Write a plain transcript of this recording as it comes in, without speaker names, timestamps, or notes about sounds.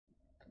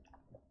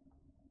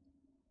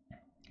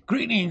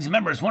Greetings,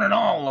 members, one and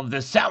all of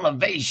the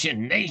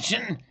Salivation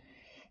Nation.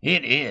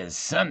 It is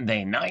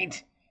Sunday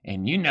night,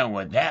 and you know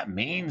what that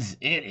means.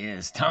 It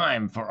is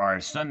time for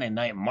our Sunday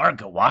night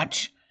market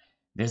watch.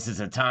 This is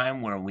a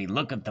time where we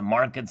look at the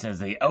markets as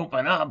they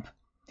open up,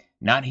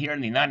 not here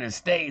in the United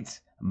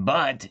States,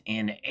 but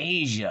in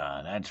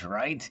Asia. That's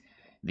right.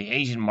 The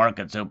Asian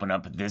markets open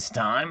up at this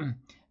time,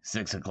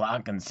 6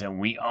 o'clock, and so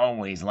we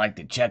always like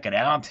to check it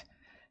out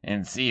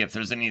and see if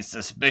there's any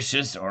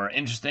suspicious or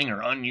interesting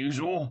or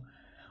unusual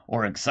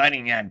or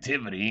exciting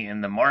activity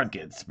in the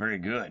markets. Very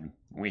good.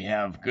 We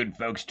have good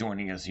folks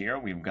joining us here.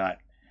 We've got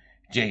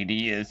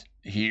JD is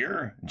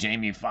here.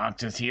 Jamie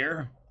Foxx is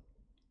here.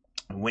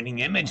 Winning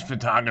Image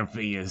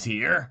Photography is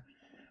here.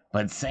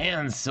 But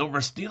Sans Silver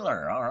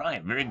Stealer. All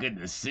right. Very good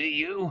to see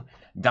you.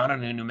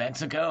 Donahue, New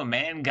Mexico.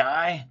 Man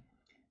Guy.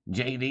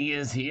 JD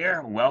is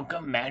here.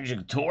 Welcome.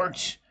 Magic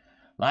Torch.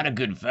 A lot of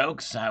good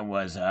folks. I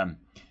was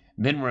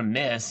been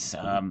remiss.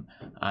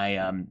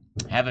 I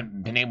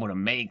haven't been able to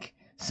make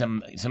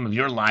some of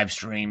your live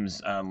streams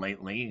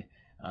lately,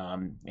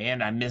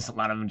 and I miss a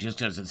lot of them just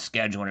because of the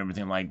schedule and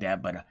everything like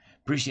that, but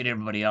appreciate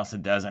everybody else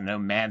that does. I know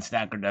Mad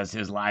Stacker does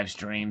his live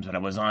streams, but I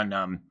was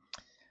on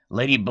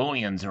Lady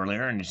Bullion's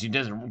earlier, and she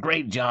does a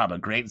great job, a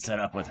great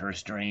setup with her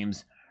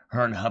streams.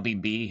 Her and Hubby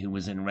B, who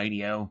was in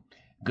radio.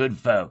 Good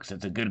folks.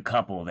 It's a good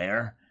couple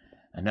there.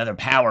 Another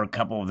power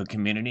couple of the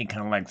community,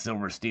 kind of like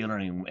Silver Stealer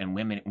and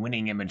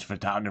Winning Image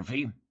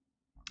Photography.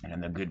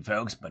 And they're good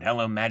folks. But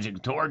hello,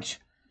 Magic Torch.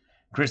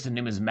 Kristen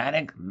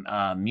Numismatic,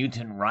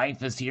 Mutant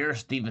Rife is here.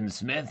 Stephen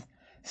Smith,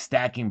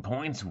 Stacking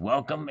Points.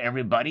 Welcome,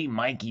 everybody.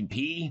 Mikey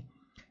P.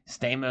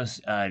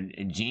 Stamos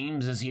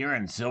James is here.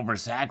 And Silver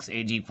Sacks,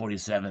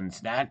 AG47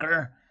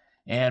 Stacker.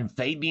 And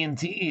Fabian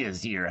T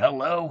is here.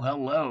 Hello,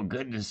 hello.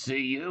 Good to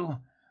see you.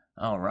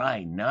 All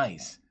right,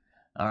 nice.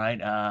 All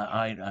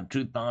right,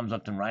 Truth Bombs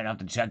left and right. I have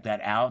to check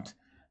that out.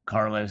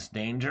 Carlos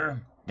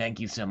Danger, thank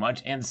you so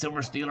much. And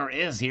Silver Stealer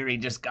is here. He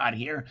just got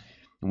here.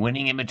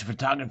 Winning Image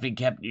Photography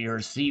kept your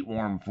seat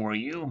warm for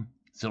you.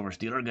 Silver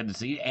Stealer, good to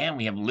see you. And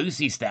we have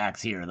Lucy Stacks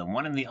here, the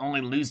one and the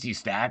only Lucy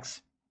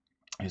Stacks,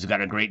 who's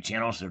got a great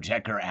channel, so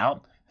check her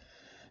out.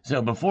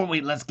 So before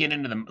let's get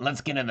into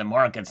the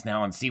markets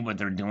now and see what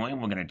they're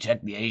doing. We're gonna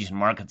check the Asian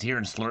markets here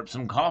and slurp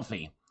some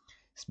coffee.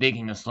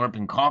 Speaking of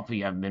slurping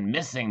coffee, I've been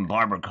missing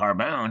Barbara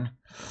Carbone.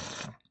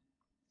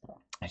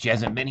 She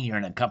hasn't been here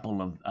in a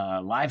couple of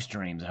live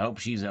streams. I hope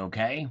she's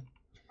okay.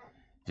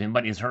 If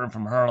anybody's heard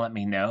from her, let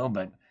me know.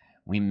 But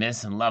we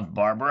miss and love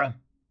Barbara.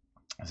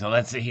 So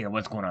let's see here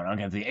what's going on.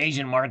 Okay, the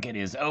Asian market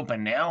is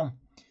open now.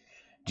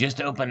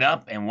 Just opened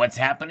up, and what's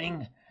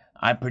happening?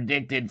 I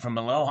predicted from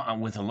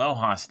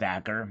Aloha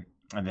Stacker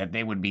that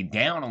they would be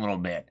down a little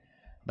bit.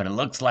 But it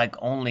looks like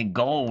only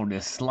gold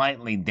is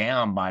slightly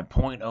down by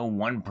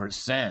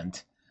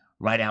 0.01%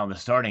 right out of the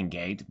starting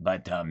gate.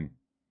 But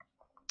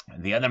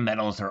the other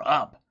metals are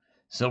up.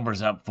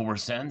 Silver's up 4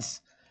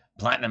 cents.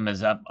 Platinum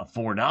is up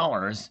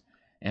 $4.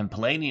 And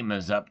palladium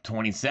is up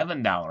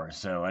 $27.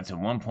 So that's a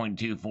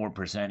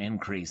 1.24%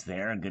 increase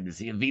there. Good to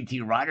see you.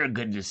 VT Rider,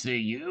 good to see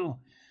you.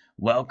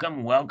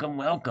 Welcome, welcome,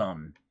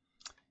 welcome.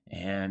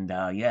 And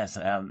yes,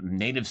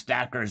 Native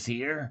Stackers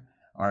here.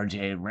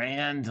 RJ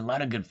Rand, a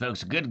lot of good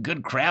folks.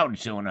 Good crowd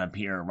showing up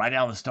here right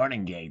out of the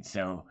starting gate.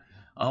 So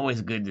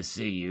always good to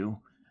see you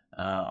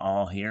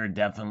all here,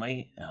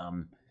 definitely.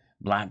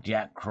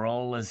 Blackjack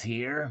Kroll is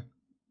here.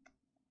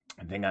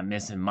 I think I'm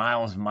missing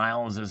Miles.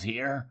 Miles is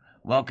here.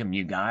 Welcome,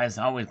 you guys.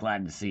 Always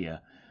glad to see you.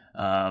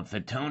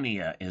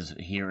 Fatonia is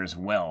here as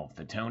well.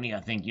 Fatonia,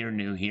 I think you're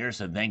new here,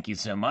 so thank you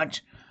so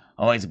much.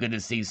 Always good to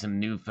see some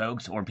new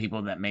folks or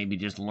people that maybe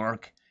just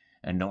lurk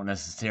and don't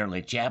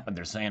necessarily chat, but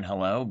they're saying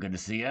hello. Good to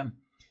see you.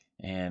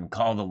 And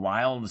Call the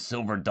Wild,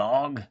 Silver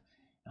Dog.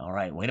 All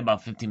right, wait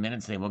about 50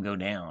 minutes, they will go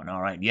down.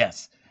 All right,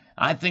 yes.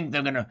 I think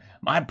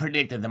I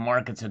predict that the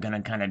markets are going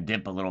to kind of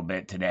dip a little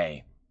bit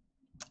today.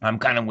 I'm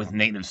kind of with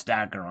Native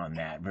Stacker on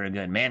that. Very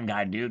good. Man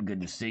Guy Dude,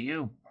 good to see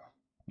you.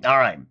 All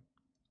right,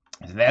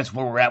 so that's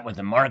where we're at with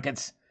the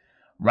markets.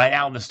 Right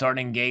out of the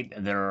starting gate,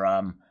 they're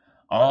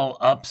all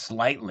up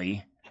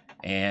slightly.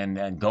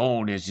 And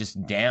gold is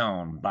just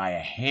down by a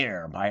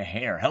hair,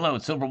 Hello,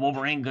 Silver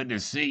Wolverine, good to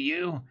see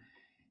you.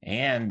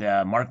 And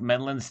Mark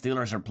Medlin,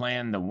 Steelers are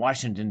playing the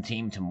Washington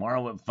team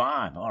tomorrow at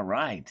 5. All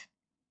right.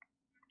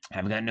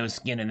 I've got no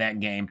skin in that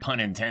game, pun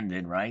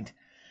intended, right?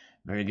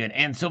 Very good.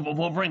 And Silver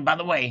Wolverine, by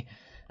the way,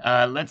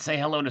 let's say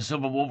hello to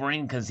Silver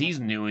Wolverine because he's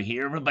new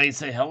here. Everybody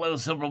say hello,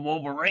 Silver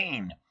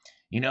Wolverine.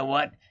 You know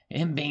what?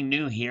 Him being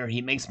new here,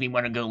 he makes me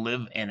want to go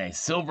live in a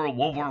Silver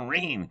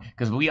Wolverine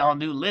because we all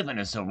do live in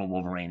a Silver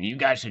Wolverine. You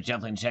guys should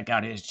definitely check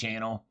out his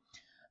channel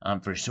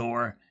for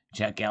sure.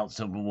 Check out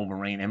Silver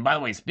Wolverine. And by the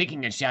way,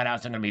 speaking of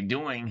shout-outs, I'm going to be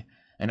doing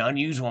an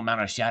unusual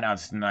amount of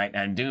shout-outs tonight.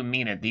 And I do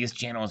mean it. These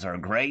channels are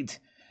great.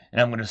 And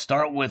I'm going to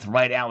start with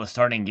right out the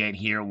starting gate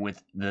here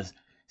with the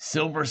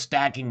Silver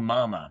Stacking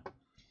Mama.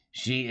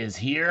 She is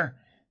here.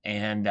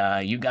 And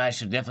you guys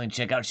should definitely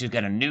check out. She's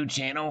got a new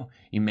channel.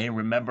 You may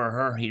remember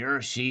her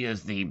here. She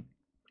is the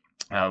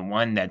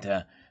one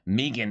that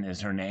Megan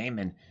is her name,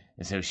 and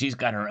so she's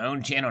got her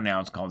own channel now.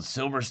 It's called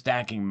Silver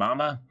Stacking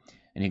Mama,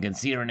 and you can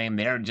see her name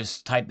there.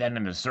 Just type that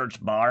in the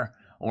search bar,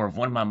 or if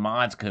one of my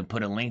mods could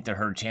put a link to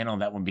her channel,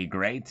 that would be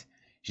great.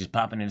 She's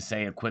popping in to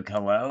say a quick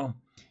hello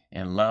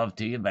and love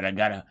to you, but I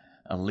gotta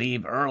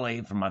leave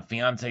early for my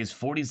fiance's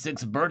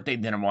 46th birthday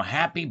dinner. Well,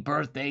 happy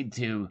birthday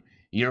to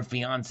your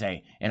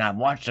fiance. And I've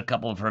watched a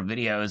couple of her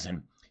videos,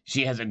 and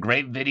she has a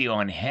great video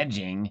on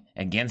hedging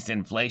against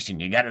inflation.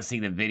 You got to see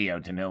the video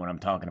to know what I'm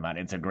talking about.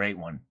 It's a great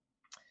one.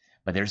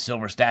 But there's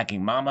Silver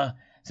Stacking Mama,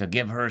 so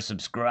give her a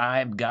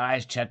subscribe,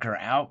 guys. Check her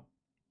out.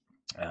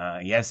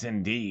 Yes,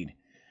 indeed.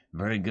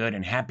 Very good.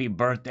 And happy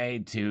birthday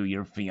to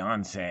your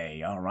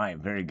fiance. All right,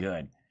 very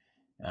good.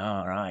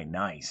 All right,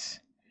 nice.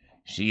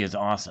 She is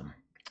awesome.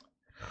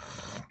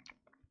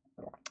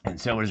 And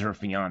so is her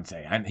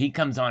fiance. He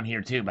comes on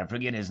here too, but I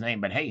forget his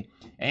name. But hey,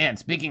 and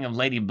speaking of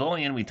Lady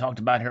Bullion, we talked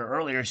about her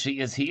earlier.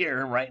 She is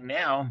here right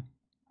now.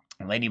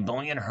 Lady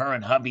Bullion, her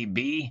and Hubby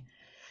B.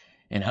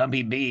 And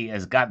Hubby B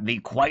has got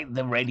quite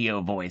the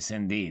radio voice,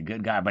 indeed.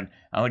 Good guy. But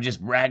I was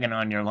just bragging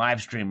on your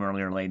live stream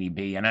earlier, Lady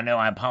B. And I know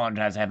I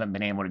apologize. I haven't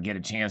been able to get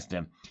a chance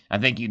to. I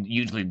think you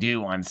usually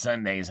do on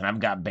Sundays. And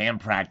I've got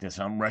band practice,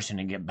 so I'm rushing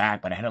to get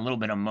back. But I had a little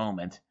bit of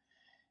moment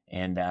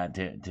and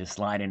to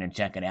slide in and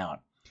check it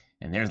out.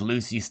 And there's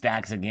Lucy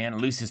Stacks again.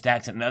 Lucy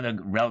Stacks, another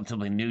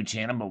relatively new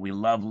channel, but we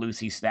love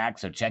Lucy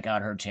Stacks, so check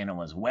out her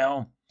channel as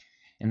well.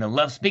 And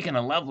speaking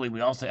of lovely, we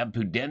also have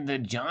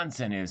Pudenda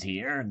Johnson is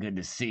here. Good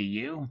to see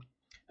you.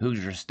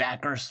 Who's your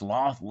stacker?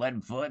 Sloth,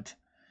 Leadfoot,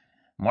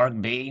 Mark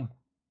B.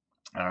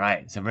 All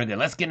right, so very good.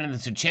 Let's get into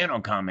some channel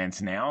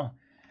comments now.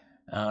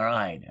 All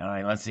right,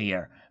 let's see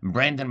here.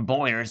 Brandon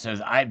Boyer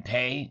says, I'd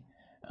pay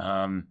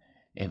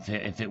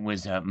if it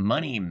was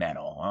money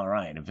metal. All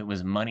right, if it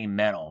was money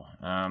metal.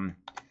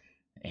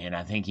 And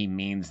I think he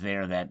means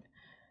there that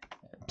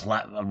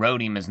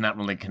rhodium is not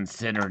really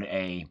considered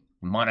a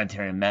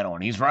monetary metal.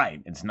 And he's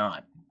right. It's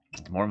not.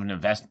 It's more of an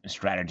investment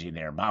strategy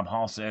there. Bob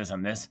Hall says,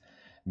 on this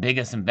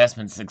biggest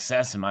investment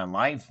success in my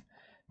life,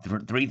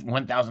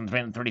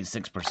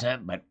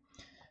 1,336%. But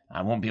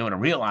I won't be able to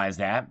realize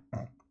that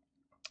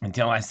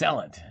until I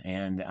sell it.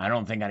 And I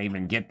don't think I'd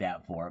even get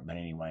that for it. But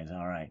anyways,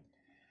 all right.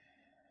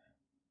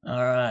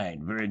 All right.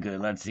 Very good.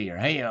 Let's see here.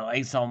 Hey,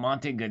 Ace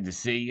Almonte, good to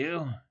see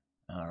you.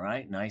 All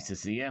right, nice to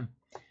see you.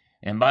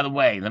 And by the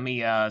way, let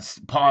me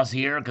pause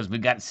here because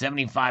we've got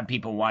 75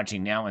 people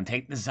watching now, and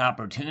take this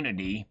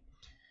opportunity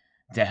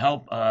to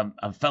help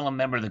a fellow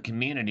member of the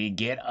community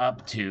get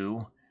up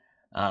to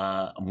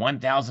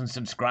 1,000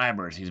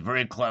 subscribers. He's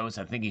very close.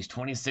 I think he's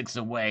 26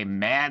 away.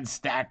 Mad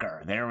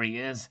Stacker, there he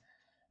is.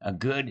 A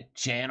good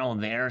channel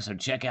there, so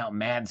check out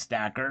Mad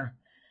Stacker.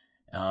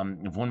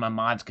 If one of my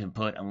mods could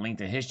put a link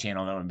to his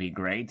channel, that would be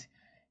great.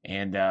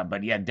 And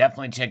but yeah,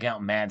 definitely check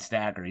out Mad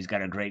Stacker. He's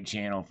got a great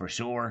channel for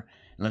sure.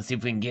 Let's see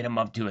if we can get him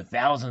up to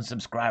 1,000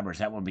 subscribers.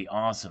 That would be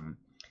awesome.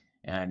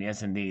 And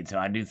yes, indeed. So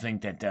I do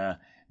think that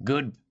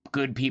good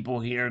people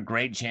here,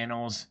 great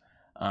channels,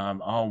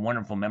 all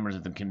wonderful members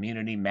of the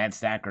community. Mad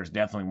Stacker is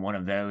definitely one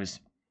of those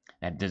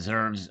that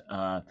deserves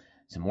some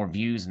more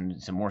views and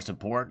some more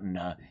support. And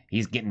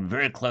he's getting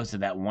very close to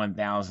that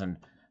 1,000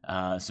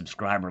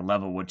 subscriber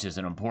level, which is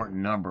an important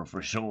number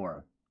for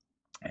sure.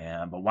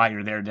 But while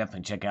you're there,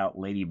 definitely check out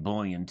Lady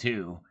Bullion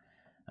too.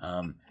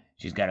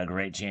 She's got a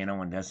great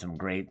channel and does some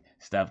great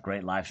stuff,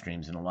 great live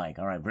streams and the like.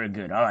 All right, very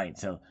good. All right,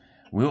 so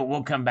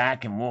we'll come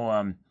back and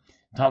we'll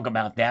talk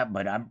about that.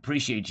 But I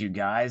appreciate you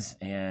guys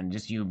and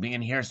just you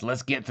being here. So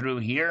let's get through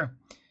here.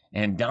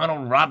 And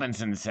Donald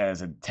Robinson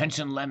says,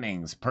 attention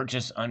lemmings,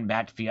 purchase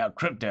unbacked fiat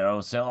crypto,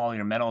 sell all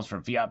your metals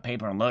for fiat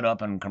paper and load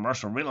up on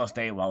commercial real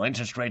estate while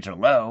interest rates are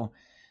low.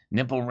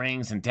 Nipple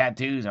rings and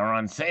tattoos are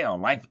on sale.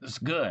 Life is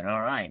good.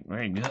 All right.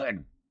 Very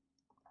good.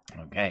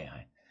 Okay.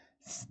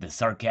 The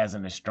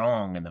sarcasm is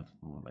strong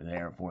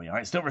there for you. All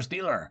right. Silver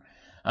Steeler.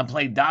 I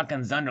played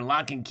Dawkins' Under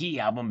Lock and Key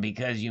album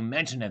because you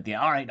mentioned it.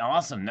 All right.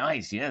 Awesome.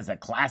 Nice. Yes. A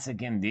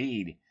classic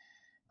indeed.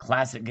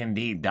 Classic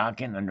indeed.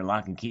 Dawkins, Under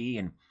Lock and Key.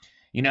 And,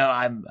 you know,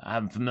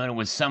 I'm familiar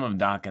with some of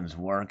Dawkins'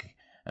 work.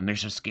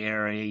 Mr.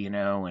 Scary, you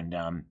know, and,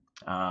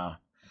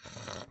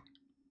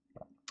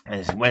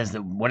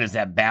 what is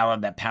that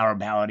ballad, that power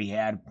ballad he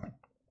had,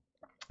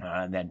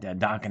 that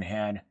Dawkins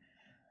had?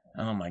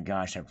 Oh my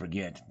gosh, I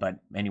forget. But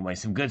anyway,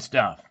 some good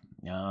stuff.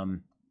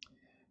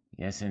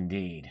 Yes,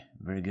 indeed.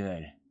 Very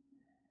good.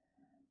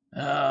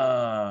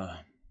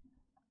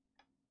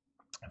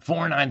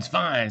 49's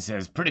Fine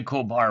says, pretty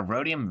cool bar of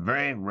rhodium,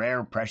 very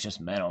rare precious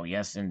metal.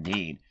 Yes,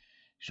 indeed.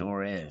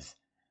 Sure is.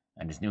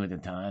 I just knew at the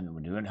time that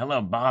we're doing.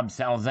 Hello, Bob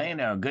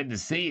Salzano. Good to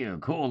see you.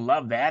 Cool,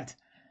 love that.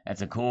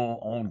 That's a cool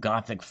old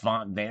Gothic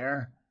font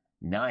there.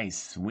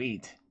 Nice,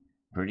 sweet.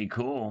 Pretty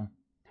cool.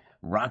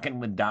 Rockin'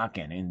 with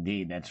Dawkins.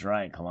 Indeed, that's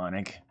right,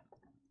 Colonic.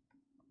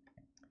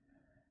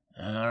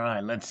 All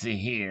right, let's see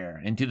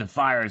here. Into the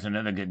Fire is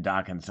another good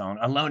Dawkins song.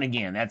 Alone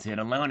Again. That's it.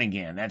 Alone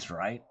Again. That's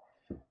right.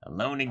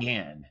 Alone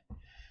Again.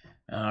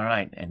 All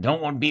right. And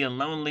don't want to be a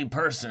lonely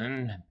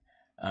person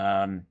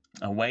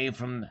away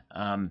from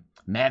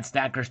Mad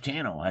Stacker's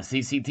channel.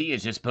 CCT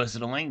has just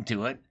posted a link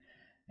to it.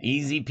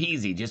 Easy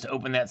peasy. Just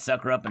open that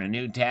sucker up in a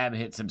new tab,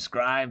 hit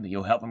subscribe.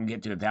 You'll help him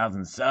get to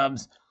 1,000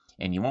 subs,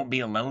 and you won't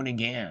be alone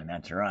again.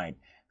 That's right.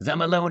 Because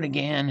I'm alone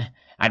again.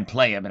 I'd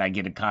play it, but I'd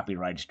get a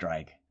copyright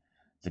strike.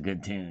 It's a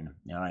good tune.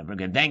 All right, we're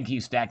good. Thank you,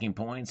 Stacking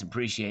Points.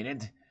 Appreciate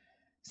it.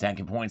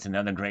 Stacking Points,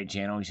 another great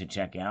channel you should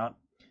check out.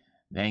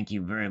 Thank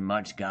you very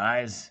much,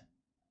 guys.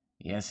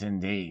 Yes,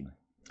 indeed.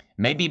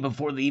 Maybe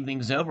before the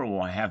evening's over,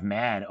 we'll have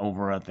Mad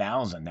over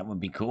 1,000. That would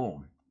be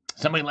cool.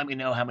 Somebody let me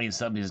know how many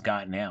subs he's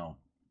got now.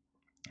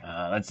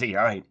 Let's see.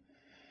 All right.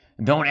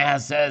 Don't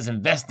Ask says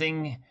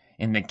investing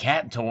in the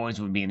cat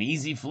toys would be an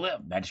easy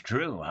flip. That's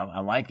true. I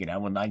like it. I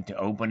would like to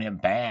open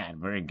it bad.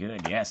 Very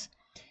good. Yes.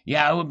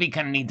 Yeah, it would be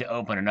kind of neat to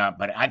open it up,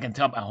 but I can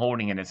tell by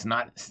holding it, it's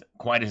not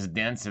quite as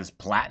dense as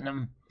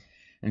platinum.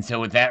 And so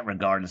with that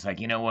regard, it's like,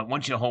 you know what?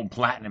 Once you hold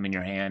platinum in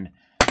your hand,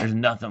 there's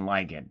nothing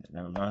like it.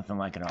 Nothing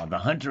like it at all. The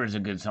Hunter is a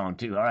good song,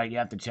 too. All right, you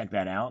have to check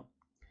that out.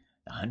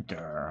 The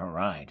Hunter. All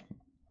right.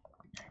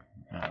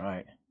 All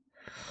right.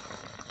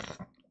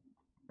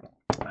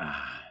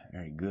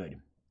 Very good.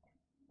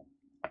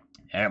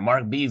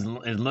 Mark B is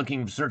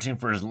looking, searching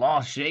for his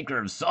lost shaker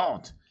of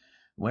salt.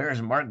 Where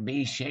is Mark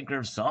B's shaker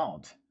of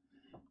salt?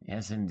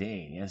 Yes,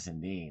 indeed. Yes,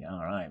 indeed.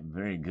 All right.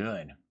 Very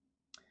good.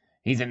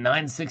 He's at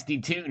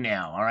 962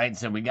 now. All right.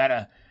 So we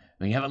have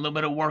a little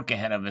bit of work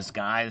ahead of us,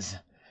 guys,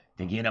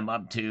 to get him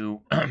up to,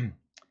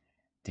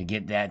 to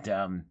get that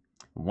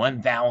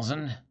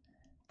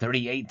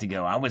 1,038 to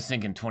go. I was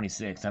thinking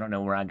 26. I don't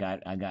know where I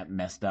got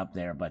messed up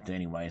there, but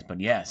anyways,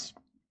 but yes.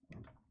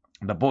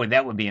 But boy,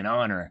 that would be an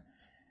honor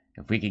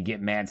if we could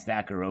get Mad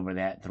Stacker over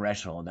that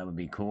threshold. That would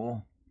be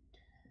cool.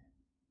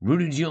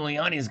 Rudy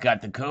Giuliani's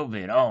got the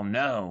COVID. Oh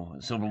no,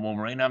 Silver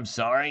Wolverine, I'm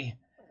sorry.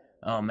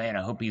 Oh man,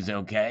 I hope he's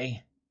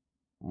okay.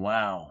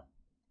 Wow.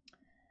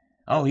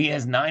 Oh, he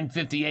has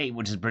 958,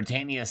 which is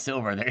Britannia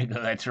Silver. There you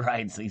go. That's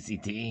right,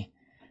 CCT.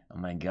 Oh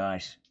my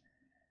gosh.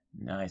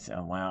 Nice.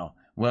 Oh wow.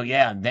 Well,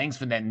 yeah, thanks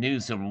for that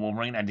news, Silver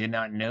Wolverine. I did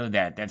not know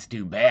that. That's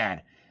too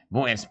bad.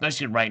 Boy,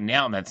 especially right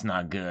now, that's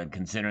not good,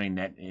 considering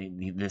that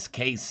this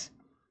case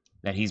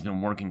that he's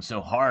been working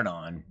so hard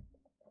on.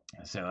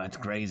 So that's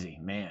crazy,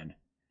 man.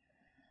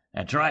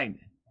 That's right.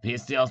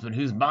 PSTLs, but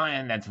who's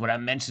buying? That's what I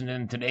mentioned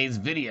in today's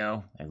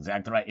video.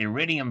 Exactly right.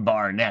 Iridium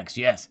bar next.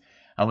 Yes,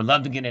 I would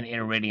love to get an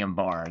iridium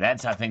bar.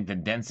 That's, I think, the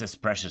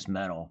densest precious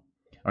metal.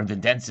 Or the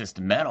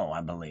densest metal,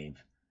 I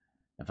believe.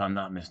 If I'm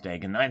not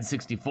mistaken.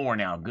 964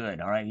 now.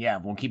 Good. All right, yeah.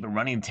 We'll keep a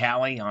running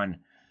tally on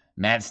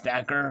Mad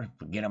Stacker.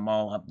 Get them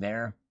all up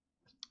there.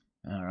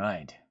 All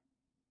right.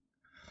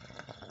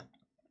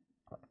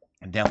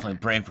 I definitely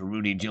pray for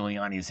Rudy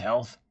Giuliani's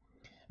health.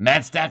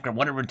 Mad Stacker,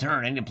 what a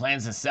return. Any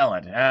plans to sell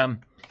it?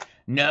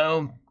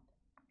 No.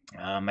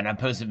 And I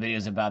posted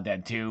videos about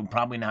that too.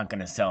 Probably not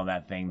going to sell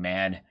that thing,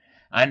 Mad.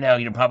 I know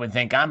you probably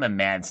think I'm a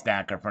Mad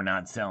Stacker for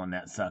not selling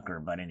that sucker.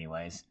 But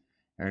anyways,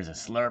 there's a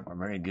slurp.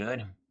 Very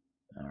good.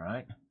 All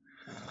right.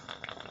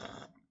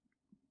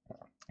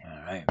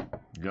 All right.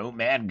 Go,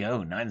 Mad,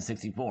 go.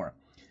 964.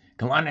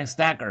 Kalanic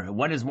Stacker,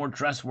 what is more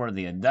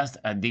trustworthy,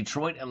 a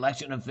Detroit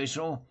election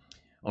official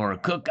or a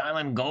Cook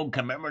Island gold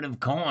commemorative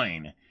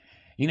coin?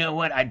 You know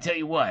what? I tell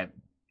you what,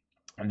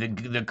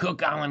 the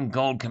Cook Island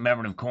gold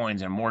commemorative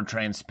coins are more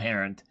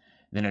transparent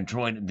than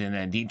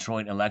a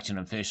Detroit election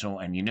official,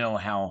 and you know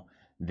how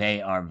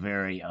they are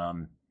very,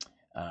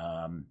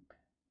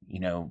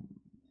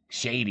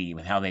 shady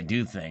with how they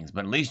do things.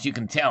 But at least you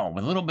can tell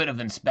with a little bit of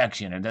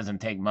inspection. It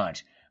doesn't take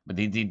much. But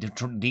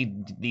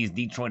these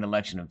Detroit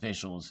election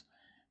officials.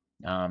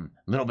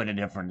 Little bit of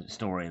different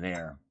story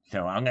there.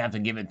 So I'm going to have to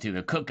give it to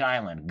the Cook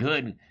Island.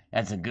 Good.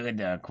 That's a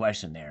good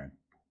question there.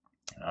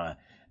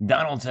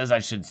 Donald says I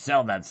should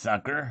sell that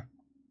sucker.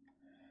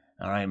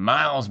 All right.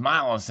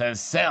 Miles says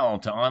sell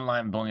to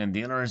online bullion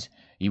dealers.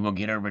 You will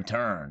get a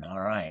return. All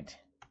right.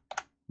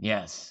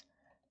 Yes.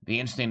 Be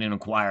interesting to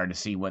inquire to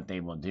see what they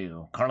will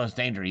do. Carlos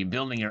Danger, are you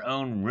building your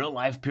own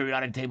real-life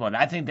periodic table?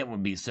 I think that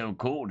would be so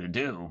cool to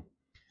do.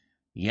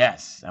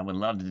 Yes. I would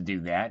love to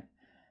do that.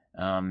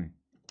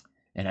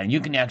 And you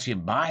can actually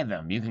buy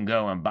them. You can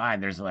go and buy.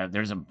 There's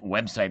a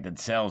website that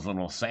sells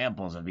little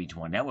samples of each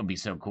one. That would be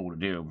so cool to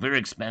do. Very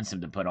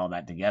expensive to put all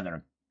that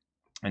together.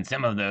 And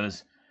some of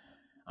those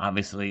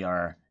obviously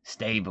are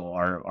stable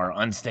or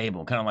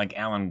unstable, kind of like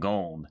Alan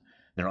Gold.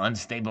 They're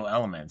unstable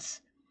elements.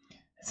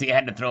 See, I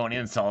had to throw an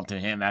insult to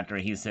him after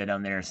he said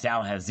on there,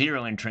 Sal has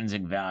zero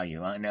intrinsic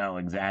value. I know,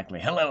 exactly.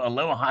 Hello,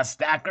 Aloha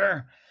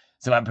Stacker.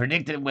 So I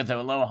predicted with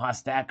Aloha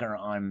Stacker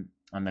on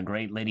the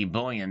Great Lady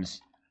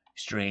Bullions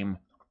stream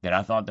that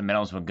I thought the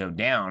metals would go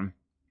down.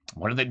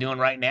 What are they doing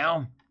right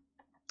now?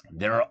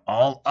 They're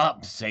all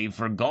up, save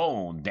for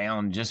gold.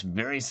 Down just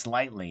very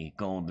slightly.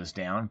 Gold is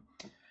down.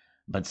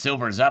 But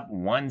silver's up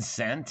 1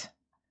 cent.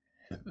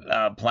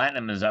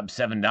 Platinum is up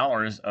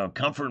 $7,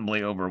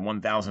 comfortably over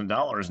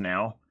 $1,000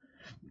 now.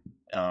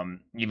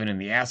 Even in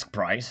the ask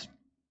price.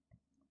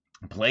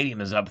 Palladium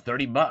is up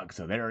 $30,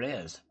 so there it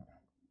is.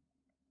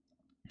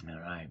 All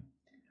right.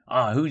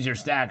 Oh, who's your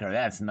stacker?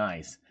 That's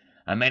nice.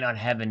 I may not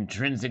have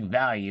intrinsic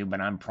value,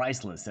 but I'm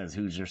priceless, says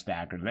Who's Your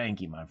Stacker.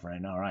 Thank you, my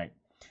friend. All right.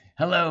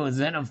 Hello,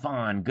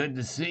 Xenophon. Good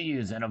to see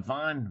you,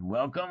 Xenophon.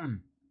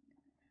 Welcome.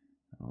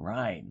 All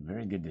right,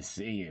 very good to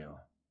see you.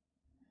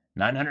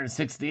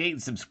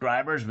 968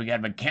 subscribers. We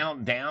got a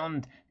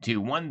countdown to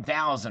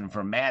 1,000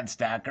 for Mad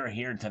Stacker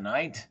here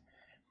tonight.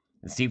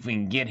 Let's see if we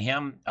can get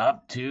him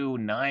up to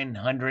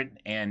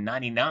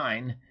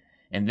 999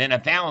 and then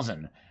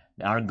 1,000.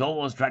 Our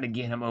goal is try to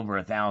get him over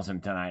 1,000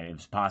 tonight if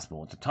it's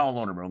possible. It's a tall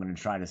order, but we're going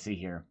to try to see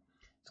here.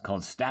 It's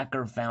called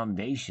Stacker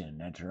Foundation.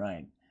 That's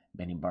right,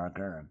 Benny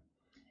Barker.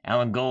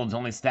 Alan Gold's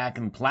only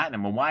stacking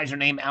platinum. Well, why is your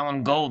name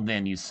Alan Gold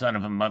then, you son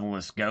of a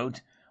motherless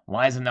goat?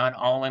 Why is it not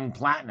all in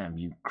platinum,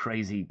 you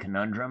crazy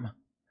conundrum?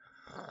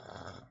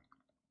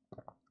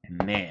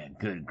 Man,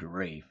 good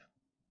grief.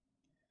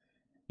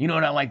 You know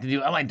what I like to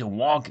do? I like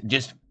to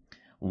just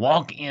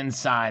walk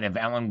inside of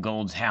Alan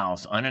Gold's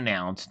house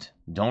unannounced.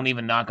 Don't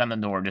even knock on the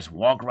door. Just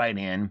walk right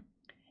in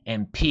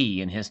and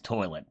pee in his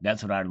toilet.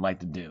 That's what I'd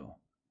like to do.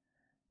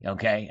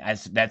 Okay?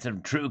 That's a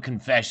true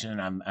confession.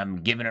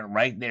 I'm giving it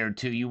right there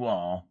to you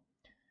all.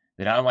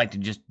 That I like to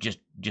just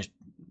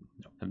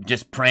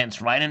prance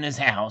right in his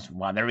house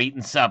while they're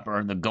eating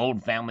supper. The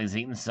Gold family's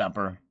eating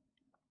supper.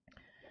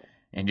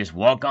 And just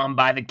walk on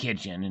by the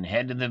kitchen and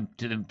head to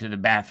the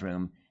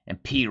bathroom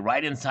and pee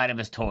right inside of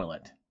his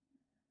toilet.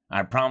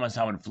 I promise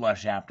I would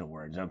flush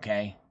afterwards,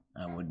 okay?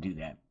 I would do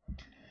that.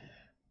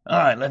 All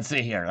right, let's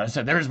see here.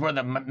 So there's where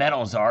the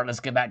metals are.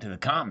 Let's get back to the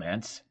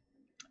comments.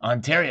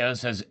 Ontario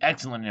says,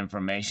 excellent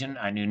information.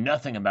 I knew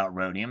nothing about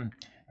rhodium.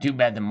 Too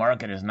bad the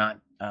market is not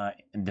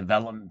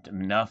developed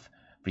enough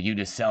for you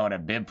to sell at a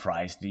bid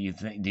price. Do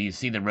you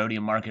see the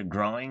rhodium market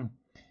growing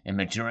and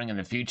maturing in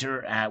the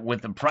future?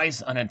 With the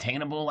price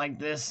unattainable like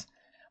this,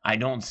 I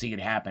don't see it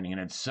happening,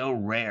 and it's so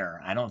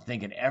rare. I don't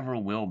think it ever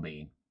will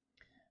be.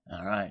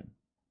 All right,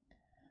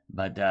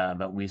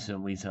 but we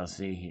shall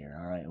see here.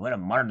 All right, what a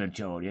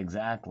martichote,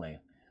 exactly.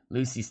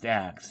 Lucy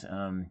Stacks.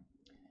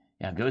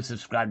 Yeah, go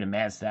subscribe to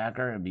Mad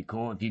Stacker. It'd be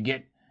cool if you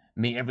get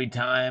me every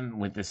time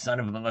with the son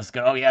of a. Let's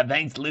go. Oh yeah,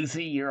 thanks,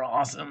 Lucy. You're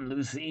awesome,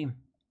 Lucy.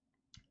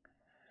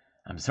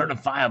 I'm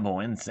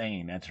certifiable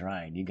insane. That's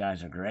right. You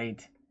guys are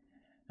great.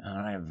 All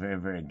right, very,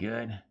 very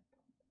good.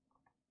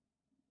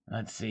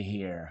 Let's see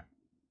here.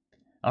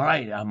 All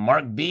right,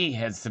 Mark B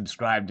has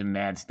subscribed to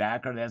Mad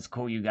Stacker. That's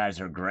cool. You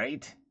guys are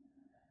great.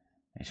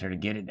 Make sure to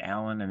get it,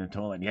 Alan, in the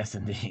toilet. Yes,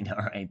 indeed.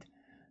 All right.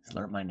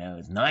 Slurp my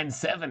nose.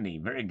 970.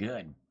 Very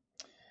good.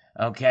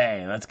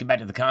 Okay, let's get back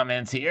to the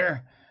comments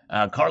here.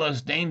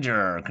 Carlos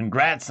Danger.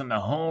 Congrats on the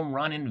home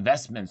run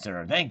investment,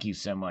 sir. Thank you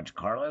so much,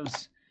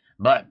 Carlos.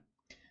 But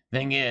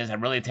thing is, I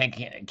really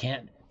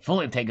can't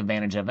fully take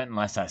advantage of it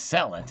unless I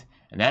sell it.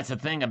 And that's the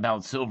thing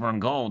about silver and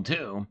gold,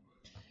 too.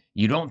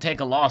 You don't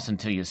take a loss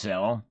until you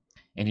sell.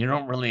 And you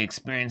don't really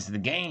experience the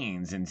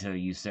gains until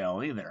you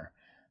sell either.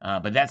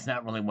 But that's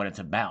not really what it's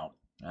about.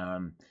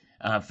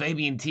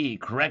 Fabian T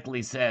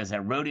correctly says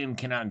that rhodium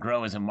cannot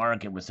grow as a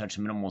market with such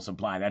minimal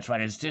supply. That's right.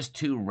 It's just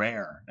too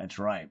rare. That's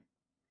right.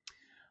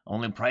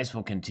 Only price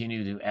will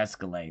continue to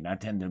escalate. I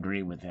tend to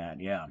agree with that.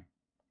 Yeah.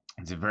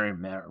 It's a very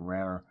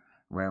rare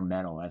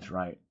metal. That's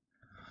right.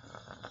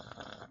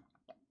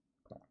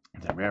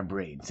 It's a rare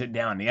breed. Sit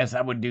down. Yes,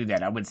 I would do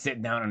that. I would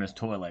sit down on his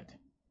toilet.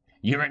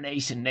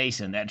 Urination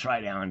Nation. That's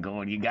right, Alan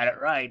Gold. You got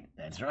it right.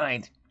 That's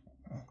right.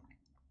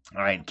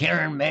 All right.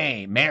 Karen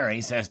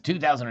Mary says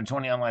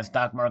 2020 online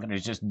stock market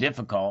is just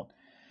difficult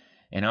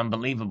and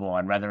unbelievable.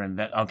 I'd rather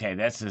invest. Okay,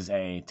 this is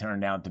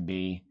turned out to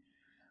be.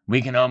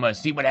 We can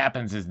almost see what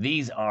happens is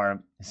these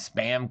are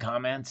spam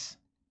comments.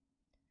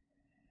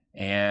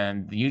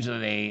 And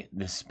usually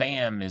the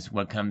spam is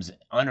what comes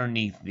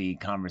underneath the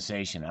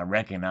conversation. I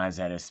recognize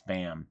that as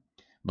spam.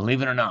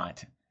 Believe it or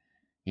not.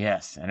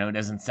 Yes, I know it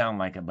doesn't sound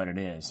like it, but it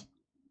is.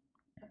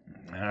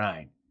 All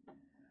right.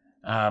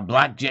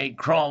 Black Jake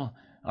Kroll.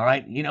 All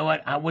right, you know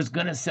what? I was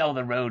going to sell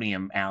the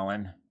rhodium,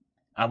 Alan.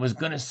 I was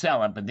going to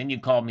sell it, but then you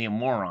called me a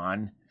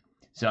moron.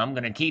 So I'm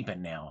going to keep it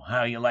now.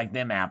 How do you like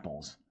them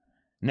apples?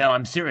 No,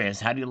 I'm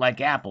serious. How do you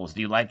like apples? Do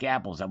you like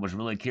apples? I was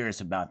really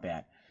curious about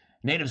that.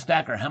 Native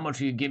Stacker, how much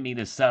will you give me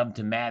to sub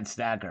to Mad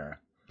Stacker?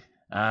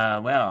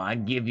 Well, I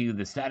give you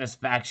the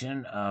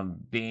satisfaction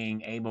of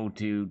being able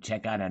to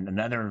check out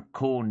another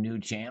cool new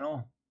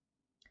channel.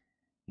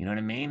 You know what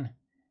I mean?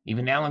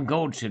 Even Alan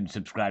Gold should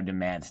subscribe to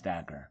Mad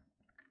Stacker.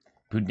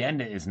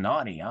 Pudenda is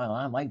naughty.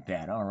 I like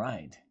that. All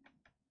right.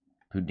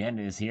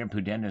 Pudenda is here.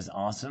 Pudenda is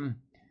awesome.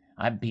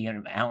 I'd be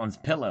in Alan's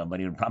pillow, but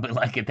he would probably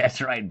like it.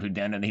 That's right,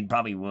 Pudenda. He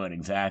probably would.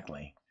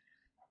 Exactly.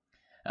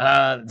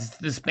 The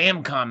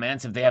spam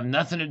comments, if they have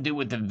nothing to do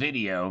with the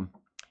video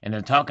and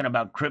they're talking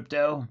about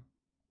crypto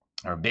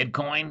or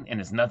Bitcoin and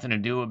it's nothing to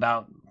do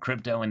about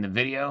crypto in the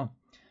video,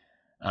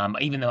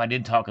 even though I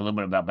did talk a little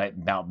bit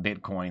about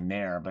Bitcoin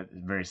there, but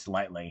very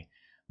slightly,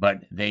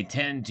 but they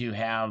tend to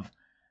have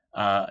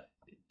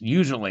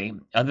usually,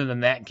 other than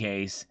that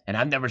case, and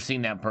I've never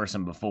seen that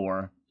person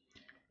before,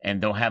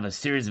 and they'll have a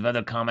series of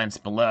other comments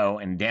below,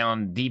 and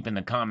down deep in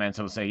the comments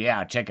they'll say,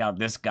 yeah, check out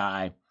this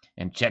guy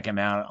and check him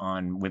out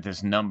with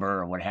this number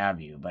or what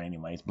have you. But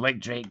anyways, Blake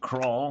Jake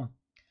Kroll.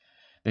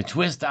 The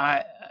twist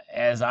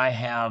as I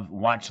have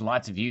watched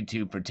lots of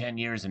YouTube for 10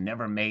 years and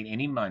never made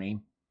any money,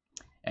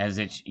 as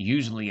it's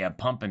usually a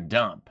pump and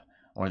dump,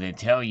 or they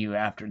tell you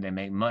after they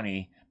make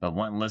money, but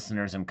want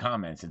listeners and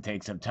comments. It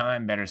takes up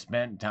time, better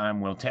spent.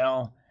 Time will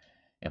tell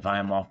if I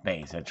am off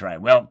base. That's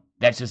right. Well,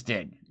 that's just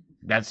it.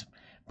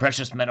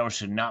 Precious metal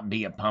should not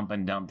be a pump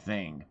and dump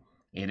thing.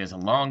 It is a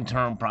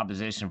long-term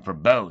proposition for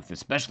both,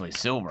 especially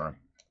silver.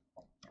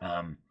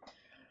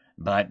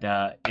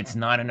 But it's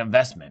not an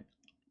investment.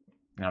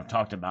 And I've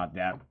talked about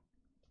that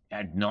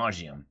ad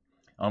nauseum,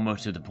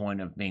 almost to the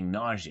point of being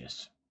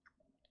nauseous.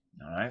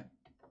 All right.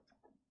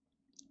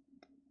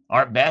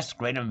 Art Best,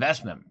 great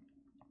investment.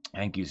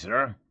 Thank you,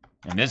 sir.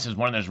 And this is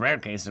one of those rare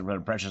cases where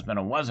the precious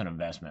metal was an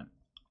investment.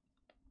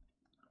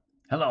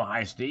 Hello,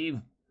 hi, Steve.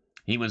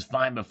 He was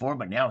fine before,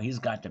 but now he's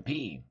got to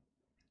pee.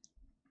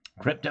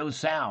 Crypto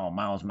Sal,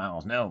 Miles.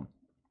 No,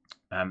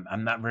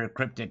 I'm not very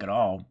cryptic at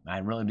all. I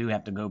really do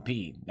have to go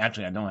pee.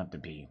 Actually, I don't have to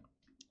pee.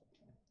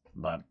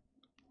 But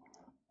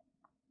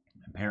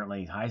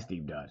apparently, hi,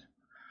 Steve does.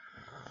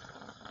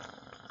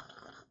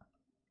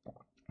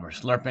 We're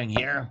slurping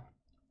here.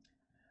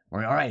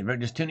 We're all right. We're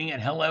just tuning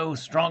in. Hello,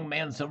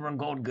 Strongman Silver and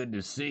Gold. Good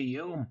to see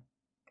you.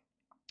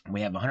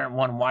 We have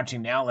 101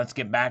 watching now. Let's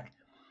get back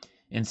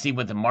and see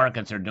what the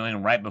markets are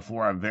doing right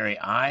before our very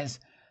eyes.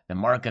 The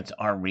markets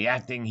are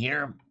reacting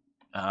here.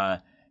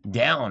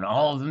 Down,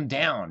 all of them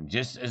down.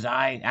 Just as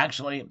I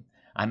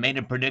made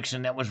a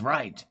prediction that was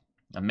right.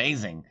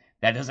 Amazing.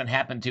 That doesn't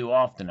happen too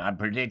often. I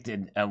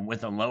predicted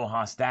with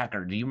Aloha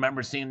Stacker. Do you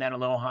remember seeing that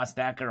Aloha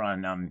Stacker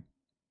on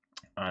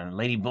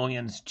Lady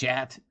Bullion's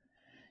chat?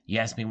 You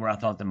asked me where I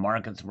thought the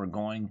markets were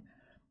going,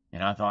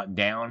 and I thought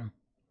down.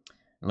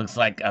 It looks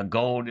like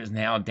gold is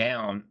now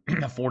down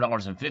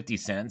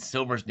 $4.50.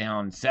 Silver's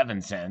down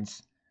 7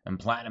 cents, and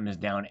platinum is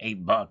down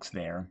 $8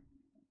 there.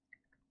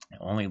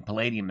 Only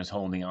palladium is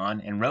holding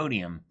on, and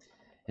rhodium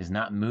has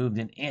not moved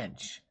an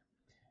inch.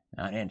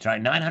 Not an inch. All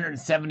right,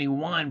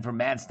 971 for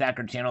Mad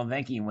Stacker channel.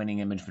 Thank you, Winning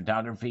Image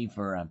Photography,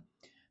 for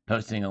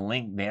posting a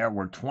link there.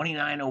 We're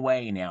 29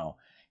 away now.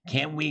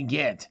 Can we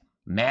get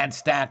Mad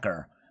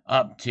Stacker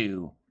up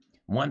to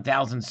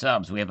 1,000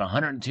 subs? We have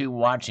 102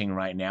 watching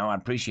right now. I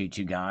appreciate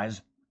you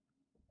guys.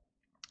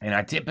 And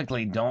I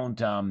typically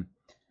don't,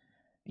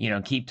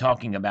 keep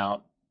talking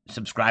about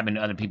subscribing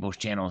to other people's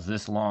channels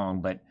this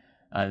long, but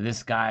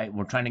this guy,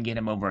 we're trying to get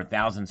him over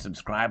 1,000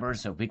 subscribers.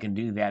 So if we can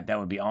do that, that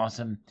would be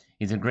awesome.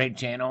 He's a great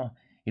channel.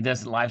 He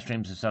does live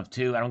streams and stuff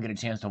too. I don't get a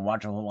chance to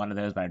watch a whole lot of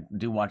those, but I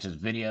do watch his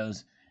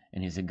videos,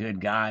 and he's a good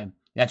guy.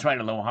 That's right,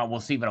 Aloha. We'll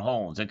see if it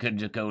holds. It could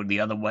just go the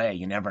other way.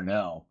 You never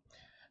know.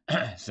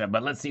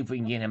 But let's see if we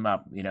can get him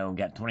up.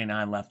 Got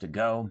 29 left to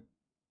go.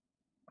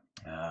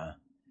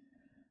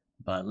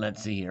 But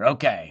let's see here.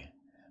 Okay.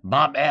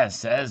 Bob S.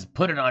 says,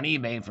 put it on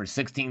eBay for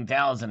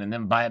 $16,000 and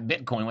then buy a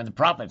Bitcoin with the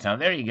profits. Now,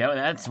 there you go.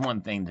 That's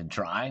one thing to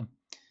try.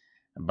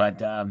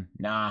 But,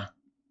 nah.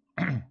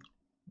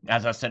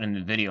 As I said in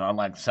the video, I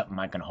like something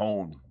I can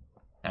hold,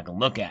 I can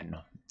look at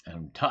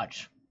and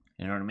touch.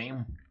 You know what I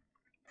mean?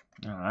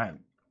 All right.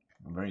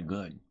 Very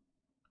good.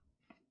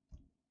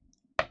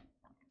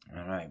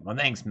 All right. Well,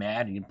 thanks,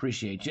 Matt. I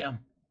appreciate you.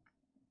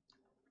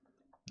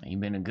 You've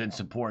been a good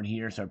support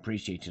here, so I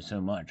appreciate you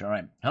so much. All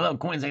right. Hello,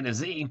 Coins A to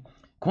Z.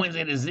 Coins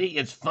A to Z,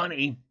 it's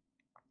funny.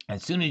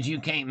 As soon as you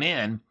came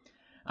in,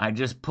 I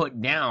just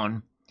put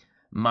down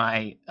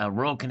my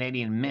Royal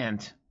Canadian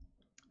Mint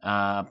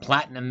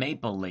Platinum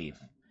Maple Leaf.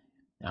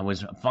 I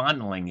was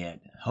fondling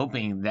it,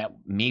 hoping that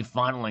me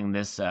fondling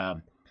this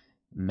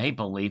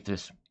maple leaf,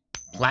 this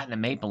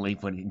Platinum Maple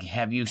Leaf, would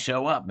have you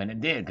show up. And it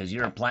did, because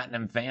you're a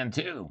Platinum fan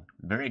too.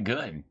 Very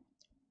good.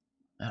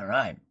 All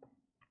right.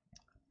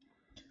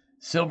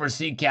 Silver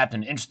Sea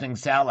Captain, interesting,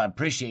 Sal. I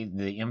appreciate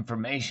the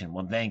information.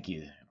 Well, thank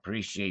you.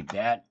 Appreciate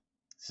that.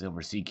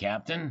 Silver Sea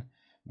Captain.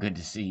 Good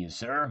to see you,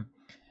 sir.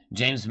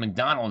 James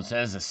McDonald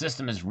says the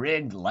system is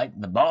rigged like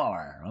the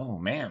bar. Oh,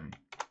 man.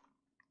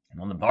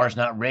 Well, the bar's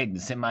not rigged.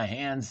 It's in my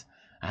hands.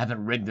 I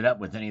haven't rigged it up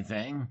with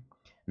anything.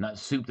 Not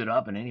souped it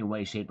up in any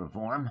way, shape, or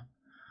form.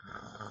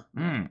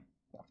 All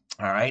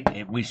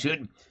right. We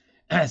should,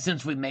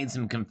 since we've made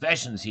some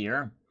confessions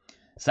here,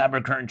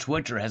 Cybercurrent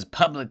Twitcher has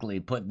publicly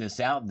put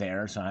this out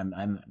there, so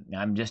I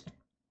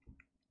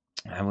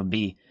would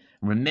be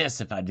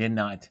remiss if I did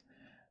not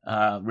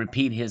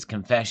repeat his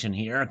confession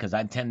here, because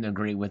I tend to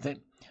agree with it.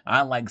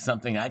 I like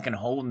something I can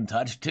hold and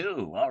touch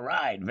too. All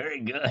right, very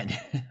good.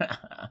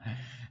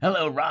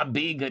 Hello, Rob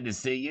B. Good to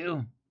see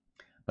you.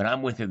 But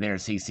I'm with you there,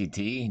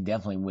 CCT.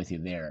 Definitely with you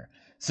there.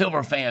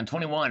 Silverfan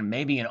 21,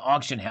 maybe an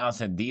auction house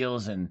that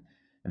deals in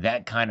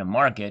that kind of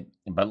market,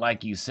 but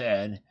like you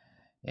said,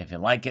 if you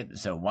like it,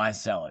 so why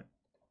sell it?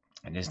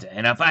 And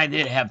if I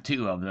did have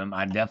two of them,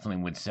 I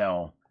definitely would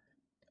sell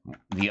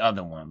the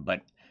other one.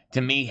 But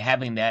to me,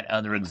 having that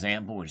other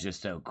example was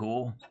just so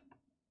cool.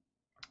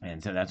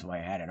 And so that's why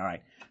I had it. All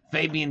right.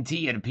 Fabian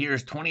T, it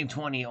appears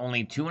 2020,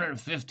 only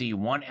 250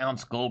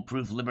 1-ounce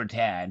gold-proof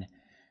Libertad.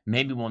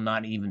 Maybe we'll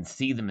not even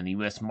see them in the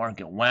U.S.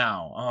 market.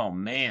 Wow. Oh,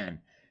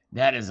 man.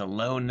 That is a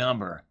low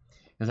number.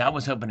 because I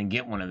was hoping to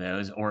get one of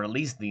those, or at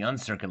least the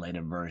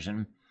uncirculated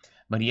version.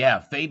 But yeah,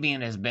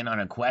 Fabian has been on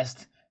a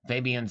quest.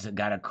 Fabian's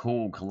got a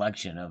cool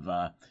collection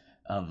of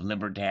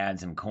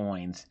Libertads and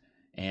coins,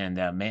 and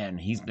man,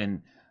 he's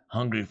been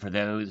hungry for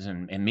those,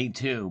 and me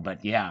too.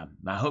 But yeah,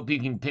 I hope you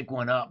can pick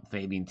one up,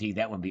 Fabian T.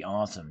 That would be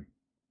awesome.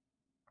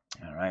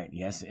 All right,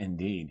 yes,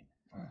 indeed.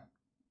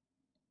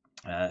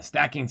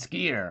 Stacking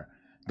Skier.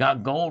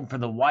 Got gold for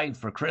the wife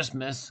for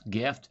Christmas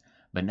gift,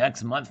 but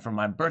next month for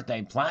my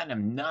birthday,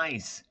 platinum.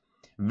 Nice.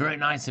 Very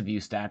nice of you,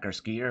 Stacker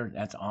Skier.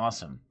 That's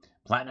awesome.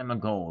 Platinum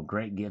and gold.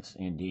 Great gifts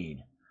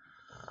indeed.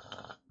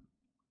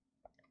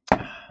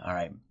 All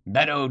right.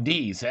 Beto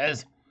D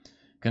says,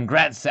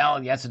 congrats,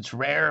 Sal. Yes, it's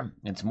rare.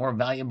 It's more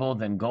valuable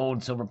than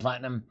gold, silver,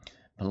 platinum,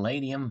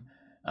 palladium.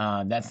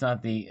 That's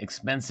not the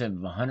expensive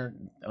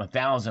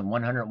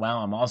 1,100.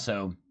 Wow, I'm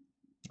also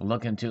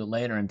look into it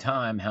later in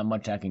time how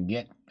much I can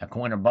get a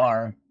coin or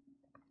bar.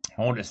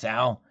 Hold it,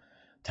 Sal.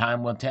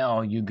 Time will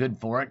tell. You good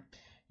for it.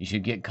 You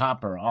should get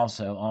copper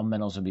also. All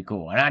metals would be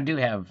cool. And I do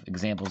have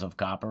examples of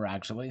copper,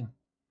 actually.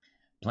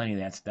 Plenty of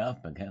that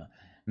stuff. But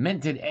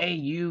Minted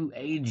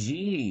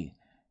AUAG.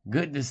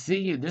 Good to see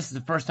you. This is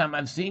the first time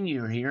I've seen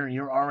you here.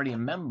 You're already a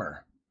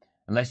member.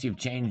 Unless you've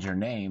changed your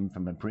name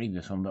from a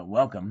previous one. But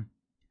welcome.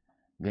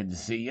 Good to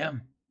see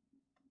you.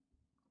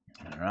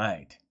 All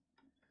right.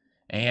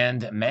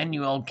 And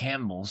Manuel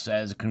Campbell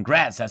says,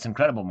 congrats, that's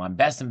incredible. My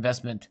best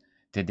investment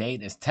to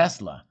date is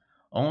Tesla.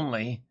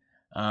 Only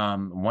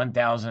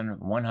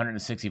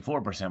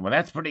 1,164%. Well,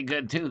 that's pretty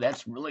good, too.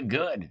 That's really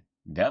good.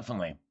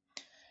 Definitely.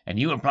 And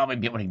you would probably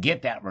be able to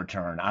get that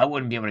return. I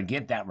wouldn't be able to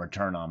get that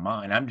return on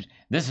mine.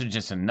 This is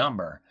just a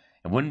number.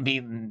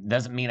 It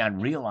doesn't mean I'd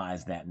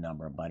realize that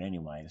number. But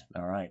anyways,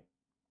 all right.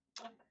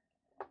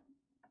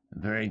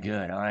 Very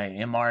good. All right.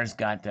 MR's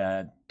got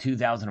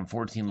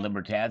 2014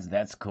 Libertads.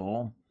 That's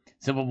cool.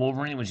 Silver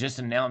Wolverine was just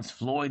announced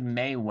Floyd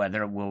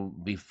Mayweather will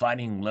be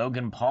fighting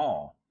Logan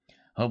Paul.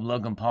 Hope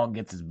Logan Paul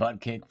gets his butt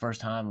kicked.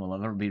 First time we'll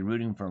ever be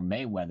rooting for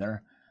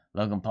Mayweather.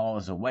 Logan Paul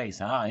is a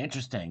waste. Ah,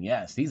 interesting.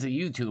 Yes, he's a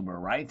YouTuber,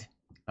 right?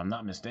 If I'm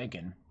not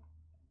mistaken.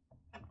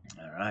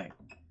 All right.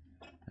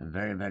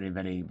 Very, very,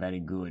 very, very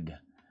good.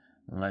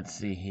 Let's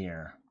see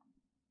here.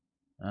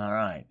 All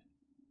right.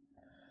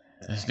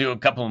 Let's do a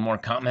couple more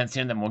comments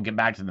here, then we'll get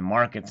back to the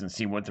markets and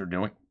see what they're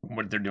doing.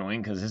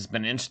 Because it's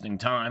been an interesting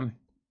time.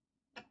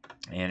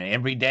 And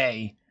every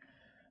day,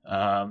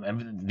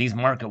 these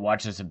market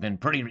watches have been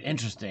pretty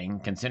interesting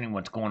considering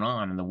what's going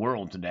on in the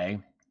world today.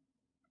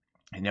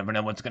 You never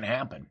know what's going to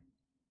happen.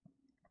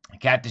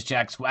 Cactus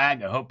Jack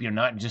Swag, I hope you're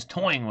not just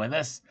toying with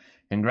us.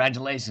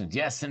 Congratulations.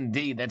 Yes,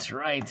 indeed. That's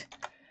right.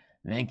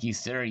 Thank you,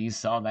 sir. You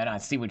saw that. I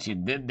see what you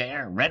did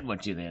there. Read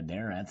what you did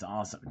there. That's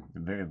awesome.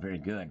 Very, very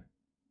good.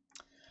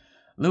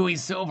 Louis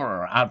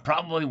Silver, I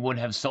probably would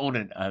have sold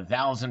it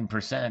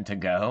 1,000%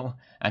 ago.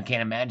 I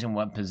can't imagine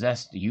what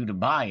possessed you to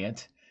buy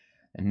it.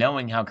 And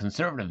knowing how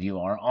conservative you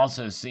are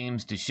also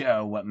seems to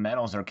show what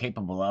metals are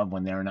capable of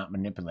when they're not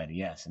manipulated.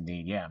 Yes,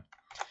 indeed, yeah.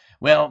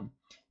 Well,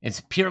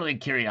 it's purely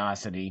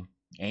curiosity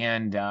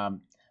and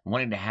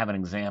wanting to have an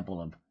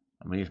example of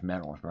these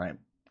metals, right?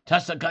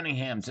 Tessa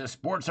Cunningham says,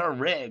 sports are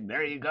rigged.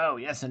 There you go.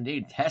 Yes,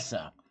 indeed,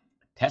 Tessa.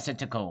 Tessa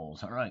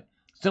Tickles. All right.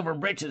 Silver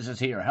Britches is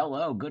here.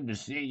 Hello, good to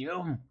see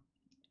you.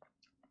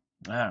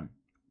 At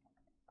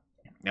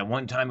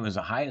one time, he was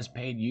the highest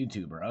paid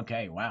YouTuber.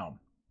 Okay, wow.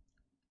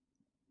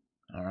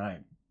 All right.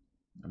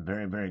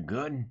 Very, very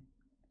good.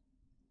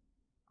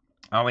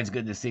 Always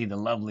good to see the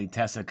lovely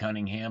Tessa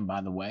Cunningham, by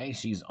the way.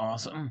 She's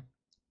awesome.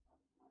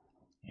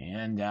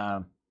 And,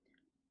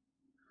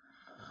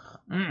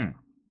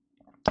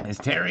 is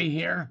Terry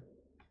here?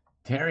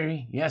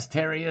 Terry? Yes,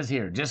 Terry is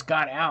here. Just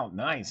got out.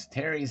 Nice.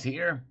 Terry's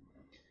here.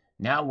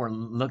 Now we are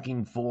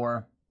looking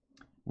for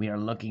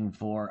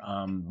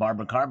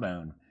Barbara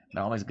Carbone.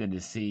 Always good to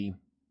see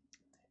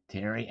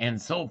Terry.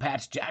 And Soul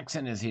Patch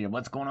Jackson is here.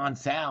 What's going on,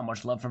 Sal?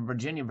 Much love from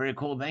Virginia. Very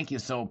cool. Thank you,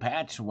 Soul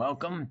Patch.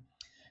 Welcome.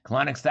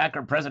 Kalanic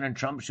Stacker, President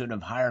Trump should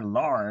have hired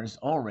Lars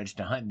Ulrich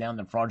to hunt down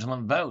the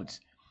fraudulent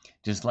votes,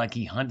 just like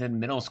he hunted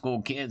middle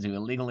school kids who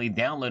illegally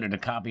downloaded a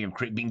copy of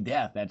Creeping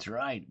Death. That's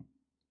right.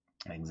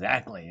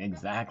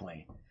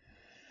 Exactly.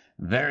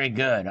 Very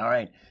good. All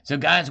right. So,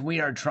 guys, we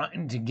are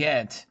trying to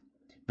get,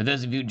 for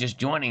those of you just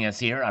joining us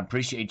here, I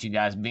appreciate you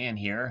guys being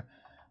here.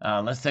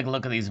 Let's take a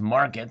look at these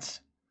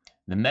markets.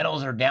 The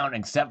metals are down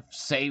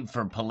save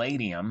for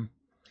palladium,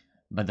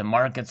 but the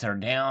markets are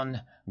down.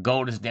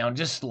 Gold is down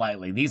just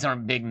slightly. These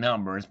aren't big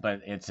numbers,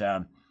 but it's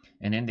an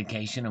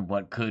indication of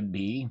what could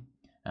be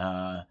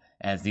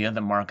as the other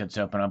markets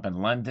open up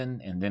in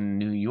London and then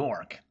New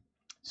York.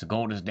 So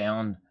gold is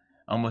down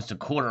almost a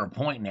quarter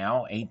point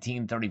now,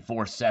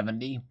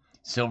 1834.70.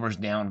 Silver's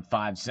down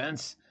 5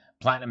 cents.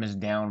 Platinum is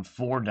down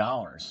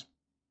 $4.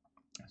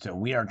 So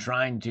we are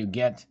trying to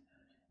get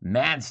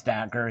Mad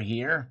Stacker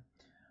here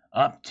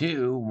up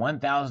to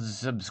 1,000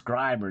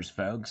 subscribers,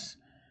 folks.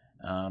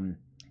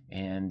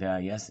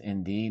 Yes,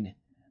 indeed,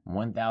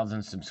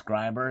 1,000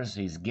 subscribers.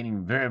 He's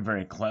getting very,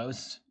 very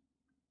close.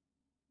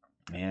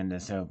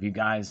 And so if you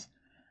guys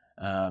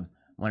want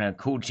Want a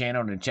cool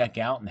channel to check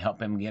out and help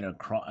him get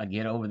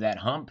over that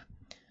hump?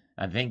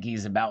 I think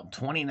he's about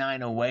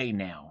 29 away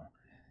now.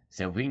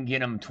 So if we can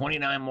get him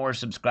 29 more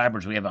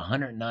subscribers, we have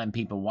 109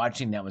 people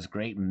watching. That was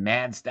great.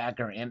 Mad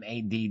Stacker,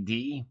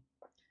 MADD.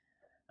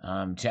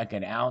 Check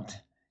it out.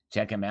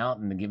 Check him out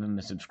and give him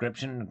a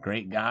subscription.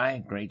 Great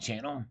guy, great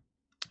channel.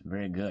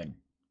 Very good.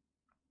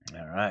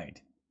 All right.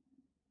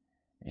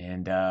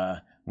 And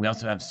we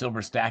also have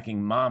Silver Stacking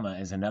Mama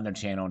as another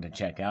channel to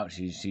check out.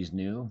 She's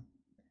new.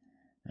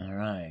 All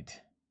right.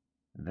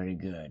 Very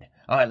good.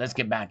 All right, let's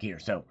get back here.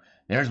 So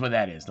there's what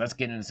that is. Let's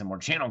get into some more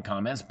channel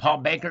comments. Paul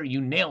Baker,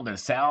 you nailed it,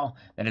 Sal.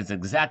 That is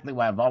exactly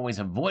why I've always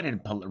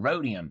avoided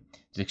rhodium.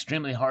 It's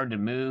extremely hard to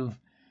move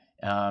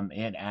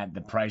it at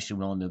the price you're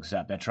willing to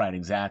accept. That's right,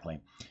 exactly.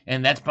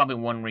 And that's probably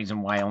one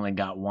reason why I only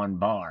got one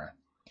bar.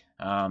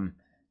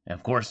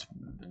 Of course,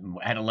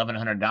 at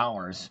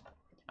 $1,100,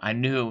 I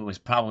knew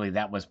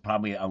that was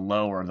probably a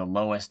low or the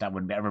lowest I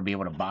would ever be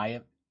able to buy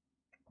it.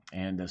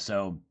 And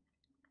so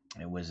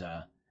it was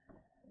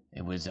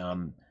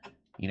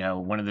you know,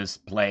 one of those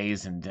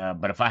plays. And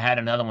but if I had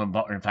another one,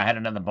 or if I had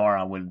another bar,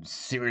 I would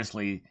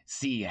seriously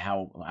see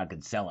how I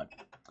could sell it.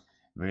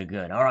 Very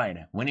good. All right,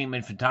 Winning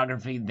Mid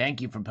Photography.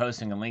 Thank you for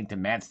posting a link to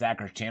Matt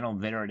Stacker's channel.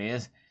 There it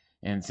is,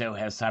 and so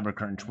has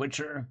Cybercurrent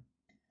Twitcher.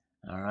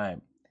 All right.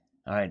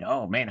 All right.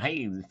 Oh man,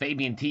 hey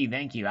Fabian T.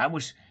 Thank you. I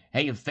wish.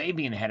 Hey, if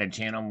Fabian had a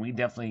channel, we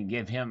definitely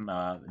give him.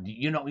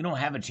 You know, we don't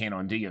have a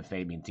channel, do you,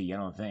 Fabian T? I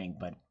don't think,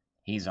 but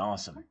he's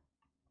awesome.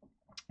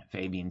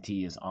 Fabian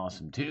T is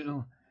awesome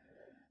too.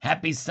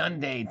 Happy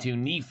Sunday to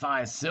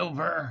Nephi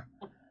Silver.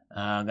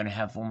 I'm gonna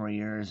have 4 more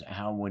years.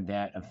 How would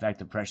that affect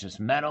the precious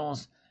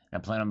metals? I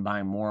plan on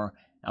buying more.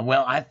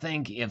 Well, I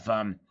think if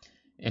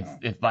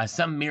by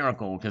some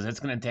miracle, because it's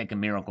gonna take a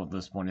miracle at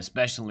this point,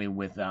 especially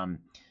with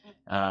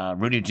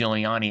Rudy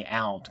Giuliani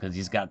out because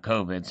he's got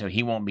COVID, so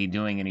he won't be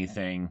doing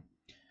anything,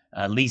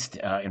 at least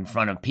in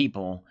front of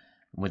people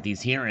with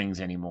these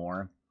hearings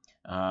anymore.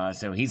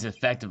 So he's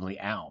effectively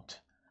out.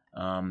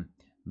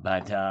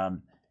 But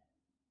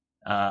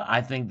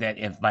I think that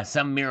if by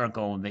some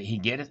miracle that he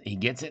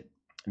gets it,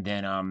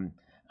 then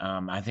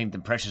I think the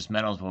precious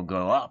metals will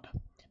go up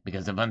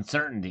because of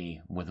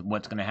uncertainty with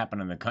what's going to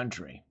happen in the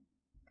country.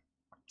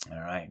 All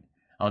right.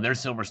 Oh, there's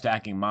Silver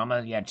Stacking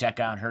Mama. Yeah,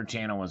 check out her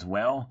channel as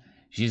well.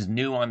 She's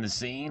new on the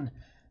scene.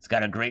 It's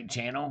got a great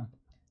channel.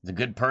 It's a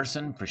good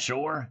person for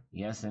sure.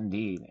 Yes,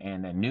 indeed.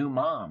 And a new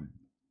mom.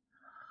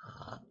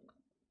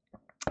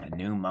 A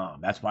new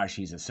mom. That's why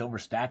she's a Silver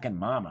Stacking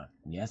Mama.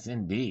 Yes,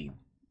 indeed.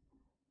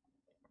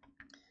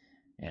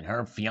 And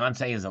her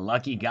fiance is a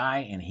lucky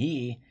guy, and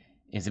he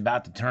is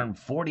about to turn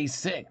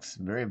 46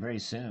 very, very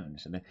soon.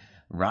 So the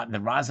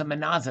Raza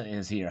Manaza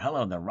is here.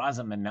 Hello, the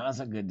Raza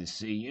Manaza. Good to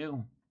see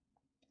you.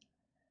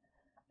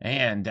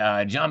 And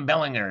John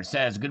Bellinger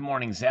says, good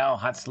morning, Sal.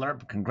 Hot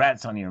slurp.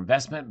 Congrats on your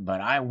investment,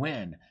 but I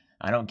win.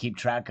 I don't keep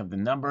track of the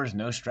numbers.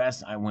 No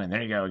stress. I win.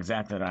 There you go.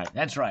 Exactly right.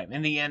 That's right.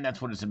 In the end, that's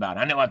what it's about.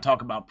 I know I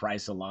talk about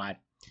price a lot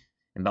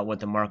and about what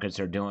the markets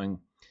are doing,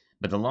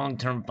 but the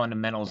long-term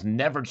fundamentals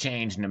never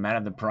change no matter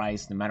the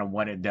price, no matter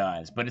what it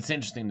does. But it's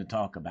interesting to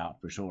talk about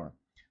for sure.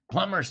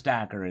 Plumber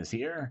Stacker is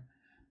here.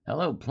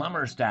 Hello,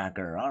 Plumber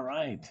Stacker. All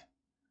right.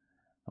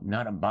 I'm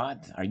not a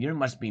bot. You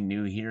must be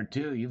new here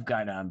too. You've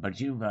got,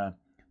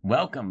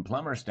 welcome,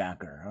 Plumber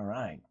Stacker. All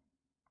right.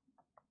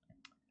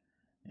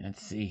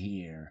 Let's see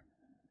here.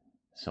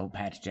 Soul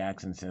Patch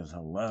Jackson says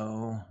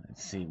hello.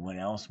 Let's see what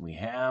else we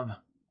have.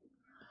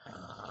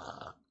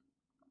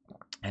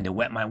 And to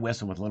wet my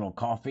whistle with a little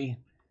coffee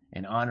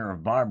in honor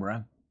of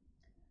Barbara.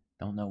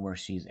 Don't know where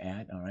she's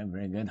at. All right,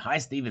 very good. Hi,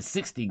 Steve. It's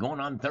 60 going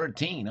on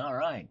 13. All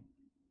right.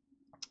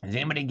 Does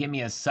anybody give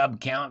me a sub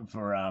count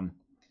for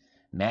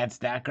Mad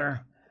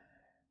Stacker?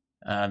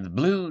 The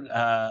blue,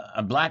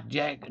 Black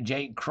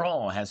Jake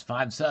Kroll has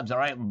 5 subs. All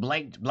right,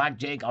 Black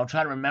Jake, I'll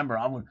try to remember.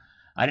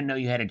 I didn't know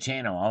you had a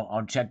channel.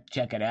 I'll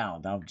check it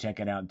out. I'll check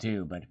it out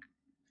too. But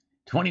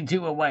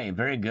 22 away,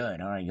 very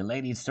good. All right, your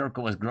ladies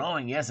circle is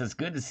growing. Yes, it's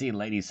good to see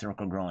ladies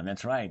circle growing.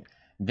 That's right.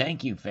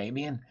 Thank you,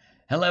 Fabian.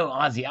 Hello,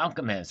 Aussie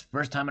Alchemist.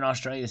 First time in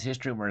Australia's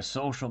history where a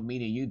social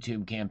media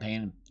YouTube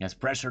campaign has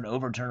pressured,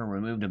 overturned, or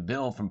removed a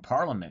bill from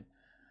Parliament.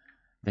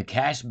 The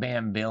cash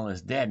ban bill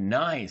is dead.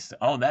 Nice.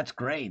 Oh, that's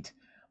great.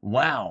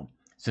 Wow.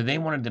 So they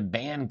wanted to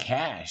ban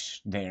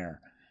cash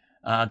there.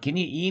 Can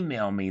you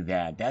email me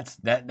that?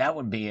 That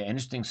would be an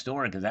interesting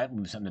story because that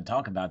would be something to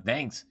talk about.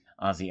 Thanks,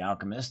 Aussie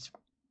Alchemist.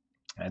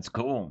 That's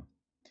cool.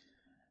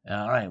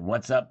 All right.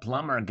 What's up,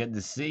 Plumber? Good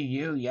to see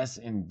you. Yes,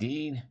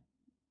 indeed.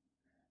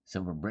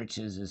 Silver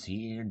Britches is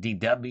here.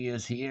 DW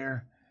is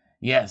here.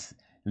 Yes,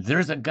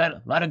 there's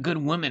a lot of good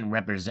women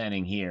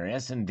representing here.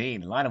 Yes,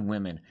 indeed. A lot of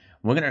women.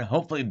 We're going to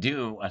hopefully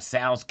do a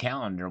Sal's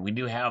calendar. We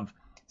do have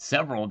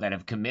several that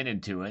have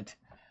committed to it,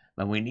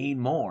 but we need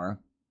more.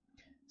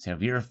 So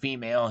if you're a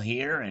female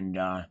here and,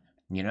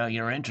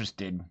 you're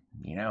interested,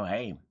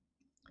 hey,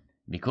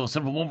 be cool.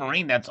 Silver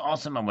Wolverine, that's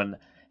awesome. I would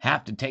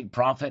have to take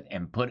profit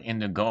and put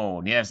into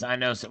gold. Yes, I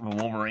know, Silver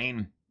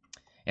Wolverine.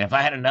 And if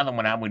I had another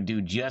one, I would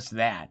do just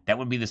that. That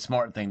would be the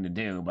smart thing to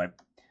do. But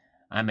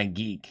I'm a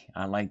geek.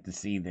 I like to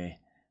see the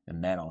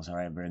metals. All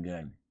right, very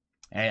good.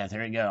 Yeah,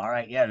 there you go. All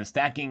right, yeah, the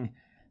stacking,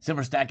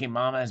 silver stacking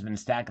mama has been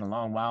stacking a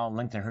long while.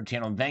 Link to her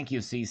channel. Thank you,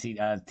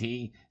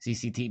 CCT.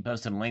 CCT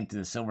posted a link to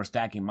the silver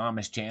stacking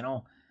mama's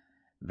channel.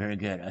 Very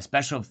good. A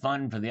special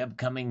fund for the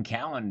upcoming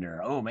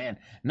calendar. Oh man,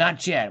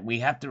 not yet. We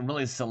have to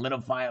really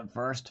solidify it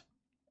first.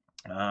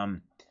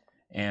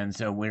 And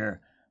so we're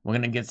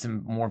gonna get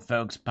some more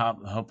folks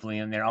pop hopefully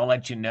in there. I'll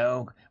let you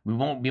know. We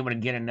won't be able to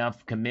get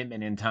enough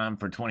commitment in time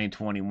for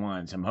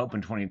 2021. So I'm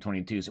hoping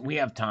 2022. So we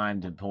have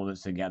time to pull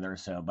this together.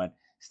 So, but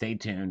stay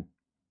tuned.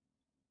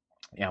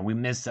 Yeah, we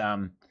miss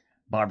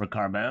Barbara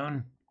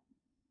Carbone.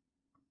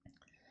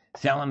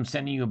 Sal, I'm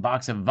sending you a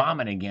box of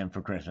vomit again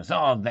for Christmas.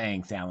 Oh,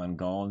 thanks, Alan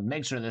Gold.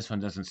 Make sure this one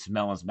doesn't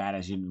smell as bad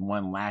as the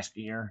one last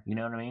year. You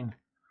know what I mean?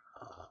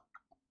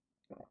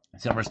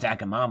 Silver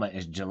Stack of Mama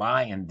is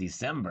July and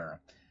December.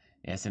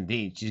 Yes,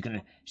 indeed.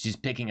 She's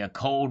picking a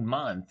cold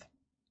month,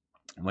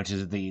 which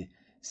is the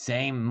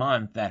same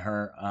month that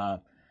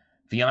her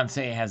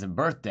fiance has a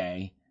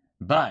birthday,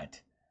 but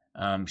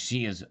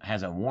she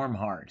has a warm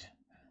heart,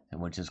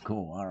 which is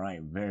cool. All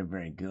right, very,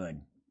 very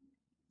good.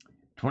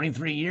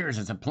 23 years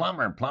as a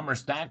plumber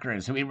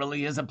stacker. So he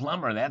really is a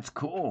plumber. That's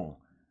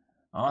cool.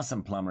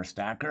 Awesome, plumber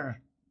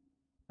stacker.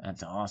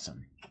 That's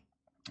awesome.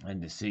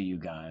 Good to see you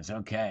guys.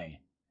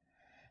 Okay.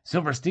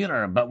 Silver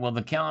Stealer, but will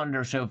the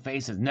calendar show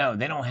faces? No,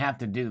 they don't have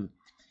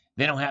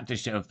to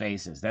show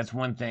faces. That's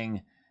one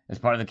thing as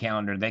part of the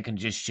calendar. They can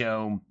just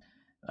show,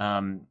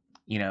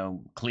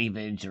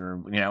 cleavage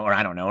or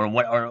I don't know,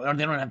 or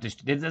they don't have to,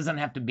 it doesn't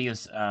have to be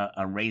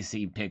a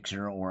racy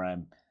picture or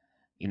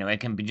it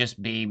can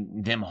just be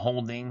them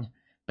holding,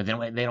 but then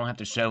they don't have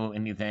to show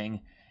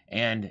anything.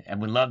 And I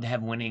would love to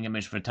have winning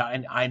image photography.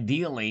 And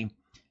ideally,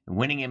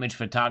 winning image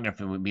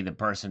photography would be the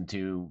person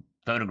to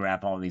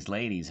photograph all these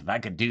ladies. If I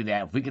could do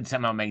that, if we could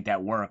somehow make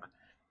that work,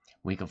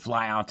 we could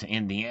fly out to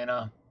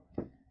Indiana.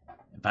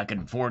 If I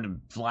could afford to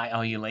fly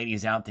all you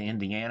ladies out to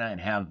Indiana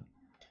and have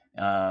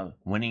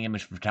winning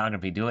image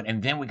photography do it,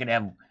 and then we could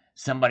have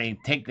somebody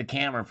take the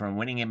camera from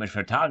winning image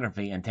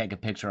photography and take a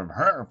picture of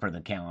her for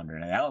the calendar.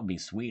 Now, that would be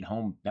sweet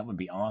home. That would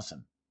be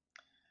awesome.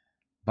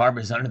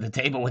 Barbara's under the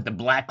table with the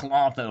black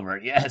cloth over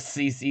it. Yes,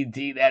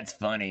 CCT, that's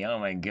funny. Oh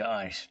my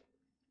gosh.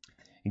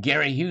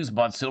 Gary Hughes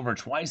bought silver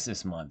twice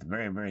this month.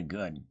 Very, very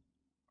good.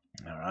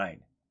 All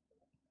right.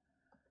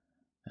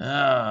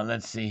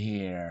 Let's see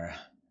here.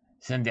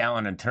 Send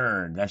Alan a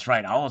turd. That's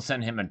right. I'll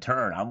send him a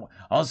turd.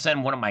 I'll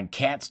send one of my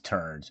cat's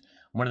turds.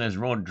 One of those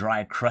real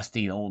dry,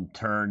 crusty old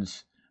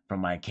turds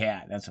from my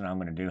cat. That's what I'm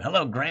going to do.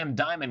 Hello, Graham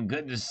Diamond.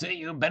 Good to see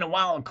you. Been a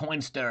while,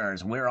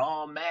 Coinsters. We're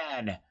all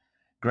mad.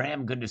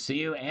 Graham, good to see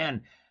you.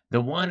 And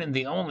the one and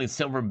the only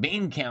Silver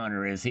Bean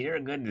Counter is here.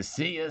 Good to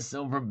see you,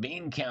 Silver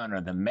Bean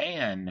Counter. The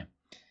man.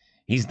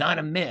 He's not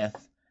a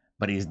myth,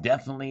 but he's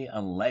definitely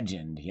a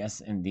legend.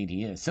 Yes, indeed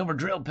he is. Silver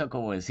Drill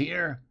Pickle is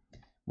here.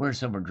 Where's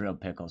Silver Drill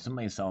Pickle?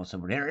 Somebody saw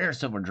Silver. Here's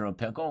Silver Drill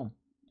Pickle.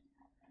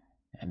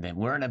 And then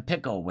we're in a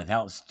pickle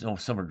without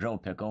Silver Drill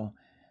Pickle.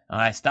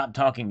 I stopped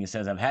talking, he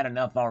says. I've had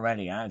enough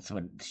already. That's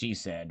what she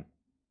said.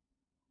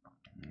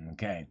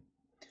 Okay.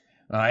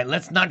 All right,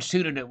 let's not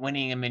shoot it at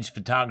Winning Image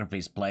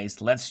Photography's place.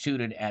 Let's shoot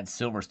it at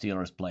Silver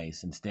Stealer's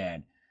place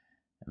instead.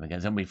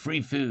 Because there'll be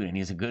free food, and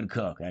he's a good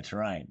cook. That's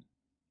right.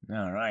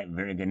 All right,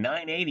 very good.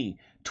 980.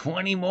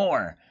 20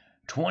 more.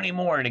 20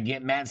 more to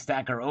get Matt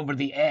Stacker over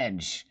the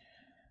edge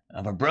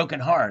of a broken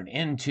heart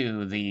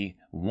into the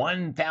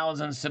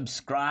 1,000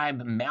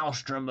 subscribe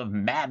maelstrom of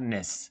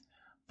madness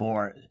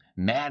for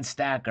Mad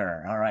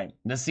Stacker. All right,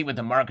 let's see what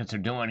the markets are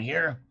doing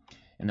here,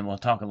 and then we'll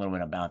talk a little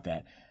bit about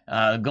that.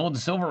 Gold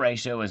to silver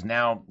ratio is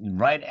now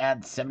right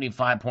at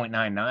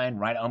 75.99,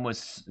 right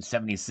almost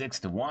 76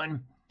 to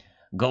 1.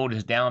 Gold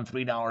is down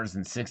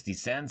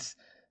 $3.60.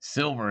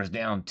 Silver is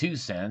down 2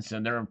 cents, so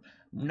there's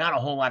not a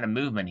whole lot of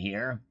movement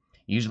here.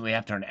 Usually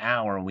after an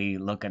hour, we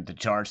look at the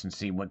charts and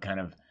see what kind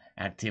of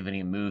activity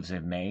and moves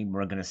they've made.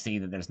 We're going to see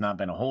that there's not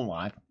been a whole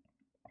lot.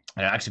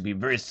 It'll actually be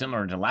very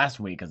similar to last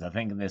week, because I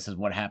think this is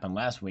what happened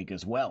last week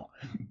as well.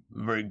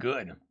 Very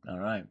good. All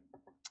right.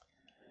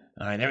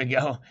 All right, there we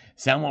go.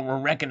 Someone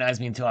will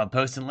recognize me until I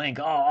post a link.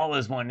 Oh, all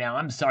is one now.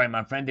 I'm sorry,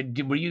 my friend.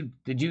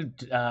 Did you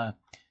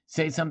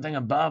say something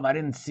above? I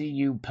didn't see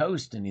you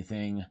post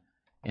anything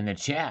in the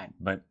chat,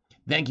 but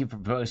thank you for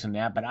posting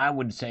that. But I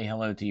would say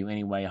hello to you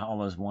anyway.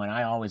 All is one.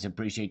 I always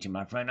appreciate you,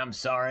 my friend. I'm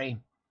sorry.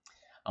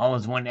 All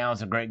is one now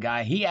is a great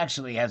guy. He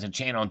actually has a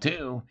channel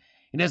too.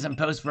 He doesn't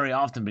post very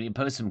often, but he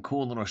posts some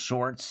cool little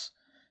short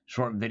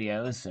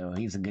videos. So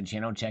he's a good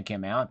channel. Check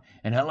him out.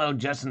 And hello,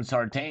 Justin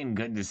Sartain.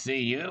 Good to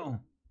see you.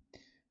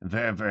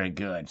 Very, very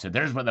good. So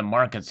there's where the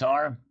markets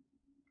are.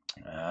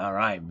 All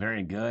right.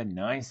 Very good.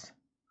 Nice.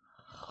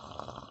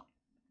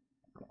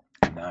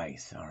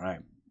 Nice. All right.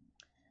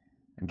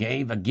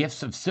 Gave a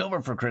gift of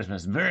silver for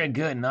Christmas. Very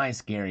good.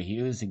 Nice, Gary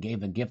Hughes. He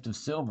gave a gift of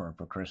silver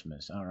for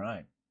Christmas. All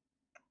right.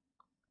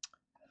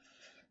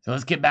 So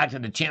let's get back to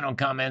the channel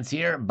comments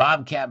here.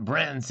 Bobcat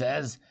Bren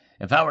says,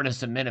 if I were to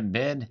submit a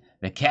bid,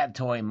 the cat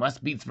toy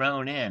must be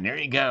thrown in. There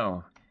you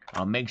go.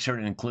 I'll make sure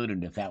to include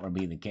it if that would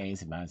be the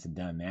case, if I had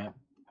done that.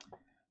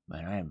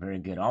 But I am very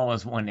good. All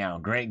is one now.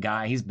 Great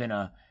guy. He's been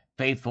a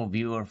faithful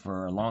viewer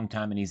for a long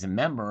time, and he's a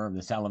member of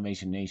the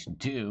Salivation Nation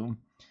too.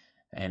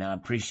 And I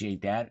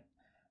appreciate that.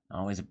 I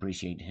always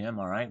appreciate him.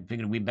 All right.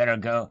 Figured we better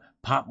go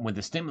pop with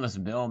the stimulus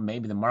bill.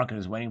 Maybe the market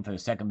is waiting for the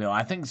second bill.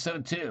 I think so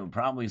too.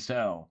 Probably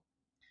so.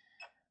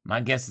 My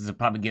guess is to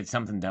probably get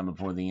something done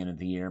before the end of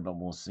the year, but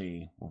we'll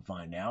see. We'll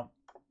find out.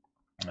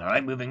 All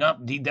right. Moving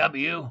up.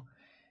 DW.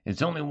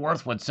 It's only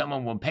worth what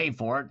someone will pay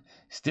for it.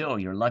 Still,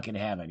 you're lucky to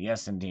have it.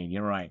 Yes, indeed.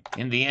 You're right.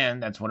 In the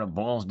end, that's what it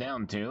boils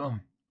down to.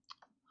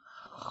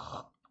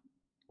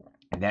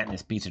 That and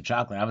this piece of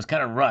chocolate. I was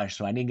kind of rushed,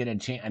 so I didn't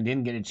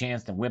get a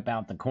chance to whip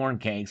out the corn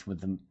cakes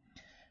with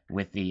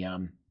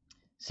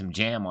some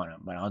jam on it.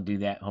 But I'll do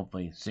that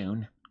hopefully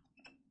soon.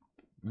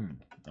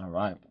 All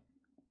right.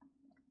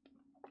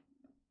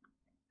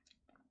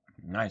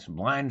 Nice.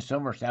 Blind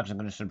Silver Stacks. I'm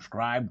going to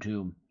subscribe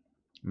to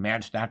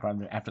Mad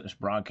Stacker after this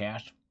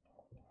broadcast.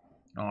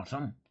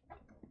 Awesome.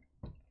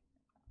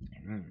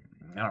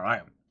 All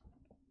right.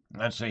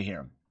 Let's see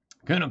here.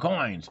 Kuna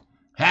Coins.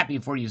 Happy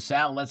for you,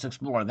 Sal. Let's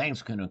explore.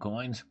 Thanks, Kuna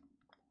Coins.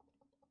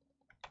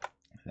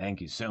 Thank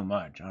you so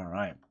much. All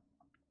right.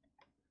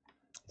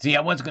 See,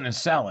 I was going to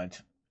sell it.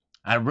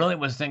 I really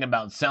was thinking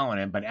about selling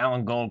it, but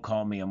Alan Gold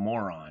called me a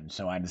moron,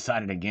 so I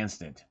decided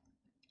against it.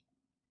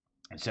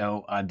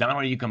 So,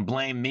 Donald, you can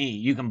blame me.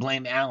 You can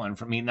blame Alan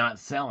for me not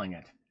selling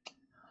it.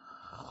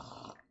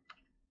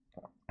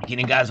 Can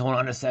you guys hold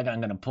on a second? I'm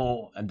going to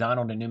pull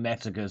Donald in New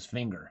Mexico's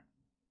finger.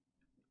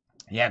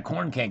 Yeah,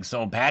 corn cake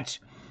soul patch.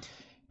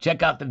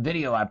 Check out the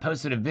video. I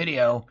posted a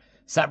video.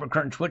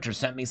 Cybercurrent Twitcher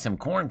sent me some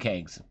corn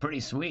cakes. Pretty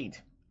sweet.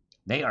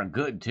 They are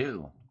good,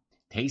 too.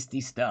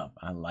 Tasty stuff.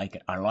 I like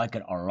it. I like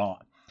it a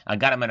lot. I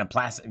got them in a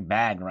plastic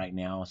bag right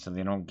now so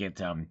they don't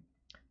get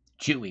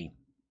chewy.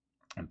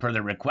 And per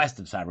the request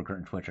of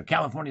Cybercurrent Twitcher.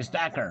 California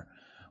Stacker.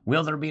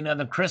 Will there be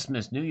another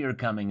Christmas, New Year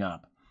coming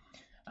up?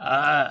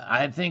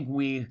 I think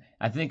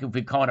if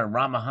we call it a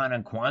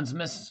Ramahana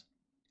Kwanzmas,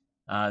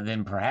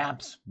 then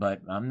perhaps,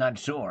 but I'm not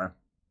sure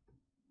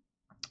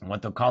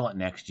what they'll call it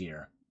next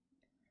year.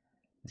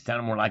 It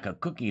sounded more like a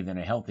cookie than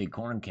a healthy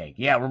corn cake.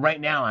 Yeah, well, right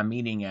now I'm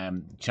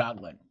eating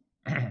chocolate,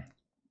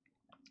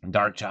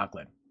 dark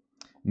chocolate.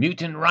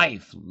 Mutant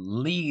Rife,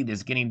 lead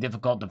is getting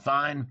difficult to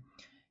find.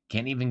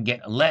 Can't even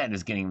get lead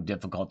is getting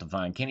difficult to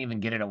find. Can't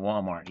even get it at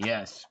Walmart.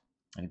 Yes,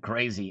 and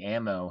crazy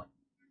ammo.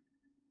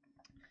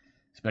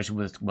 Especially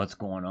with what's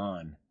going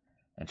on.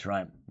 That's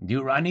right.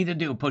 I need to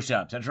do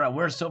push-ups. That's right.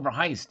 Where's Silver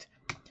Heist?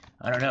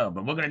 I don't know,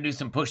 but we're going to do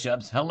some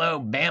push-ups. Hello,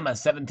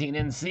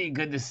 Bama17NC.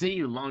 Good to see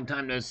you. Long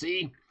time no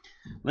see.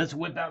 Let's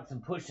whip out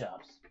some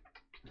push-ups.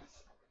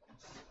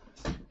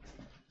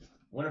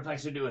 Wonder if I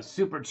should do a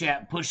super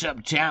chat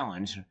push-up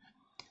challenge.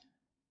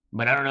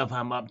 But I don't know if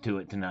I'm up to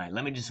it tonight.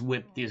 Let me just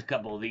whip these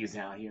couple of these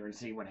out here and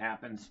see what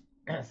happens.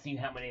 See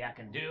how many I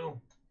can do.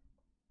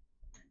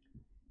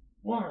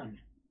 1,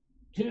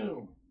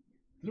 2,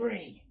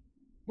 3,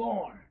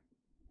 4,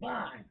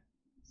 5,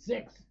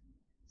 6,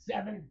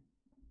 7,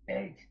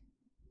 8,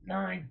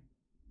 9,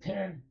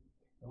 10,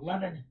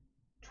 11,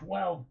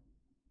 12,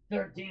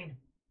 13,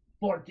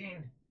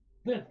 14,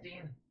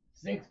 15,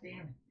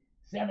 16,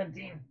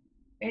 17,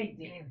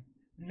 18,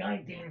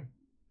 19,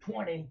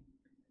 20,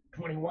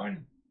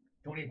 21,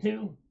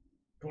 22,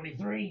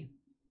 23,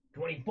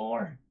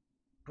 24,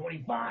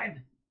 25,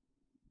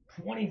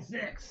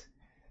 26.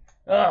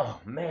 Oh,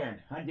 man,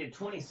 I did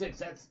 26.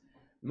 That's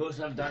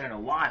most I've done in a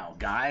while,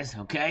 guys,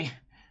 okay?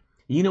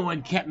 You know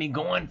what kept me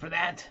going for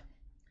that?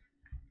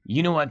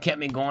 You know what kept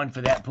me going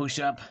for that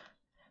push-up?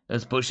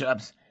 Those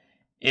push-ups?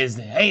 Is,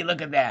 hey,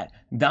 look at that.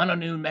 Donald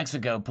New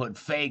Mexico put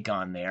fake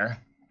on there,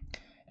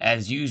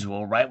 as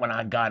usual, right when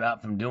I got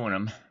up from doing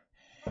them.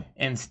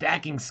 And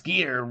Stacking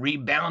Skier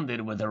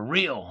rebounded with a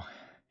real.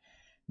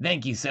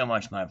 Thank you so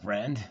much, my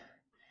friend.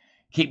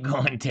 Keep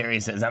going, Terry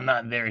says. I'm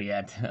not there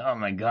yet. Oh,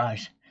 my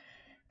gosh.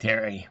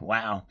 Terry,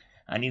 wow.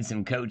 I need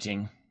some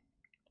coaching.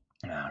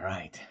 All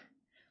right.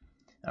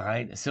 All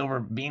right. Silver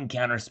bean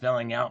counter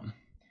spelling out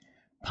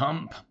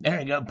pump. There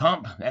you go.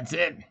 Pump. That's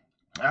it.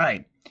 All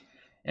right.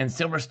 And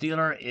Silver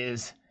Stealer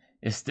is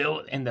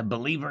still in the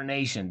Believer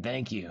Nation.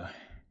 Thank you.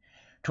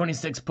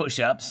 26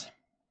 push-ups.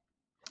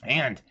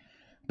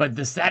 But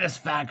the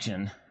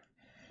satisfaction,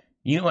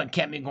 you know what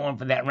kept me going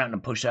for that round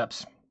of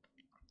push-ups?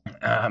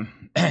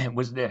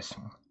 Was this.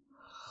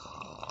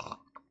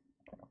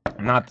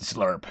 Not the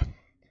slurp.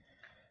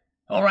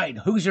 All right,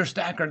 who's your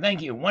stacker?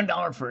 Thank you.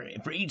 $1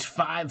 for each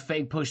 5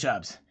 fake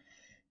push-ups.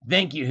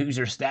 Thank you, who's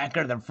your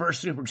stacker? The first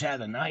super chat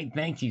of the night.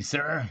 Thank you,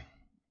 sir.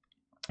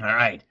 All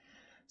right,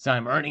 so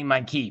I'm earning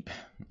my keep.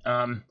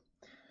 $1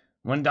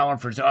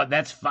 for, so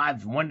that's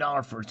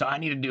 $1 for, so I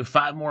need to do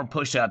 5 more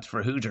push-ups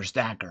for who's your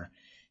stacker.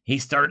 He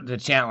started the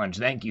challenge.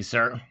 Thank you,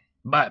 sir.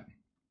 But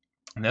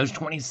those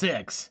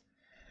 26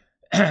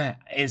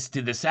 is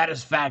to the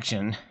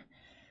satisfaction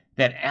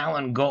that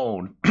Alan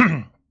Gold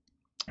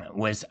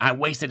I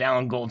wasted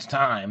Alan Gold's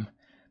time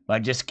by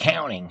just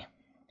counting.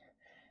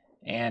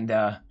 And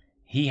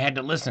he had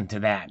to listen to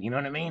that. You know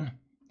what I mean?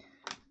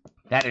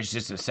 That is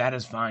just a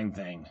satisfying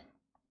thing.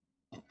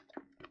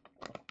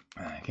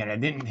 He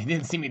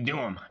didn't see me do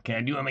them. Can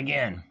I do them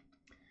again?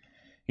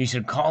 You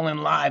should call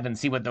in live and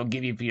see what they'll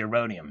give you for your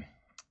rhodium.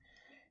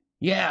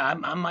 Yeah,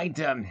 I might,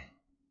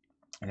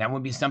 that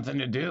would be something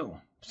to do.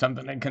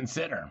 Something to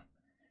consider.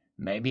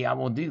 Maybe I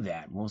will do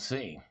that. We'll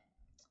see.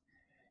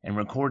 And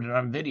record it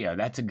on video.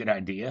 That's a good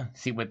idea.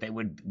 See what they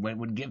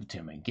would give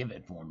to me. Give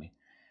it for me.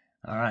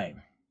 All right.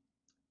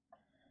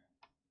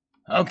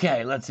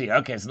 Okay, let's see.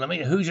 Okay, so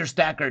Who's Your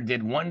Stacker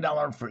did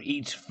 $1 for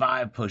each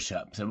 5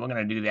 push-ups. So we're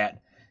going to do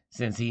that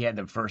since he had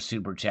the first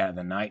super chat of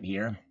the night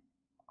here.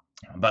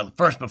 But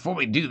first, before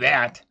we do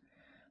that,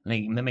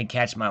 let me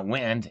catch my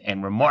wind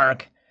and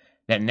remark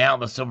that now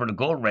the silver to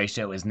gold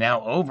ratio is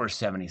now over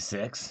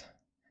 76,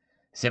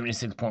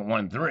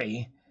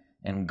 76.13,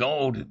 and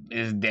gold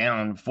is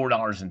down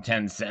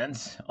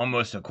 $4.10,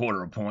 almost a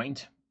quarter a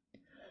point.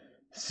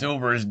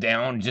 Silver is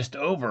down just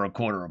over a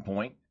quarter a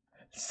point,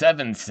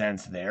 7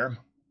 cents there.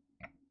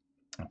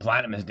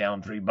 Platinum is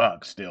down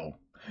 $3 still.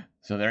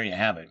 So there you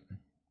have it.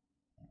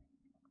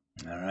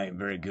 All right,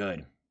 very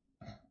good.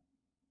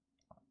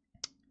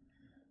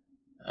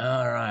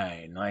 All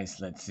right, nice.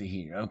 Let's see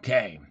here.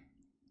 Okay.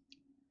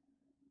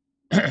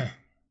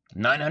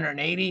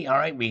 980. All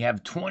right, we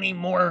have 20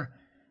 more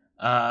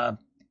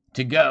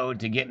to go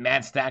to get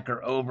Matt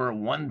Stacker over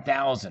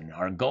 1,000.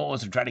 Our goal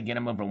is to try to get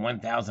him over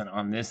 1,000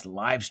 on this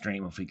live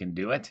stream if we can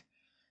do it.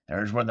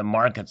 There's where the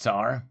markets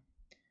are.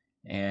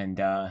 And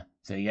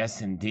so,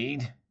 yes,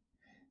 indeed.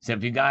 So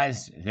if you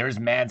guys, there's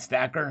Mad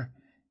Stacker.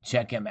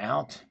 Check him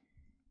out.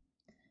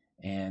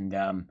 And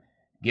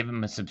give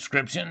him a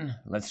subscription.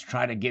 Let's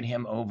try to get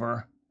him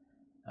over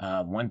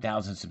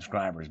 1,000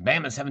 subscribers.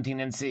 Bama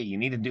 17NC, you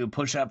need to do a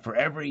push-up for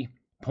every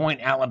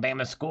point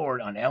Alabama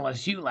scored on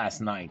LSU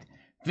last night.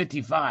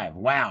 55.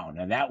 Wow,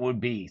 now that would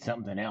be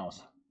something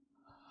else.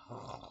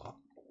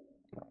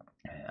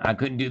 I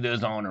couldn't do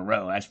those all in a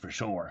row, that's for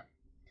sure.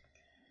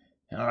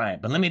 All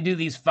right, but let me do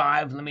these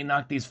 5. Let me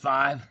knock these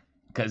 5,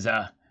 because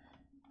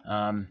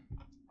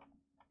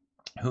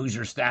Who's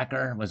Your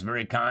Stacker was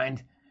very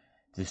kind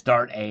to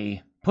start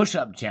a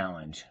push-up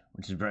challenge,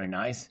 which is very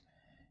nice.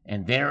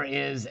 And there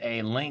is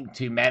a link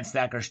to Mad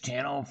Stacker's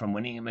channel from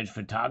Winning Image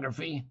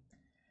Photography.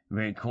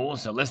 Very cool.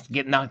 So let's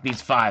knock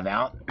these 5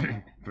 out,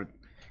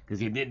 because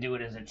he did do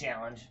it as a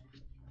challenge.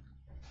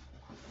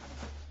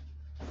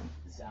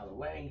 This out of the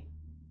way.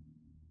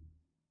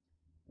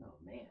 Oh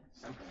man,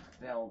 something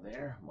fell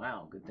there.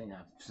 Wow, good thing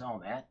I saw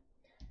that.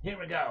 Here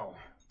we go.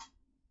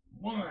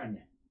 1,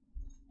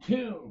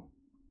 2,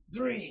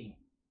 3,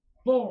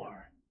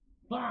 4,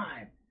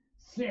 5,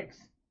 6,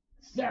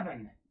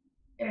 7,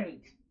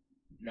 8,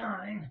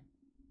 9,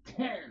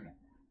 10.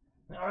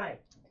 All right,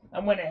 I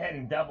went ahead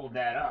and doubled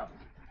that up.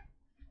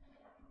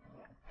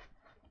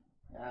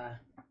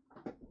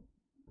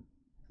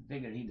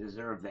 Figured he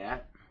deserved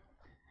that.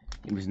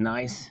 It was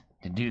nice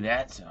to do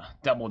that, so I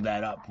doubled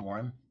that up for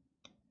him.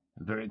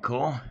 Very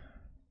cool.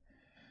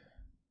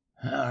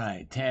 All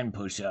right, 10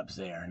 push-ups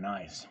there.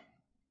 Nice.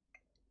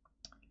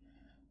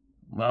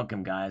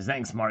 Welcome, guys.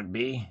 Thanks, Mark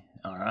B.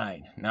 All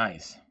right,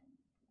 nice.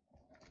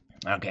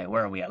 Okay,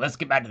 where are we at? Let's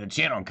get back to the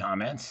channel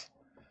comments.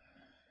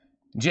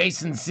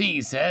 Jason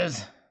C.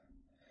 says,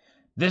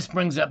 this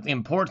brings up the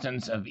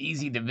importance of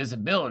easy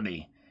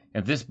divisibility.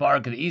 If this bar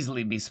could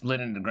easily be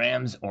split into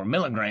grams or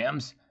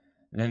milligrams,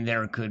 then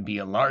there could be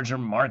a larger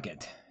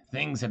market.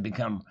 Things have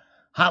become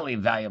highly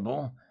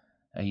valuable.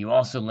 You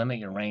also limit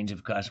your range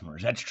of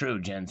customers. That's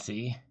true, Gen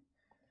C.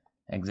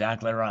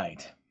 Exactly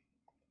right.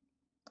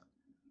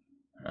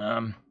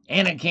 And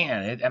it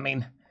can. I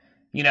mean,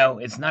 you know,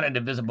 it's not a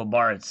divisible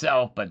bar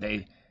itself, but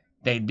they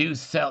did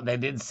sell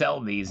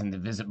these in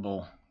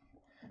divisible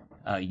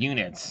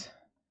units.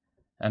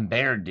 And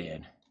Bear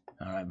did.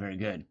 All right, very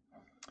good.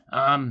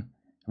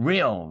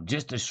 Real,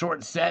 just a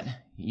short set.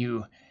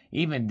 You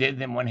even did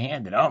them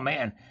one-handed. Oh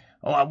man.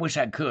 Oh, I wish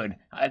I could.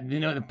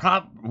 You know,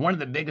 one of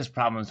the biggest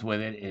problems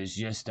with it is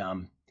just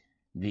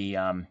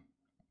the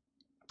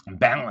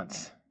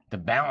balance. The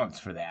balance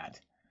for that.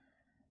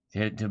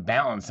 To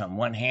balance on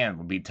one hand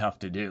would be tough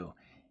to do.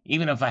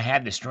 Even if I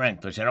had the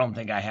strength, which I don't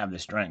think I have the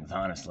strength,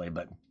 honestly,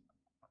 but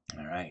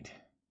all right.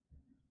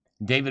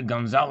 David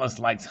Gonzalez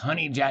likes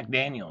honey Jack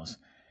Daniels.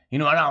 You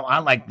know what? I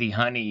like the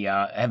honey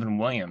Evan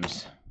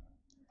Williams.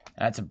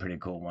 That's a pretty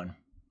cool one.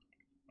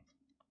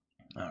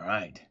 All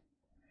right.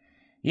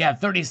 Yeah,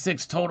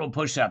 36 total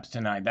push-ups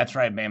tonight. That's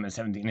right, Bama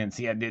 17. And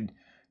see, I did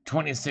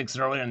 26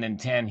 earlier and then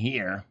 10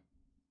 here.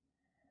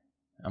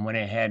 I went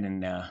ahead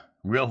and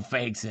Real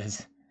Fakes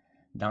is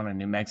down in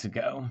New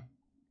Mexico.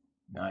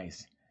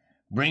 Nice.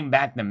 Bring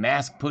back the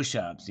mask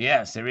push-ups.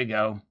 Yes, there we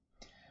go.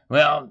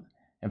 Well,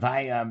 if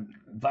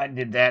I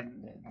did that,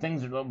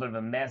 things are a little bit of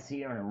a mess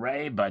here in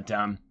Array, but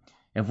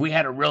if we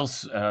had a real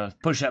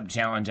push-up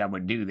challenge, I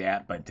would do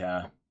that, but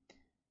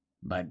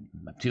I'm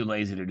too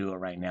lazy to do it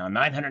right now.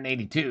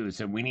 982,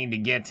 so we need to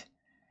get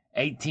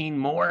 18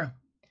 more.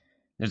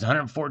 There's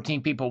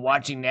 114 people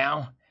watching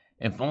now.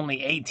 If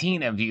only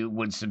 18 of you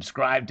would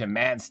subscribe to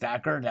Mad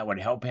Stacker, that would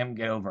help him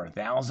get over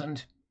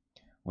 1,000.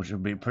 which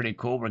would be pretty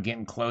cool. We're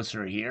getting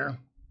closer here.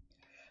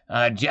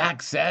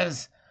 Jack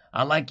says,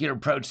 I like your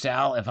approach,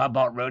 Sal. If I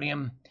bought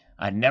rhodium,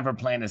 I'd never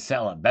plan to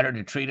sell it. Better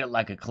to treat it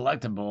like a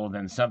collectible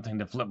than something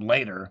to flip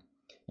later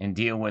and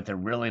deal with a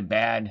really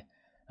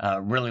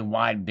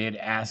wide bid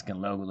ask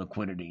and low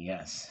liquidity.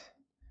 Yes.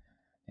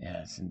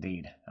 Yes,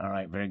 indeed. All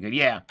right, very good.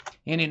 Yeah,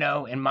 and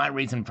and my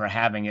reason for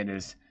having it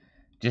is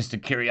just a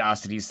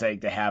curiosity's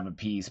sake to have a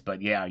piece.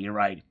 But yeah, you're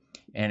right.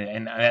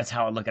 And that's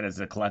how I look at it as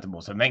a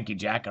collectible. So thank you,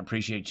 Jack. I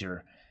appreciate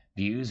your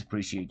views.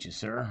 Appreciate you,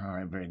 sir. All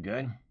right, very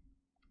good.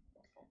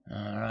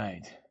 All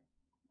right.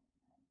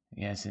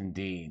 Yes,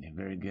 indeed.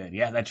 Very good.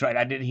 Yeah, that's right.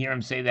 I did hear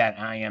him say that.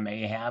 I am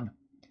Ahab.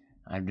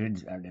 I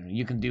did.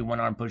 You can do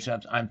one-arm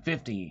push-ups. I'm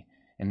 50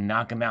 and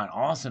knock him out.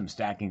 Awesome,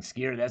 stacking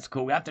skier. That's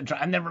cool. We have to try.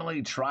 I've never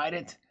really tried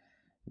it.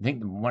 I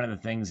think one of the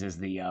things is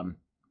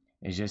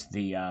just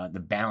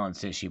the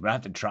balance issue, but I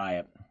have to try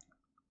it.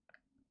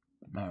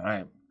 All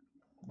right.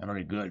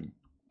 Very good.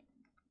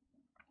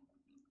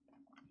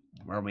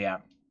 Where are we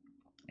at?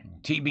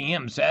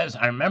 TBM says,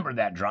 I remember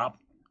that drop.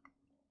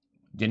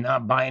 Did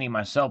not buy any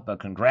myself, but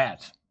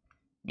congrats.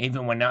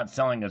 Even when not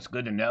selling, it's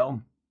good to know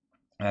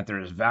that there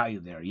is value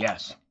there.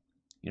 Yes,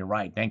 you're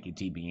right. Thank you,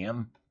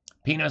 TBM.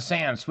 Pino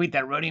San, sweet,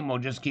 that rhodium will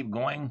just keep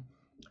going.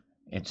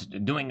 It's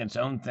doing its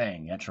own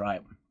thing. That's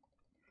right.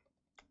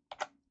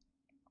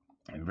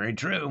 And very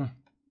true.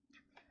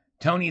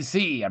 Tony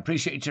C, I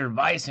appreciate your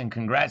advice and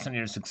congrats on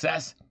your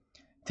success.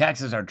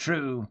 Taxes are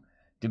true,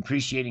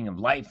 depreciating of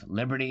life,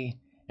 liberty,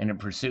 and the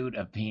pursuit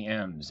of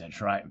PMs. That's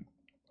right.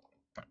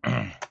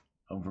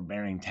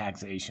 Overbearing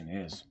taxation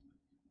is,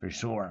 for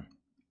sure.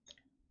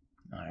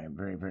 All right,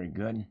 very, very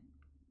good.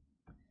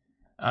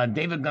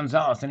 David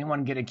Gonzalez,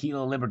 anyone get a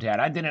Kilo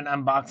Libertad? I did an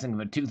unboxing of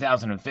a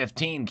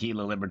 2015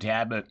 Kilo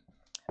Libertad, but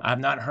I've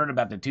not heard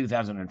about the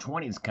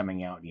 2020s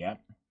coming out yet.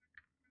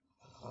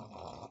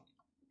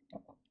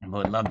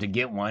 Would love to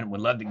get one.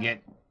 Would love to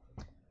get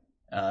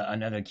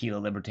another Kilo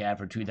Libertad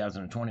for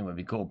 2020. Would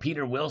be cool.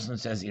 Peter Wilson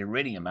says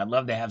iridium. I'd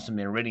love to have some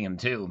iridium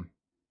too.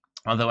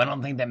 Although I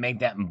don't think they make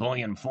that in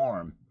bullion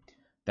form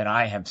that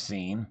I have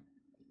seen.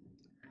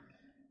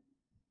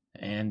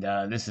 And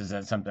this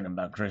is something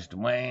about Chris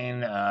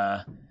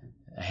Dwayne.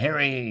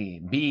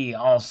 Harry B.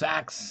 All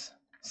Sacks.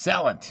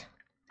 Sell it.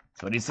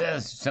 That's what he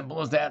says.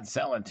 Simple as that.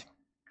 Sell it.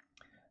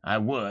 I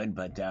would,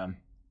 but...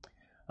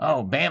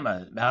 Oh,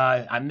 Bama,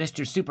 I missed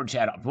your super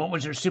chat. What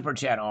was your super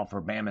chat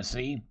offer, Bama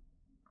C?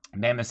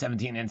 Bama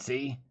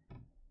 17NC?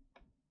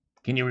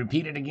 Can you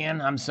repeat it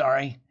again? I'm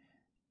sorry.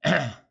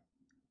 Yeah,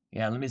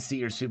 let me see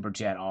your super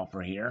chat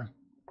offer here.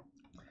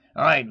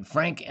 All right,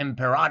 Frank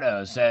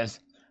Imperado says,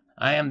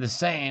 I am the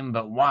same,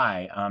 but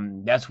why?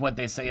 That's what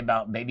they say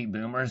about baby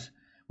boomers.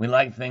 We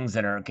like things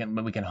that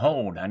we can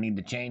hold. I need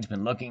to change.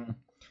 Been looking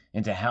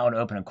into how to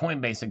open a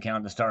Coinbase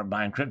account to start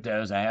buying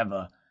cryptos. I have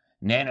a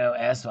Nano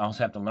S. I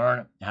also have to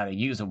learn how to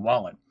use a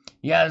wallet.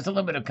 Yeah, there's a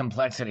little bit of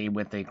complexity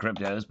with the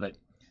cryptos, but I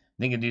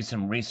think you do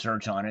some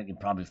research on it. You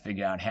probably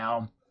figure out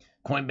how.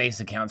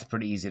 Coinbase account's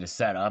pretty easy to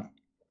set up.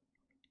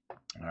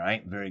 All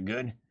right, very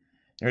good.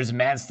 There's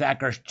Mad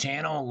Stacker's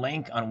channel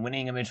link on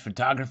Winning Image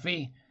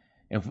Photography.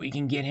 If we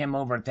can get him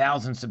over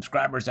 1,000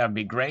 subscribers, that would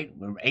be great.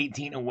 We're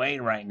 18 away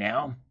right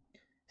now.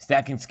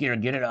 Stacking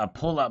Skier, get it a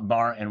pull-up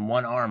bar and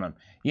one arm.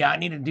 Yeah, I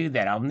need to do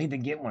that. I'll need to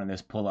get one of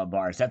those pull-up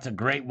bars. That's a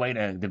great way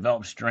to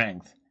develop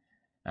strength.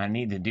 I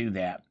need to do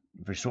that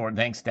for sure.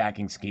 Thanks,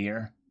 Stacking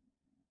Skier.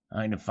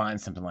 I need to find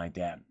something like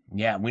that.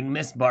 Yeah, we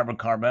missed Barbara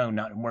Carbone.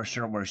 Not more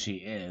sure where she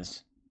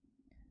is.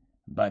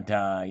 But,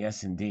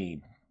 yes,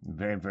 indeed.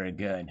 Very, very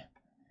good.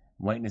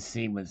 Waiting to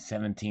see what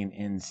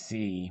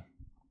 17NC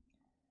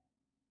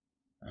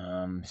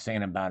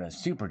saying about a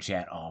super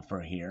chat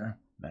offer here.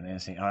 But I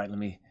say, all right, let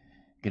me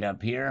get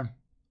up here.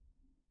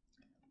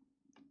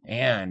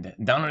 And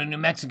Donald in New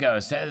Mexico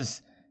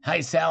says,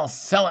 hey, Sal,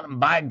 sell it and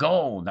buy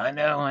gold. I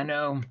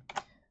know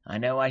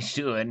I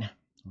should,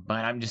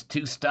 but I'm just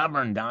too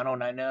stubborn,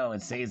 Donald. I know,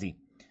 it's easy.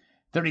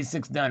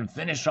 36 done.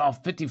 Finish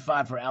off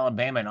 55 for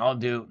Alabama, and I'll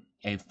do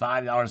a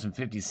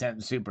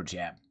 $5.50 super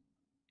chat.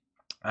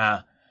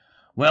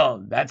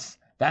 Well, that's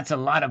a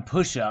lot of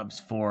push-ups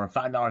for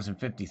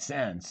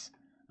 $5.50.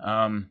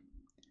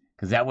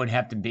 Because that would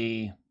have to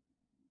be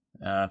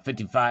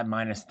 55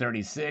 minus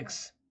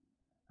 36.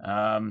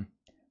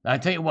 I'll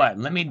tell you what,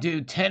 let me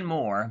do 10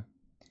 more,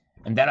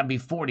 and that'll be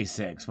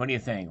 46. What do you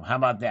think? How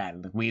about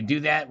that? Will you do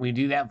that? Will you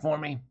do that for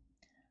me?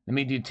 Let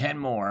me do 10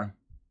 more.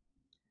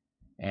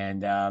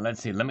 And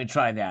let's see. Let me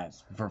try that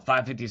for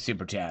 550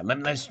 super chat.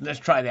 Let's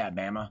try that,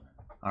 Bama.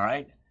 All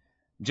right.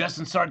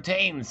 Justin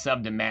Sartain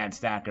subbed to Mad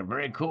Stacker.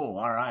 Very cool.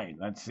 All right.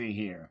 Let's see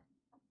here.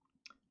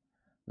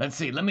 Let's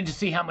see. Let me just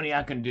see how many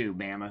I can do,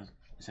 Bama.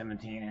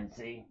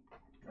 17NC.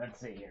 Let's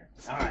see here.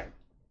 All right.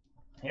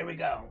 Here we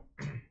go.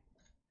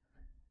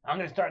 I'm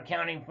going to start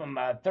counting from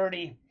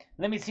 30.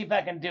 Let me see if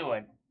I can do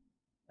it.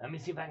 Let me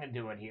see if I can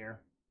do it here.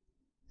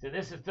 So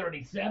this is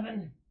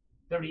 37,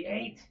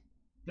 38,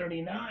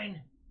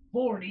 39,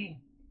 40,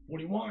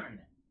 41,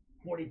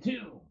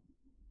 42,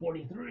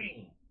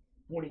 43,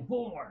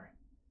 44,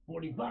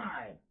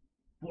 45,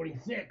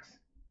 46,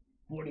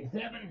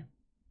 47,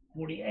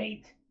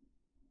 48,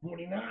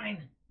 49,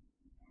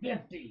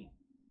 50,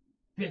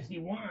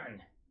 51,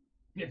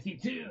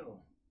 52,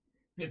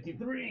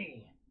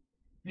 53,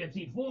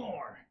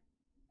 54,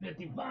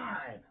 55,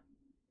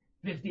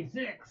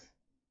 56,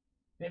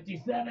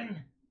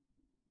 57,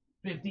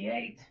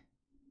 58,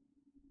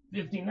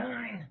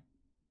 59,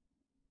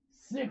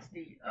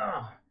 60.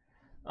 Oh,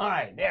 all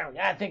right, there we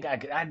go. I think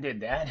I did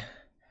that.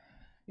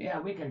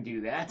 Yeah, we can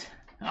do that.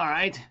 All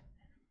right.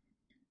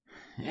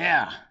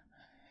 Yeah.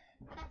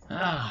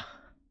 Ah,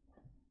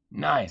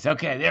 nice.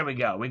 Okay, there we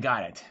go. We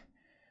got it.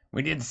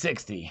 We did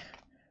 60.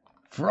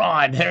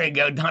 Fraud. There you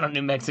go. Donald,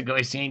 New Mexico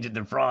is changing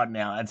to fraud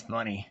now. That's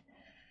funny.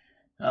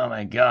 Oh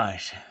my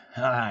gosh.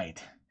 All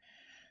right.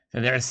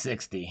 So there's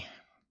 60.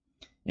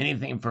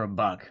 Anything for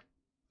 $1.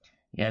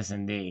 Yes,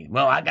 indeed.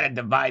 Well, I got to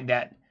divide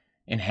that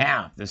in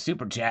half. The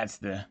super chats,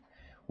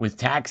 with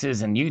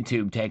taxes and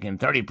YouTube taking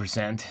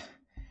 30%,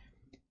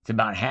 it's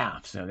about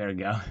half. So there we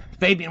go.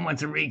 Fabian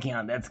wants a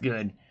recount. That's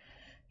good.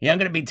 Yeah, I'm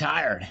going to be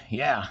tired.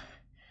 Yeah.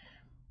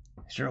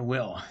 Sure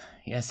will.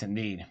 Yes,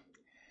 indeed.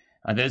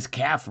 Those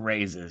calf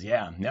raises.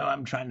 Yeah. No,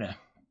 I'm trying to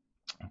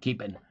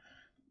keep it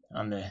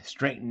on the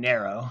straight and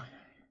narrow.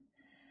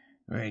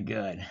 Very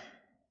good.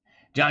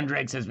 John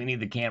Drake says we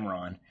need the camera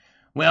on.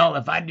 Well,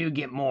 if I do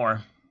get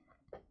more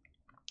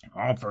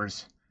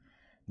offers,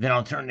 then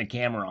I'll turn the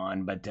camera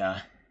on. But,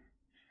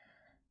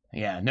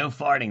 yeah, no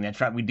farting. That's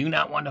right. We do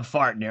not want to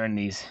fart during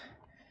these,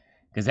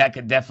 because that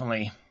could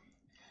definitely,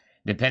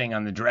 depending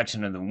on the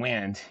direction of the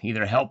wind,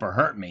 either help or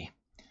hurt me.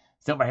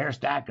 Silver hair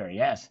stacker,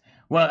 yes.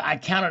 Well, I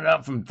counted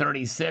up from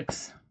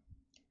 36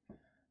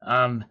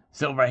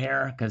 silver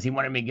hair, because he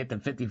wanted me to get to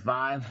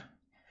 55.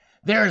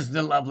 There's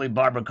the lovely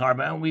Barbara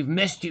Carbone. We've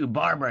missed you,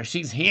 Barbara.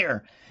 She's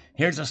here.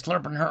 Here's a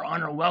slurp in her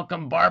honor.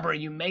 Welcome, Barbara.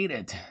 You made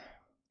it.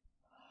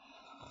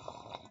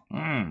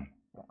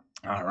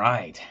 All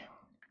right.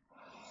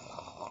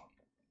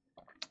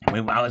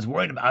 I was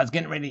worried about, I was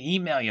getting ready to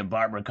email you,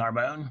 Barbara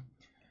Carbone,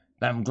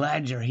 but I'm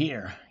glad you're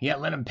here. Yeah,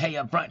 let him pay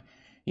up front.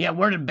 Yeah,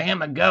 where did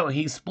Bama go?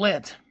 He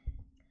split.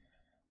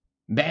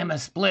 Bama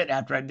split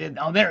after I did.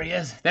 Oh, there he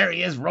is. There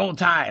he is. Roll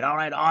Tide. All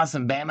right,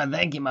 awesome, Bama.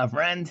 Thank you, my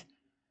friend.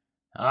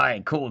 All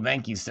right, cool.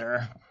 Thank you,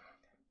 sir.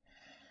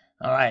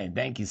 All right,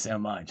 thank you so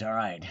much. All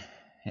right,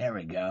 there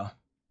we go.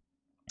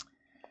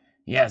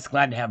 Yes,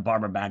 glad to have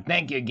Barbara back.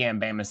 Thank you again,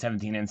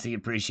 Bama17NC.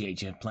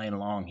 Appreciate you playing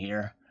along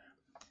here.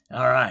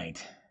 All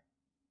right.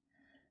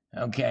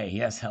 Okay,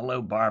 yes,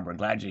 hello, Barbara.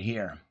 Glad you're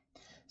here.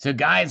 So,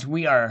 guys,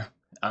 we are,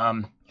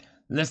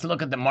 let's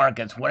look at the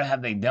markets. What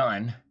have they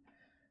done?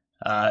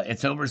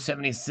 It's over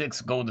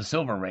 76 gold to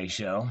silver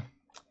ratio.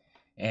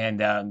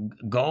 And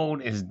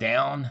gold is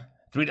down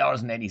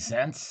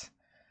 $3.80.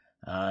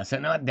 So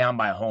not down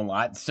by a whole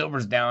lot.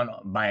 Silver's down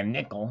by a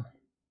nickel.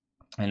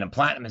 And the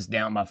platinum is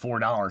down by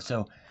 $4.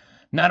 So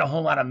not a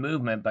whole lot of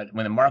movement. But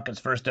when the markets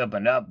first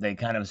opened up, they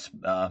kind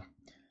of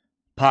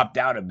popped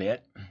out a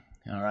bit.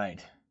 All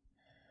right.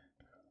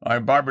 All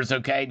right, Barbara's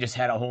okay. Just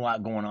had a whole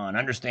lot going on.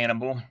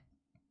 Understandable.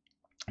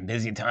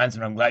 Busy times,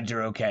 but I'm glad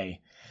you're okay.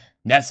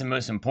 That's the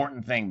most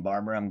important thing,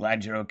 Barbara. I'm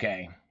glad you're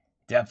okay.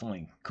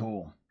 Definitely.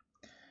 Cool.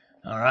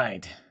 All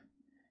right.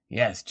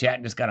 Yes,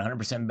 chat just got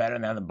 100% better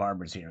now that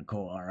Barbara's here.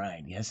 Cool. All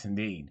right. Yes,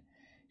 indeed.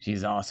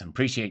 She's awesome.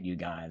 Appreciate you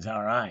guys.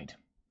 All right.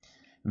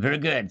 Very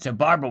good. So,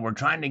 Barbara, we're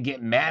trying to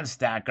get Mad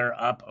Stacker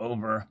up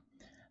over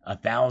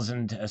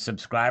 1,000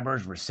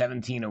 subscribers. We're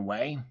 17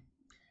 away.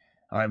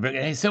 All right. Very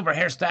good. Hey, Silver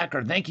Hair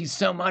Stacker, thank you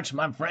so much,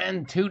 my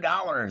friend.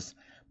 $2.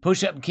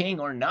 Push-up king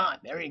or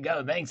not. There you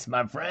go. Thanks,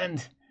 my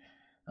friend.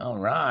 All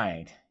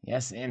right.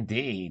 Yes,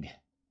 indeed.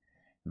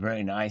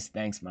 Very nice.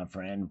 Thanks, my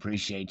friend.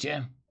 Appreciate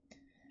you.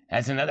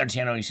 That's another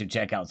channel you should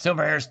check out.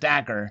 Silver Hair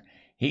Stacker.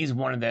 He's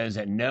one of those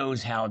that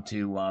knows how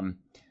to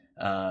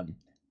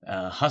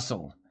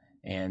hustle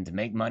and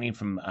make money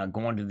from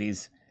going to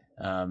these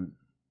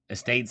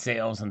estate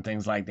sales and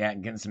things like that,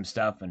 and getting some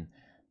stuff and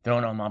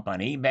throwing them up on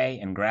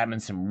eBay and grabbing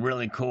some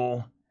really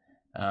cool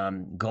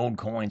gold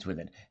coins with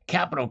it.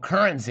 Capital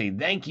Currency,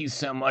 thank you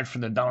so much for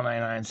the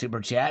 $1.99 super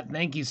chat.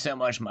 Thank you so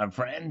much, my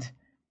friend.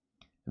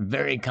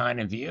 Very kind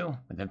of you,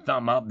 with a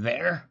thumb up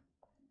there.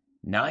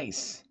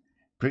 Nice.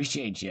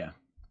 Appreciate you.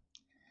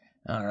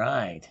 All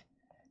right.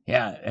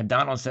 Yeah,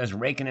 Donald says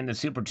raking into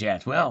super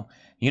chats. Well,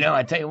 you know,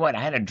 I tell you what,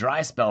 I had a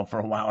dry spell for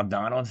a while,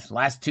 Donald.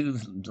 Last two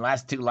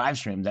live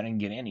streams, I didn't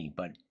get any,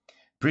 but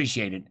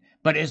appreciate it.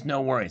 But it's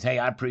no worries. Hey,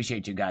 I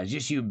appreciate you guys.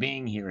 Just you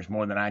being here is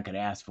more than I could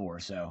ask for,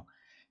 so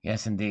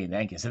yes, indeed.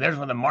 Thank you. So there's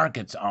where the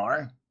markets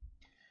are.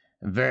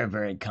 Very,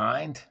 very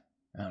kind.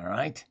 All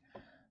right.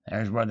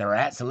 There's where they're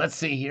at. So let's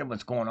see here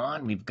what's going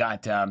on. We've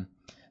got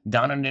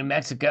Donna, New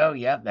Mexico.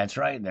 Yep, that's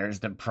right. There's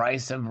the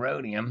price of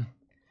rhodium.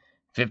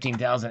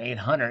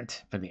 15,800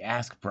 for the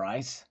ask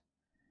price.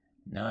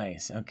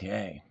 Nice.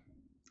 Okay.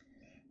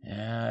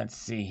 Let's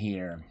see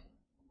here.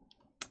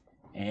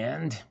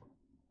 And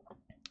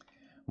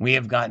we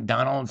have got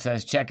Donald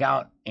says, check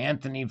out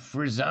Anthony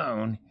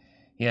Frizone.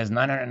 He has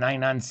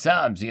 999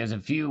 subs. He has a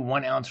few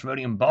 1-ounce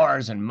rhodium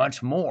bars and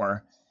much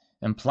more.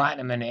 And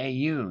platinum and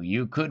AU.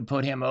 You could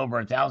put him over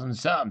 1,000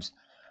 subs.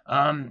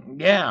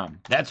 Yeah,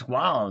 that's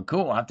wild.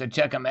 Cool. I'll have to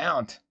check them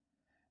out.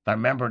 If I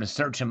remember to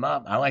search them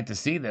up, I like to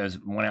see those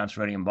 1 ounce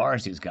rhodium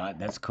bars he's got.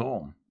 That's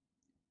cool.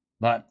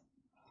 But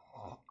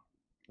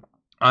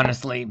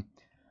honestly,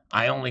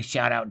 I only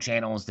shout out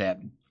channels that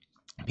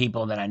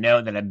people that I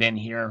know that have been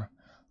here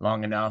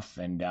long enough,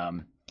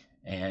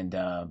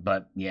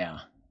 but yeah,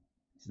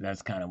 so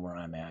that's kind of where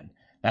I'm at.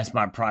 That's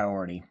my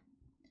priority.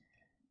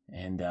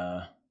 And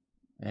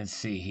let's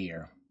see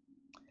here.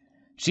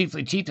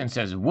 Chiefly Chieftain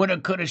says, woulda,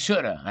 coulda,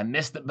 shoulda. I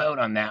missed the boat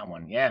on that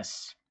one.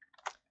 Yes,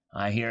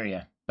 I hear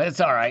you. But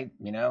it's all right,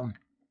 you know.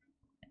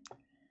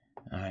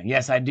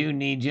 Yes, I do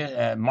need you.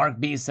 Mark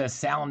B says,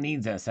 Sal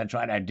needs us. That's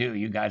right, I do.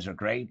 You guys are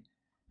great.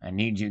 I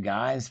need you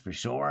guys for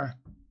sure.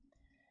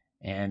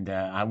 And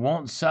I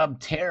won't sub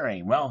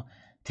Terry. Well,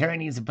 Terry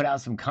needs to put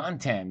out some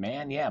content,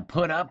 man. Yeah,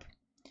 put up.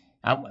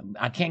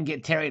 I can't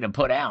get Terry to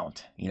put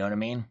out. You know what I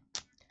mean?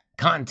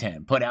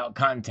 Content. Put out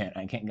content.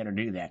 I can't get her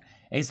to do that.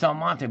 Ace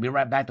Almonte, be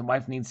right back. The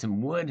wife needs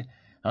some wood.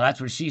 Oh, that's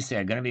what she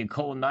said. Gonna be a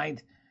cold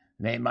night.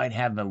 They might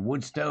have a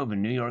wood stove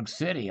in New York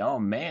City. Oh,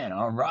 man.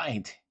 All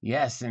right.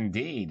 Yes,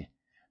 indeed.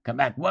 Come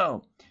back.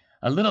 Whoa.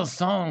 A little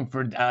song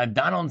for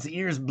Donald's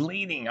ears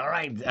bleeding. All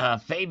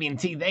right, Fabian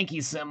T, thank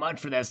you so much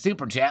for that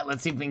super chat.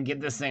 Let's see if we can get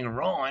this thing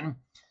rolling.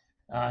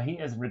 He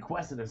has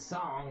requested a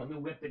song. Let me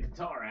whip the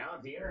guitar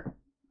out here.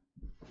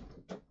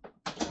 All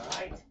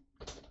right.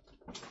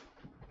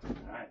 All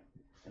right.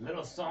 A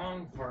little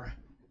song for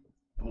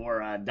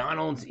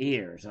Donald's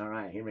ears. All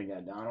right, here we go,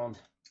 Donald.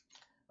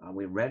 Are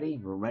we ready?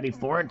 We're ready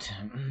for it.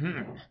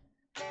 Mm-hmm.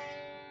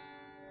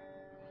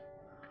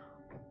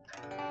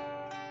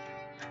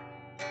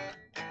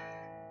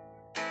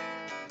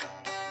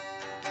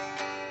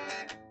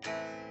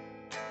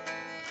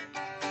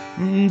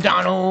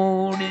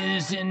 Donald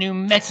is in New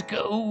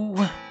Mexico.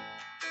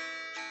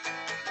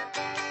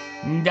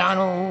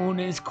 Donald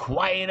is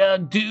quite a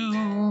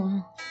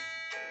dude.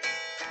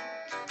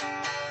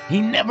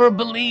 He never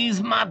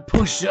believes my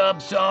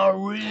push-ups are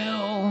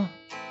real.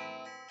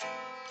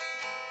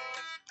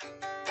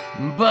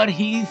 But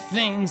he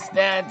thinks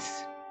that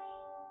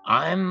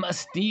I'm a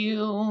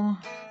steal.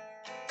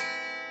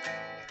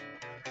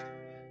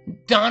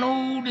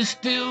 Donald is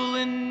still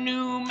in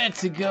New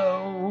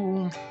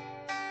Mexico,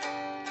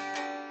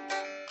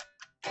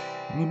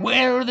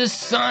 where the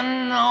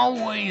sun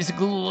always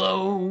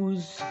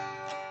glows.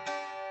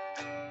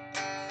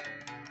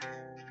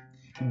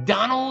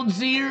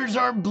 Donald's ears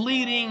are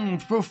bleeding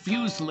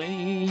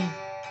profusely,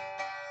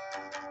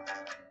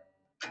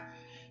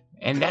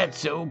 and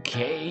that's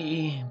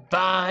okay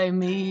by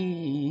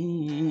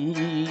me.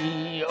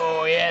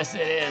 Oh, yes,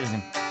 it is.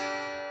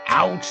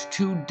 Ouch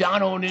to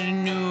Donald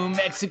in New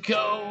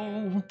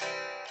Mexico.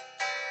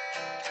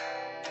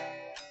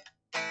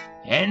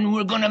 And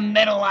we're gonna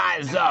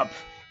metalize up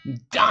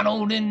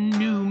Donald in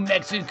New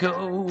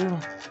Mexico.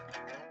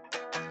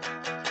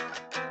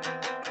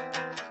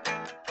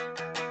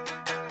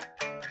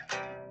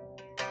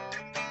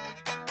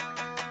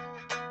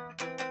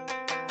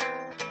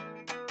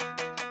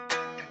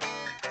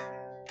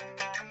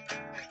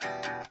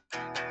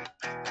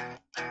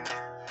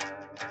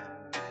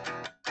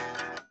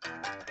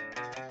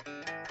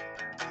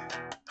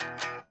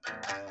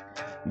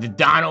 The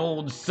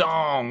Donald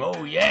song,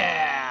 oh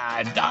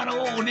yeah,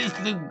 Donald is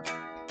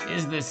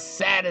the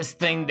saddest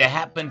thing to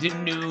happen to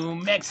New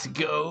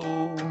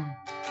Mexico.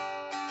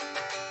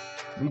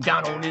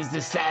 Donald is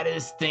the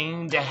saddest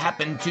thing to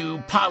happen to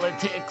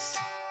politics.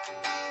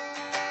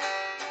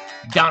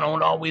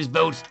 Donald always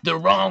votes the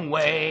wrong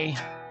way.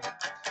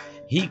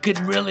 He could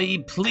really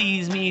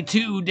please me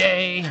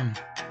today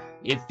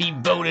if he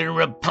voted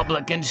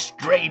Republican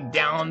straight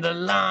down the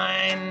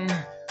line.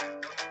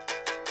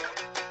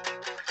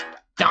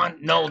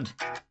 Donald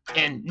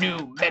in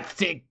New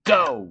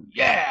Mexico.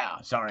 Yeah.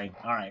 Sorry.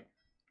 All right.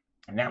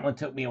 And that one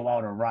took me a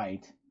while to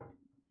write.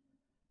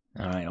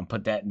 All right. I'll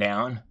put that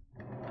down.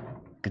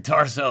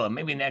 Guitar solo.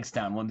 Maybe next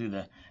time. We'll do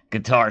the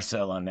guitar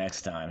solo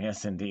next time.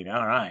 Yes, indeed.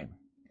 All right.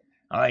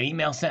 All right.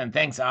 Email sent.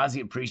 Thanks,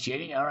 Ozzy.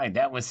 Appreciate it. All right.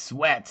 That was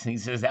sweat. He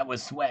says that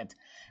was sweat.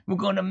 We're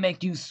going to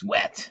make you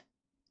sweat.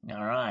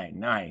 All right.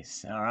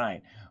 Nice. All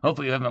right.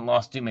 Hopefully you haven't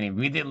lost too many.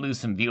 We did lose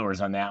some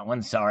viewers on that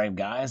one. Sorry,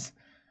 guys.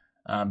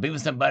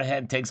 Beavis and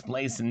Butthead takes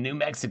place in New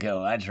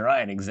Mexico. That's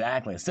right,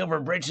 exactly. Silver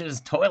Bridges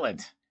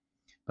toilet.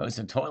 Post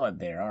a toilet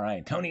there. All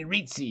right. Tony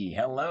Rizzi,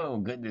 hello.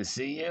 Good to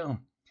see you.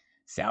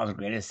 Sal's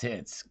greatest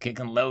hits.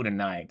 Kicking low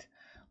tonight.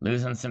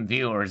 Losing some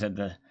viewers at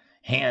the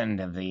hand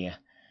of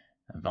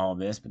all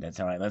this, but that's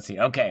all right. Let's see.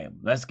 Okay,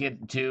 let's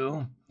get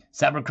to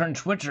Cyberkern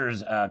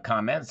Twitcher's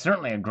comment.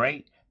 Certainly a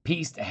great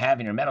piece to have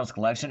in your metals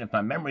collection. If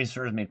my memory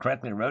serves me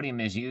correctly,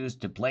 rhodium is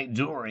used to plate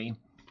jewelry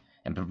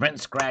and prevent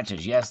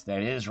scratches. Yes,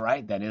 that is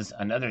right. That is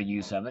another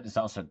use of it. It's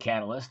also a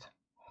catalyst.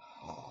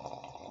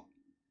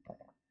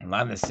 A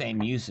lot of the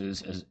same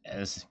uses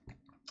as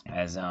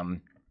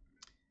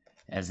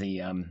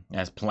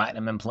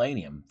platinum and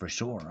palladium for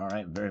sure. All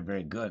right, very,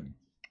 very good.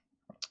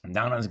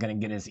 Donald's going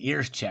to get his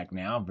ears checked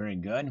now. Very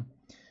good.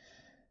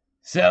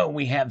 So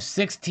we have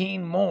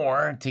 16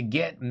 more to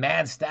get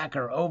Mad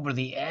Stacker over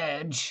the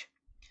edge.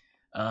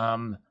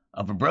 of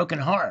a broken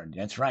heart.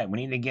 That's right. We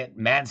need to get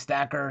Mad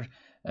Stacker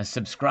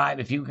subscribe.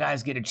 If you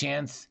guys get a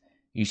chance,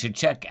 you should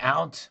check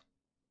out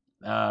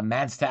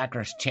Mad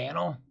Stacker's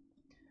channel.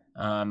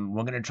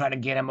 We're going to try to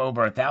get him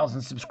over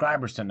 1,000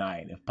 subscribers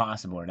tonight, if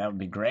possible. That would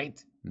be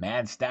great.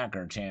 Mad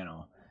Stacker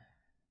channel.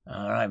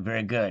 All right,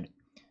 very good.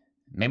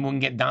 Maybe we can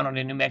get Donald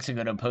in New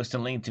Mexico to post a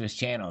link to his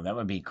channel. That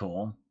would be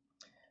cool.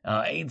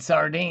 8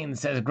 Sardines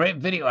says, great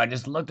video. I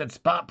just looked at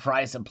spot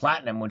price of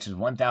platinum, which is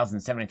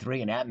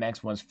 $1,073, and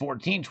APMEX was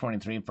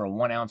 $1,423 for a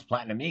 1 ounce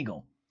platinum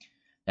eagle.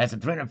 That's a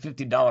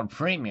 $350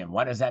 premium.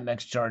 Why does APMEX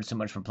charge so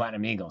much for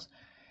platinum eagles?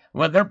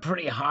 Well, they're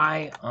pretty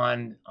high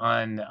on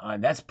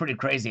that's pretty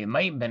crazy. It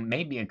might have been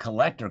maybe a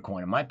collector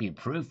coin. It might be a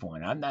proof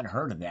one. I've not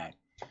heard of that.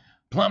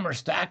 Plumber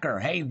Stacker.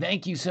 Hey,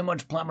 thank you so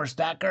much, Plumber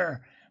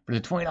Stacker, for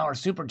the $20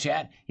 super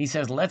chat. He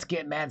says, let's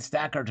get Mad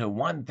Stacker to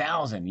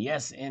 1,000.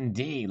 Yes,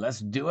 indeed. Let's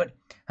do it.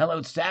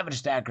 Hello, Savage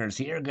Stackers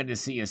here. Good to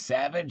see you,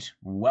 Savage.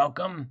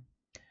 Welcome.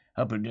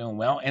 Hope you're doing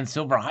well. And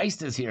Silver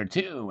Heist is here,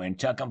 too. And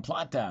Chuck and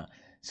Plata.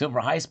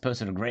 Silver Heist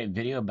posted a great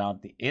video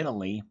about the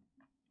Italy.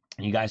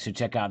 You guys should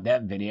check out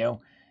that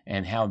video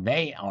and how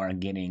they are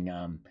getting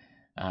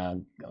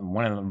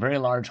one of the very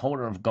large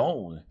holder of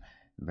gold.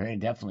 Very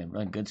definitely,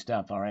 really good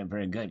stuff. All right,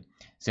 very good.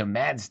 So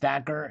Mad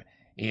Stacker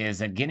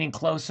is getting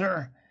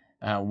closer.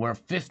 We're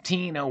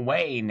 15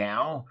 away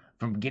now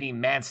from getting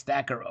Mad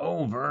Stacker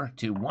over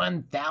to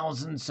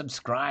 1,000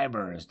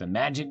 subscribers, the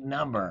magic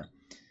number.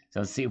 So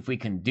let's see if we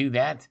can do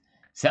that.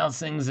 Sal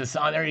sings a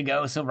song. There you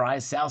go, Silver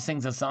Eyes. Sal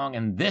sings a song,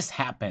 and this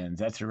happens.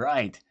 That's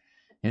right.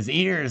 His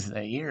ears,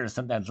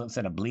 sometimes looks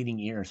at a bleeding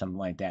ear or something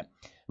like that.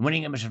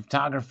 Winning Image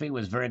Photography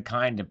was very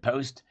kind to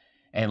post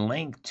a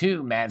link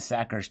to Mad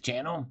Stacker's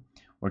channel.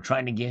 We're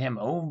trying to get him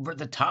over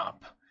the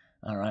top.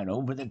 All right,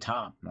 over the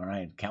top. All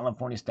right,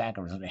 California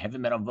Stacker was a heavy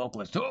metal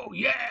vocalist. Oh,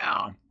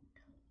 yeah!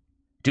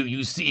 Do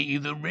you see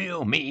the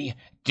real me?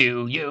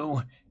 Do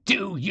you?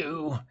 Do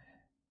you?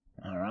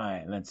 All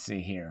right, let's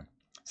see here.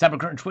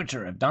 Cybercurrent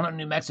Twitcher, if Donald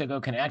New Mexico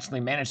can actually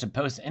manage to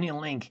post any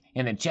link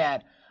in the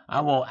chat,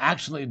 I will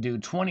actually do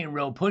 20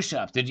 real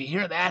push-ups. Did you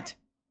hear that?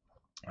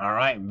 All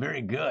right,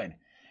 very good.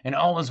 And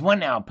All Is One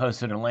Now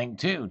posted a link,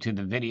 too, to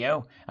the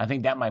video. I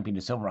think that might be the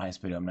Silver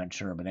Heist video. I'm not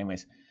sure. But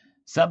anyways,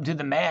 sub to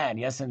the mad.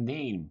 Yes,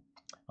 indeed.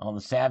 All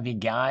the savvy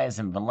guys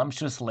and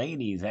voluptuous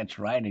ladies. That's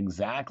right,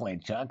 exactly,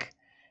 Chuck.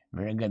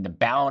 Very good. The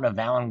Ballad of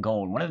Alan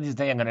Gold. One of these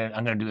days, I'm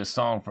gonna do a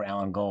song for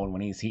Alan Gold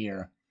when he's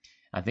here.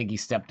 I think he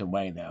stepped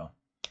away, though.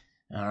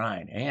 All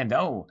right. And,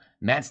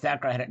 Matt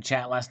Stacker had a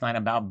chat last night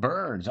about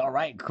birds. All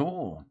right,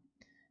 cool.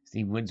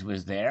 Steve Woods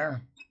was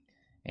there.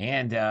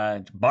 And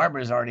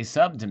Barbara's already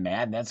subbed to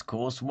Mad. That's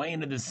cool. Sway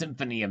into the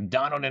symphony of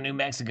Donald in New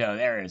Mexico.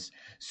 There is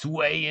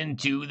sway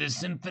into the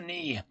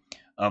symphony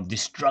of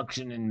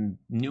destruction in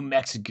New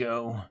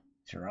Mexico.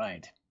 That's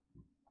right.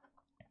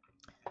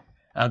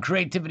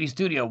 Creativity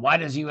Studio. Why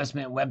does US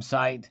Mint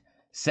website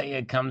say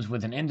it comes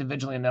with an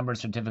individually numbered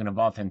certificate of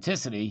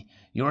authenticity?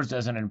 Yours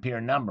doesn't appear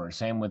numbered.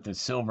 Same with the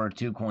silver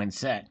 2-coin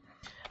set.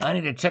 I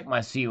need to check my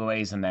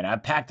COAs on that. I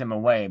packed them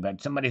away,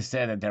 but somebody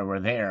said that they were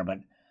there, but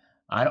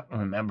I don't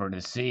remember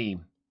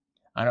seeing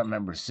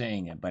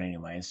it, but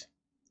anyways.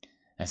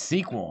 A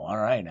sequel, all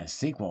right, a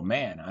sequel.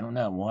 Man, I don't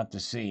know. We'll have to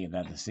see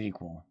about the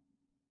sequel.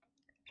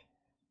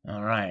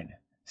 All right.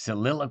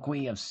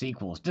 Soliloquy of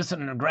sequels. Just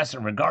an aggressor,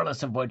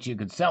 regardless of what you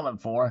could sell it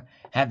for,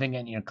 having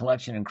it in your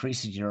collection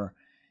increases your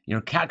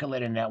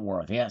calculated net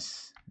worth.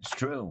 Yes, it's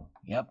true.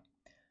 Yep.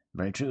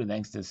 Very true.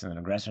 Thanks to an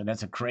aggressor.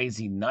 That's a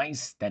crazy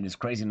nice. That is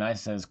crazy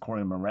nice, says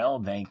Corey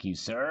Morrell. Thank you,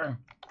 sir.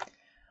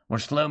 We're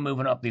slow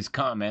moving up these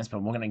comments,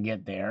 but we're going to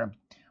get there.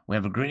 We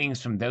have a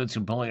greetings from those who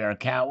bully our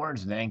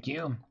cowards. Thank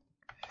you.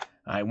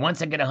 All right,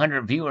 once I get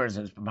 100 viewers,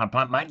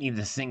 I might need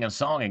to sing a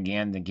song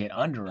again to get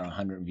under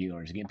 100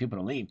 viewers, to get people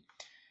to leave.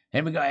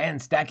 Here we go,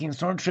 and Stacking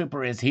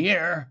Stormtrooper is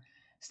here.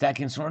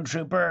 Stacking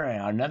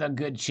Stormtrooper, another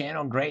good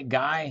channel, great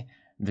guy,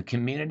 the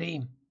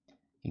community.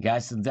 You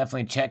guys should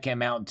definitely check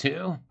him out,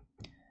 too.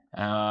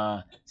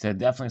 So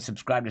definitely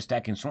subscribe to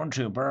Stacking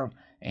Stormtrooper.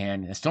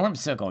 And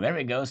Stormsicle, there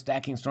we go,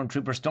 Stacking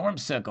Stormtrooper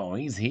Stormsicle,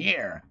 he's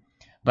here.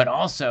 But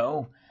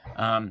also,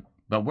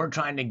 but we're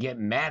trying to get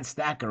Mad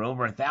Stacker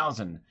over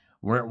 1,000.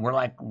 We're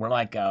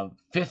like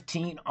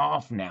 15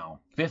 off now,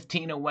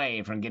 15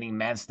 away from getting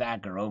Mad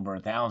Stacker over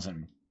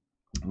 1,000.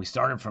 We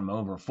started from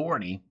over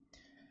 40.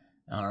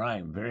 All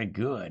right, very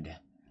good.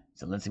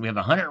 So let's see, we have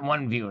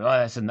 101 viewers. Oh,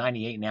 that's a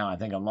 98 now. I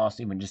think I lost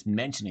even just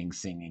mentioning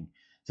singing.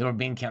 So we're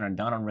being counted.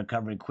 Donald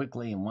recovery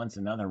quickly and wants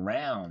another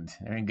round.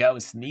 There he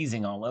goes,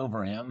 sneezing all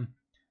over him.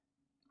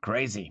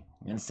 Crazy.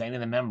 Insane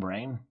in the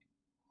membrane.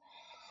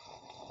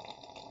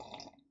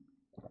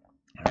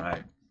 All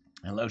right.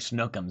 Hello,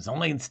 Snookums.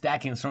 Only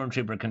Stacking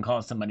Stormtrooper can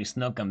call somebody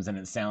Snookums and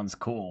it sounds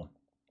cool.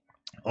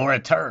 Or a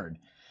turd.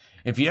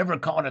 If you ever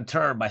called a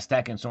turd by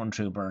Stacking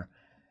Stormtrooper,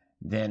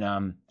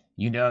 then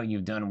you know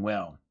you've done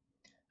well.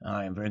 All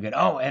right, very good.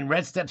 Oh, and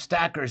Red Step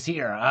Stacker's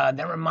here.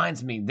 That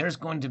reminds me, there's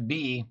going to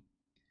be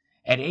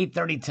at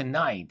 8:30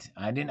 tonight.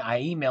 I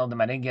emailed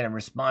them. I didn't get a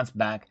response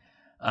back.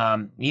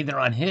 either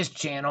on his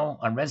channel,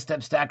 on Red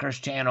Step Stacker's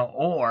channel,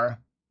 or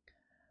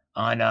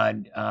on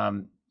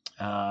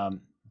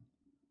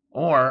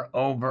or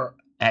over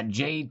at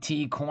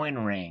JT Coin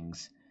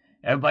Rings.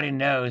 Everybody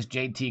knows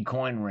JT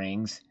Coin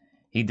Rings.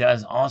 He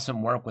does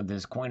awesome work with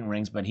his coin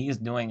rings, but he's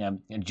doing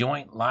a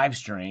joint live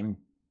stream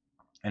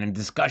and a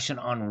discussion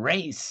on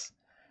race,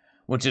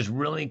 which is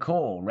really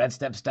cool. Red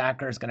Step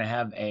Stacker is going to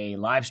have a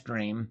live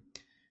stream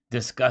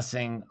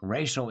discussing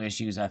racial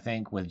issues, I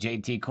think, with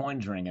JT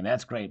Coins Ring, and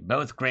that's great.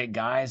 Both great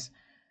guys,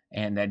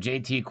 and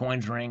JT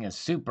Coins Ring is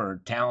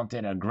super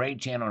talented, a great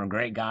channel, and a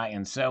great guy,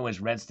 and so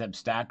is Red Step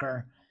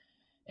Stacker.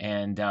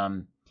 And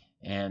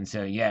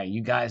so yeah,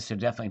 you guys should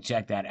definitely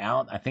check that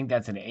out. I think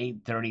that's at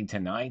 8:30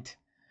 tonight.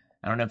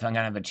 I don't know if I'm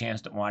gonna have a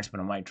chance to watch,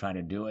 but I might try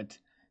to do it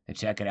to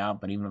check it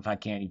out. But even if I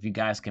can't, if you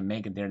guys can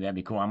make it there, that'd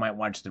be cool. I might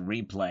watch the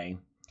replay.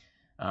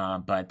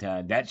 But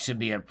that should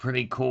be a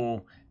pretty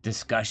cool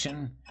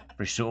discussion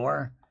for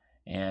sure.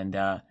 And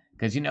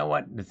because you know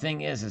what, the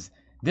thing is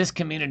this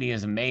community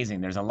is amazing.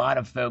 There's a lot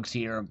of folks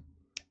here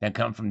that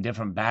come from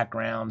different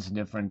backgrounds,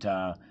 different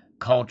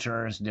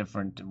cultures,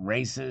 different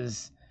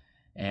races,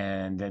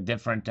 and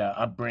different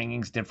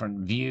upbringings, different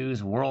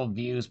views, world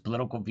views,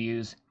 political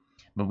views.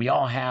 But we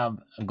all have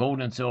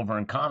gold and silver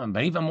in common.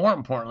 But even more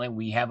importantly,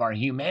 we have our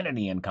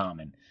humanity in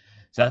common.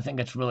 So I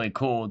think it's really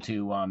cool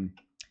to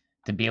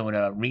be able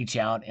to reach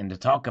out and to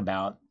talk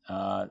about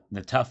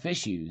the tough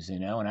issues, you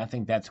know, and I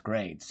think that's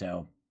great.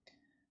 So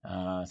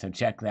so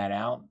check that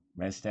out.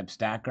 Red Step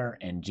Stacker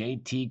and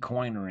JT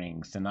Coin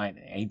Rings tonight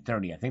at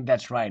 8:30. I think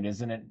that's right,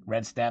 isn't it,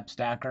 Red Step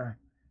Stacker?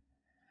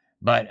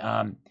 But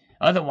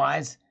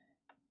otherwise,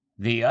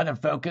 the other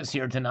focus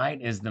here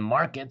tonight is the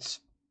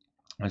markets.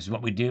 This is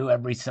what we do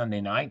every Sunday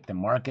night. The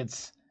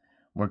markets,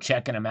 we're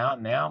checking them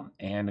out now,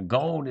 and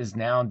gold is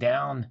now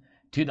down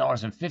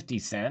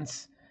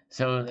 $2.50.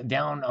 So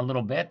down a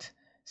little bit.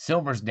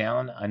 Silver's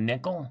down a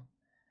nickel,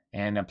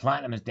 and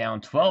platinum is down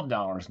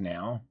 $12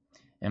 now,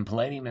 and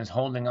palladium is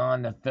holding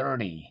on to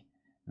 30.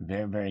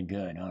 Very, very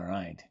good. All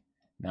right.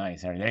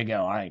 Nice. All right, there you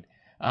go. All right.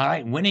 All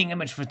right. Winning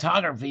Image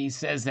Photography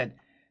says that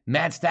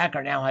Mad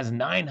Stacker now has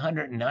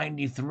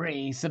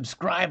 993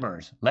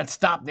 subscribers. Let's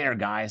stop there,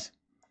 guys.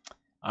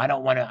 I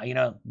don't want to, you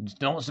know,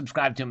 don't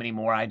subscribe to him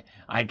anymore.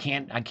 I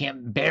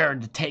can't bear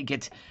to take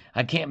it.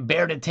 I can't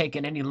bear to take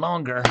it any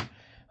longer.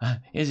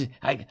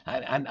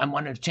 I'm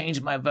going to change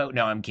my vote.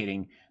 No, I'm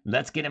kidding.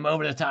 Let's get him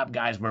over the top,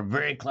 guys. We're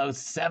very close.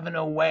 7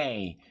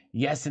 away.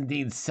 Yes,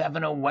 indeed,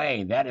 7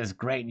 away. That is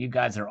great. You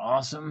guys are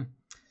awesome.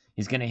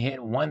 He's going to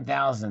hit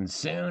 1,000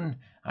 soon.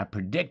 I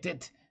predict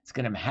it. It's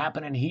going to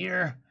happen in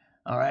here.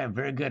 All right,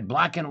 very good.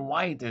 Black and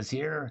White is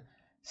here.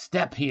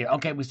 Step here.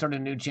 Okay, we started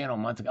a new channel a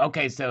month ago.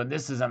 Okay, so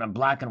this is on a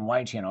Black and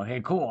White channel.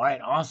 Okay, cool. All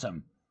right,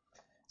 awesome.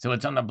 So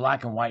it's on the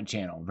Black and White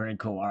channel. Very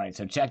cool. All right,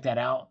 so check that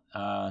out.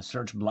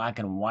 Search Black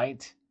and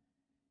White.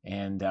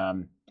 And,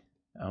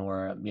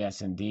 or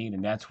yes, indeed.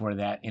 And that's where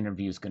that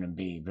interview is going to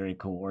be. Very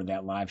cool. Or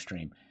that live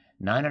stream.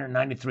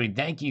 993.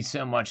 Thank you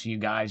so much. You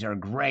guys are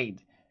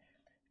great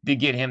to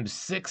get him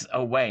 6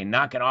 away.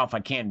 Knock it off. I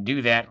can't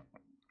do that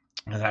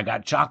because I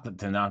got chocolate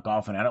to knock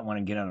off and I don't want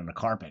to get it on the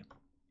carpet.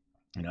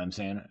 You know what I'm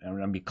saying? I'm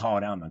going to be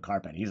called out on the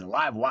carpet. He's a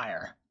live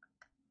wire.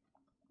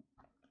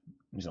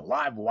 He's a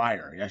live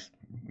wire. Yes.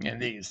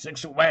 Indeed.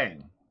 6 away.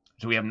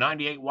 So we have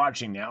 98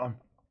 watching now.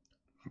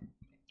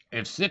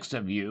 If 6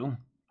 of you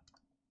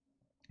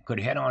could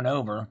head on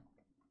over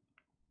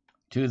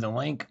to the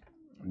link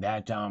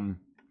that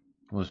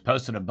was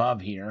posted above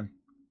here.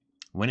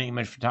 Winning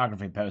Image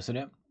Photography posted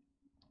it.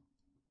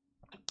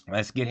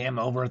 Let's get him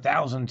over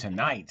 1,000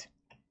 tonight.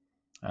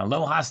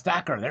 Aloha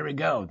Stacker. There we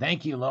go.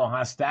 Thank you,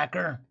 Aloha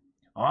Stacker.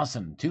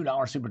 Awesome.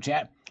 $2 super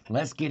chat.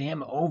 Let's get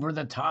him over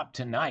the top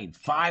tonight.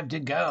 5 to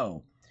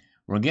go.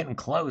 We're getting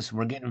close.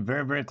 We're getting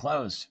very, very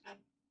close.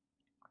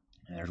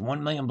 And there's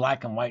 1 million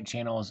Black and White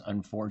channels,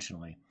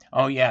 unfortunately.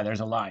 Oh, yeah,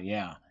 there's a lot.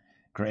 Yeah.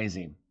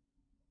 Crazy.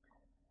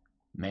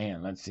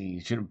 Man, let's see.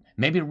 Should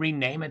maybe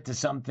rename it to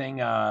something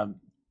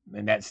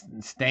that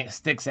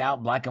sticks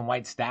out. Black and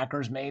White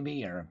Stackers,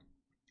 maybe? Or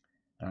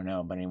I don't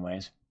know. But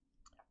anyways.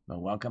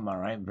 But welcome. All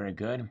right. Very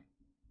good.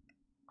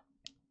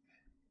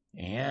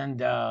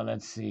 And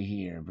let's see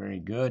here. Very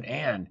good.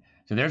 And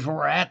so there's where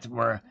we're at.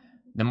 Where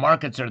the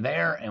markets are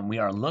there, and we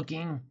are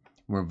looking.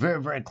 We're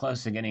very, very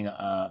close to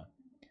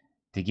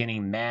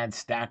getting Mad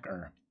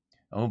Stacker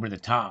over the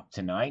top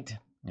tonight,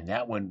 and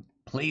that would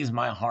please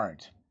my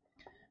heart.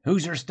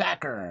 Who's your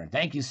stacker?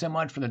 Thank you so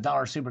much for the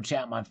 $1 super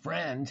chat, my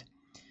friend.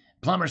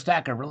 Plumber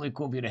Stacker, really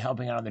cool of you to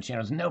helping out on the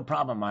channels. No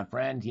problem, my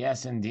friend.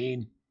 Yes,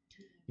 indeed.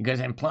 You guys,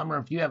 and Plumber,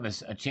 if you have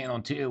a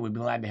channel too, we'd be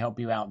glad to help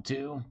you out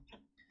too.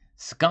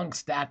 Skunk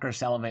Stacker,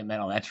 Salivate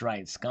Metal. That's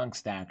right, Skunk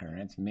Stacker.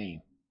 That's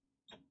me.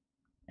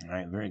 All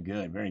right, very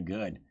good, very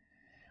good.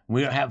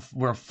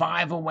 We're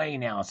 5 away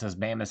now, says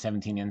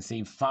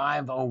Bama17NC.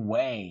 5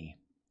 away.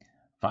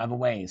 5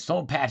 away.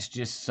 Soul Patch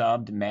just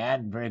subbed.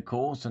 Mad. Very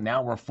cool. So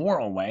now we're 4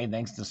 away,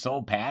 thanks to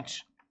Soul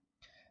Patch.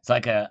 It's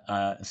like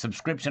a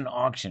subscription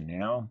auction, you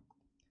know?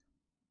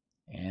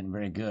 And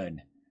very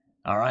good.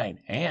 All right.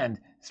 And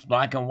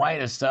Black and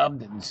White is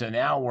subbed, and so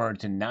now we're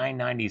to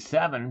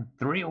 997,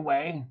 3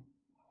 away.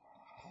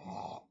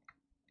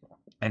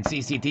 And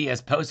CCT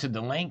has posted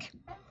the link.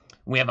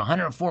 We have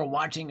 104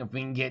 watching. If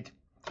we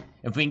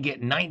can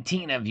get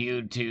 19 of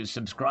you to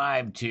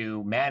subscribe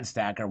to Mad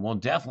Stacker, we'll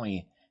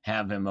definitely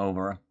have him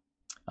over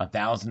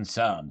 1,000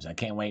 subs. I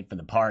can't wait for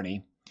the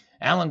party.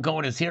 Alan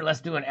Gold is here.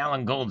 Let's do an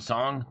Alan Gold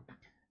song.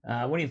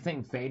 What do you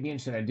think, Fabian?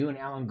 Should I do an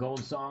Alan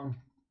Gold song?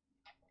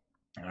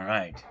 All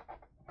right.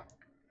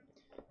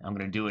 I'm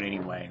going to do it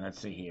anyway.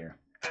 Let's see here.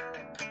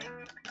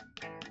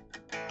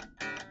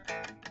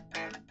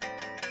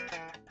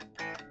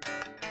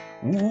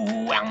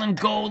 Ooh, Alan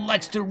Gold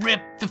likes to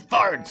rip the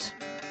farts.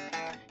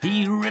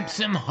 He rips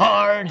them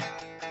hard,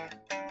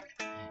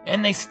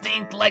 and they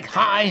stink like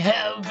high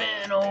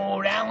heaven.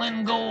 Old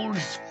Alan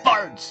Gold's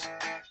farts.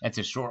 That's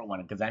a short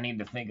one, because I need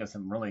to think of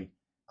some really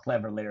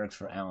clever lyrics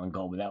for Alan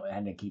Gold, but I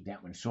had to keep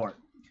that one short.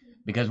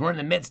 Because we're in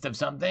the midst of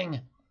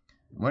something.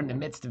 We're in the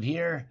midst of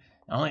here.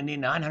 I only need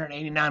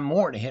 989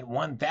 more to hit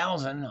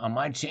 1,000 on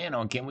my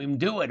channel. Can we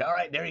do it? All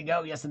right, there you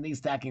go. Yes, indeed,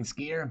 Stacking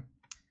Skier.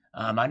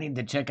 I need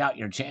to check out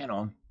your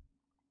channel.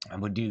 I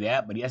would do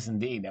that, but yes,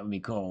 indeed, that would be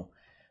cool.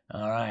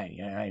 All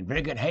right,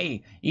 very good.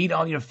 Hey, Eat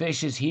All Your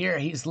Fish is here.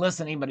 He's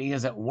listening, but he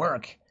is at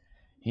work.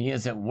 He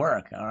is at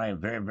work. All right,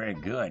 very, very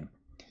good.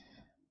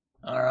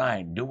 All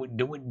right, do it.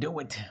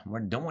 We're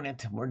doing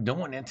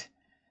it.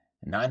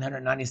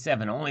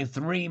 997, only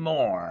 3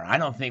 more. I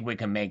don't think we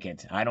can make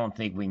it. I don't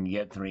think we can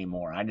get 3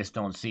 more. I just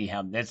don't see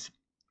how that's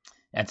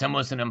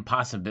almost an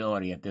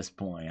impossibility at this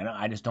point.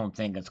 I just don't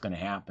think it's going to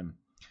happen.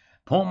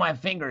 Pull my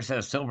finger,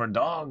 says Silver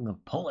Dog.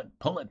 Pull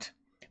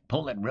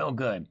it real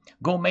good.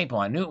 Gold Maple,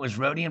 I knew it was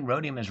rhodium.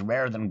 Rhodium is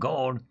rarer than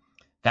gold. In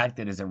fact,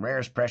 it is the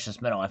rarest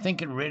precious metal. I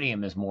think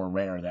iridium is more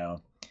rare, though,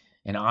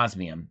 and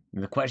osmium.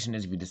 The question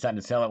is, if you decide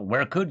to sell it,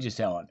 where could you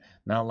sell it?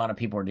 Not a lot of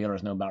people or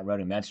dealers know about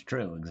rhodium. That's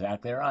true.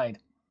 Exactly right.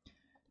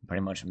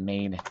 Pretty much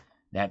made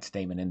that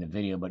statement in the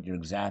video, but you're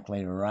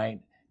exactly right.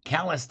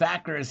 Callus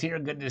Thacker is here.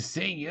 Good to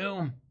see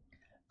you.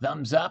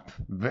 Thumbs up.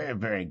 Very,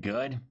 very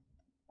good.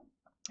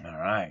 All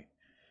right.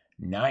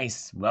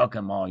 Nice.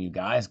 Welcome, all you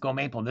guys. Go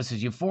Maple. This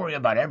is euphoria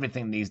about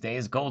everything these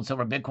days. Gold,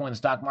 silver, Bitcoin, the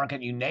stock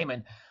market, you name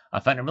it. I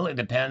find it really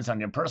depends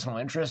on your personal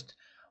interest,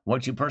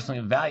 what you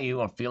personally value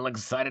or feel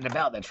excited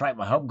about. That's right.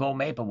 I hope Gold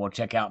Maple will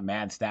check out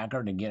Mad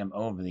Stacker to get him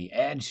over the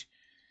edge.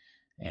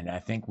 And I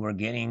think we're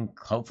getting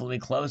hopefully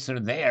closer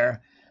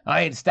there. All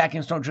right,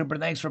 Stacking Stormtrooper,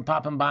 thanks for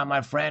popping by,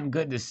 my friend.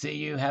 Good to see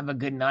you. Have a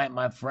good night,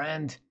 my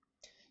friend.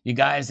 You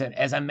guys,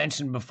 as I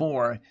mentioned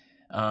before,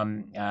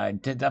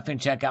 definitely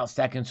check out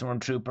Stacking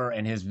Stormtrooper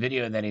and his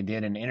video that he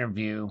did, an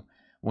interview,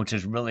 which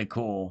is really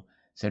cool.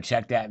 So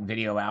check that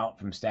video out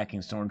from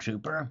Stacking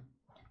Stormtrooper.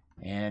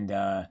 And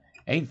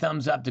 8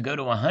 thumbs up to go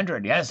to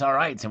 100. Yes, all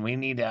right. So we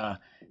need to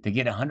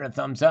get 100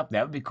 thumbs up.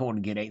 That would be cool to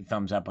get 8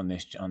 thumbs up on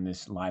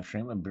this live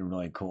stream. It would be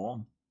really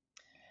cool.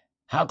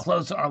 How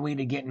close are we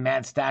to getting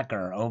Mad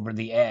Stacker over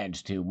the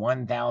edge to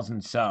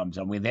 1,000 subs?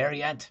 Are we there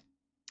yet?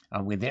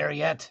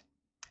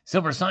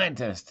 Silver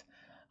Scientist,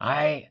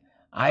 I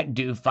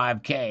do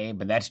 5K,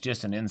 but that's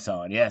just an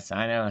insult. Yes,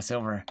 I know,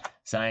 Silver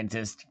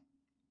Scientist.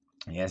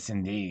 Yes,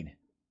 indeed.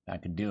 I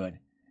could do it.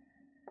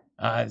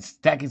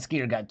 Stacking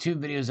Skier got 2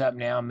 videos up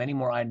now. Many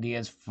more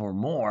ideas for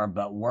more,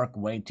 but work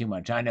way too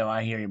much. I know,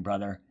 I hear you,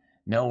 brother.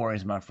 No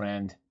worries, my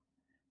friend.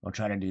 We'll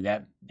try to do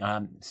that.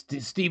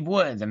 Steve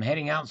Woods, I'm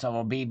heading out, so I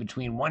will be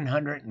between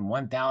 100 and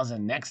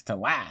 1,000 next to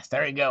last.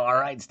 There you go. All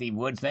right, Steve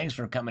Woods, thanks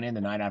for coming in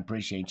tonight. I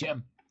appreciate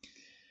you.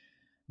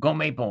 Go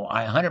Maple,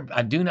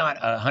 I do not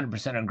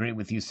 100% agree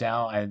with you,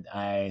 Sal.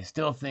 I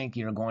still think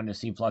you're going to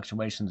see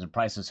fluctuations in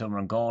price of silver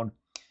and gold,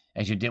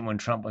 as you did when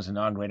Trump was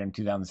inaugurated in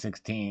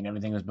 2016.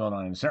 Everything was built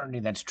on uncertainty.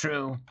 That's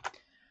true.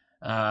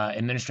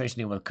 Administration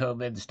deal with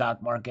COVID, the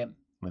stock market,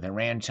 with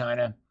Iran,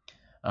 China.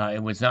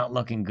 It was not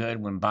looking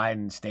good when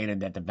Biden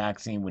stated that the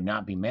vaccine would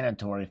not be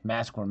mandatory. If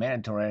masks were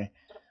mandatory,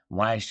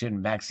 why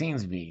shouldn't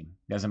vaccines be?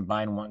 Doesn't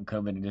Biden want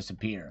COVID to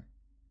disappear?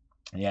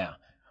 Yeah.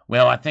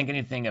 Well, I think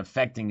anything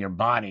affecting your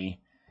body,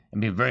 it'd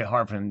be very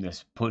hard for him to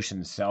push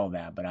and sell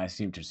that, but I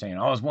see what you're saying.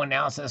 Always One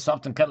Now says,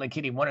 Soft and Cuddly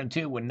Kitty 1 and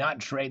 2 would not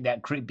trade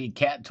that creepy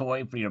cat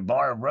toy for your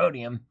bar of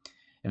rhodium.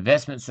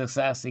 Investment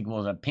success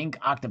equals a pink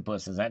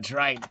octopuses. That's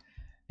right.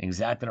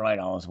 Exactly right,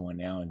 Always One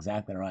Now.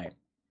 Exactly right.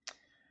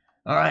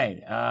 All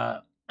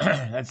right.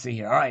 Let's see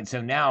here. All right,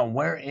 so now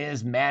where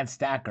is Mad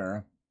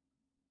Stacker?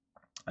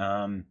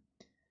 In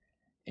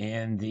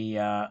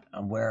the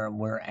where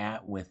we're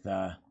at with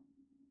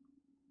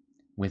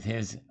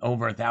his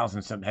over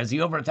 1,000 sub. Has he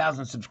over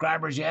 1,000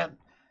 subscribers yet?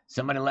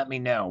 Somebody let me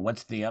know.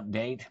 What's the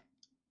update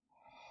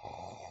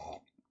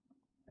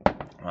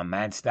on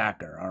Mad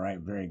Stacker? All right,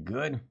 very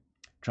good.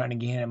 Trying to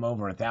get him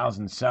over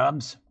 1,000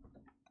 subs.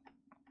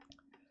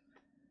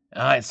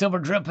 All right, Silver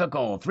Drip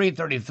Pickle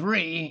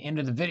 333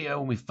 into the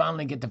video. We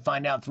finally get to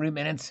find out 3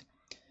 minutes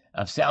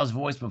of Sal's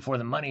voice before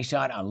the money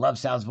shot. I love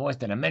Sal's voice.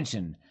 Did I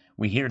mention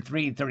we hear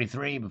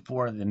 333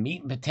 before the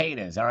meat and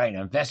potatoes? All right,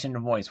 invest in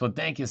your voice. Well,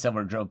 thank you,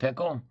 Silver Drip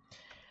Pickle.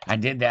 I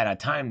did that. I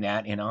timed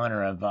that in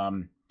honor of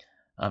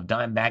of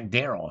Dimebag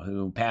Darrell,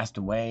 who passed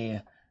away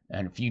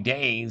in a few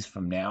days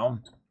from now,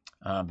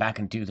 back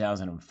in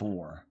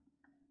 2004,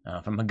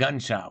 from a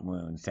gunshot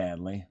wound,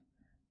 sadly.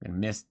 Gonna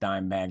miss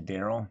Dimebag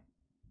Darrell.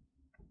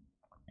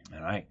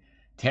 All right.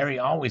 Terry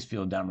always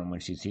feels dumber when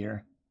she's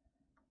here.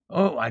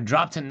 Oh, I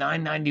dropped to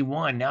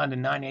 991, now to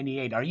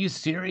 988. Are you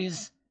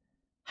serious?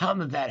 How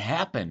did that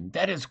happen?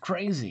 That is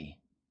crazy.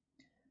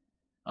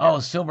 Oh,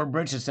 Silver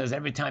Bridges says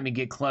every time you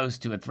get close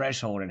to a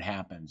threshold, it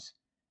happens.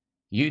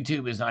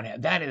 YouTube is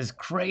not. That is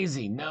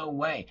crazy. No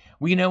way.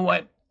 Well, you know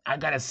what? I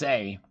got to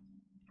say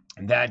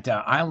that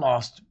I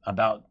lost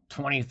about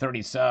 20,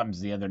 30 subs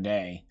the other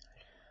day.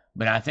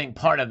 But I think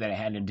part of that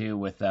had to do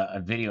with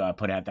a video I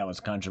put out that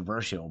was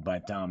controversial.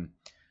 But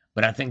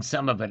I think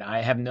some of it,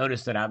 I have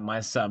noticed that my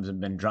subs have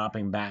been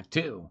dropping back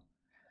too.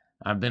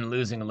 I've been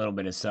losing a little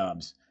bit of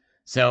subs.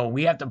 So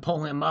we have to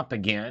pull him up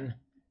again,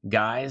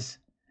 guys.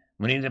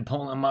 We need to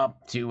pull him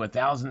up to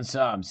 1,000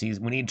 subs.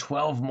 We need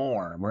 12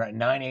 more. We're at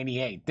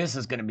 988. This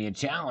is going to be a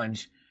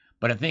challenge,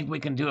 but I think we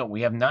can do it.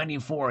 We have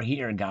 94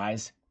 here,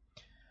 guys.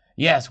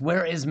 Yes,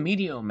 where is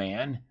Medio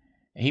Man?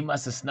 He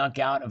must have snuck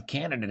out of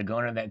Canada to go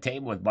under that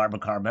table with Barbara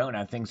Carbone.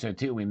 I think so,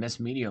 too. We miss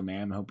Medio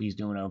Man. Hope he's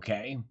doing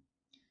okay.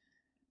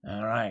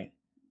 All right.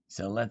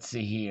 So let's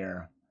see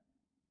here.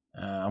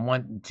 I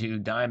went to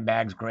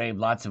Dimebag's grave.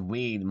 Lots of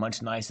weed.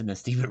 Much nicer than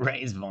Stevie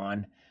Ray's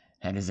Vaughn.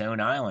 Had his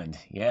own island.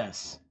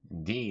 Yes,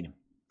 indeed.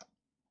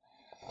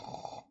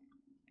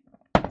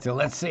 So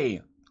let's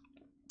see.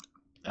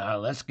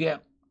 Let's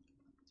get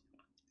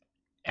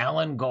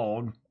Alan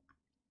Gold.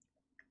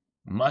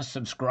 Must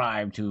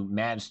subscribe to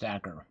Mad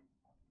Stacker.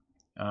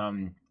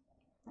 All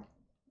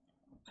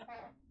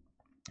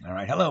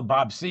right. Hello,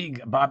 Bob C.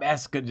 Bob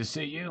S. Good to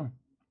see you.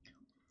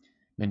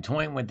 Been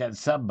toying with that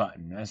sub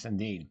button. Yes,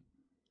 indeed.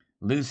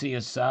 Lucy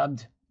is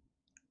subbed.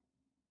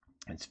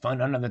 It's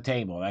fun under the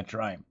table. That's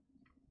right.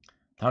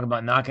 Talk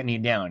about knocking you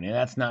down.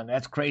 Yeah,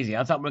 that's crazy.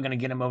 I thought we were going to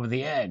get him over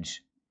the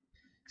edge.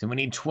 So we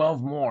need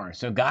 12 more.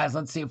 So, guys,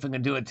 let's see if we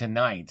can do it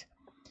tonight.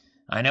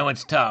 I know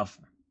it's tough.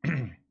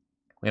 We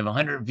have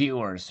 100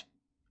 viewers.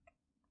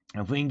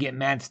 If we can get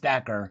Mad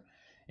Stacker,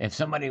 if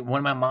somebody, one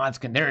of my mods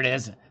can, there it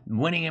is.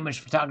 Winning Image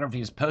Photography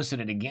has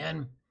posted it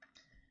again.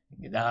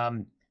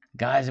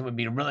 Guys, it would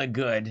be really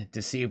good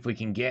to see if we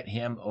can get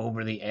him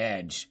over the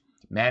edge.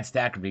 Mad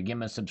Stacker, if you give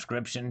him a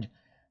subscription,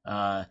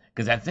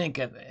 because I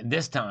think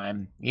this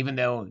time, even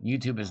though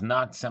YouTube has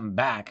knocked some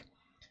back,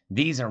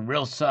 these are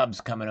real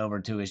subs coming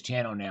over to his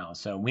channel now.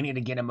 So we need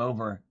to get him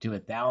over to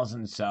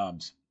 1,000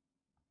 subs.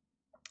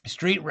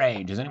 Street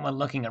Rage. Is anyone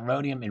looking at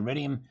rhodium,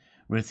 iridium,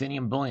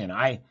 ruthenium bullion?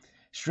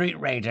 Street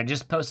Rage. I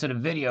just posted a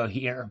video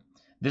here.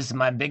 This is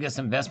my biggest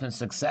investment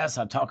success.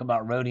 I'll talk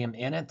about rhodium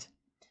in it.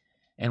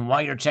 And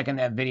while you're checking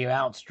that video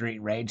out, Street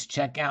Rage,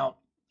 check out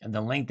the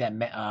link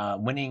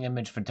that Winning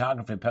Image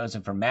Photography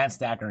posted for Mad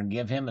Stacker and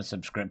give him a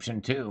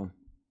subscription too.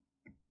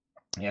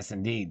 Yes,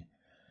 indeed.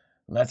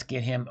 Let's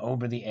get him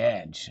over the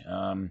edge.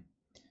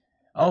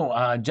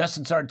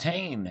 Justin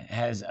Sartain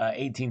has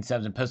 18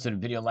 subs and posted a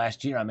video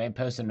last year. I may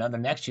post another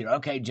next year.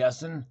 Okay,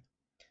 Justin.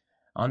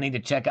 I'll need to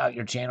check out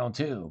your channel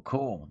too.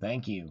 Cool.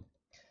 Thank you.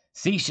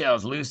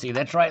 Seashells, Lucy.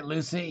 That's right,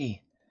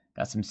 Lucy.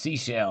 Got some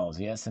seashells.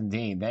 Yes,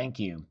 indeed. Thank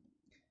you.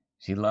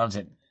 She loves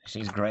it.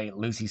 She's great.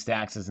 Lucy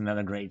Stacks is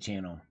another great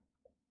channel.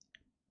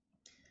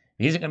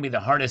 These are going to be the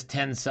hardest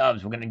 10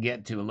 subs we're going to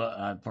get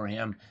to for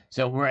him.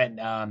 So we're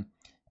at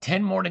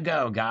 10 more to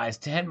go, guys.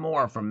 10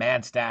 more for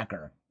Mad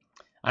Stacker.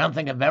 I don't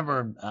think I've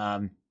ever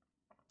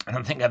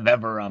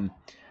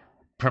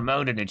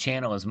promoted a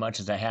channel as much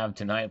as I have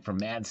tonight for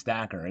Mad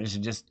Stacker.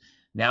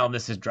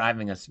 This is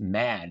driving us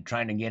mad,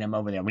 trying to get him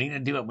over there. We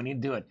need to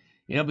do it.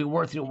 It'll be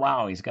worth your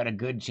while. He's got a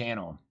good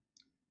channel.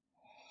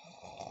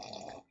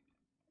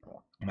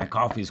 My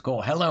coffee's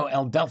cold. Hello,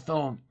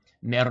 Eldelfo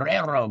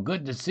Merrero.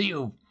 Good to see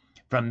you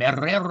from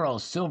Merrero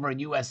Silver,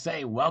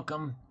 USA.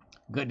 Welcome.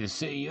 Good to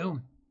see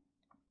you.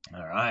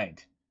 All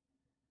right.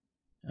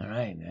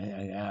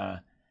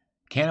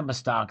 Cannabis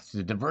stocks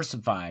to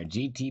diversify.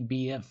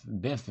 GTBF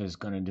Biff is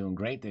going to do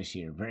great this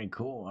year. Very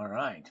cool. All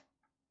right.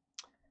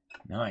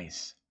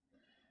 Nice.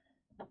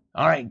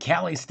 All right.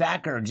 Callie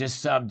Stacker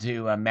just subbed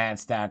to Mad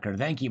Stacker.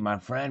 Thank you, my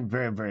friend.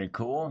 Very, very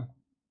cool.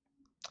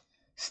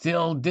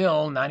 Still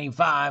Dill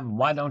 95.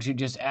 Why don't you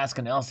just ask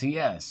an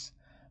LCS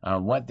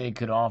what they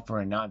could offer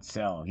and not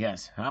sell?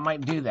 Yes, I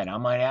might do that. I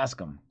might ask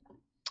them.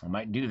 I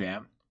might do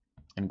that.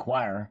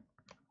 Inquire.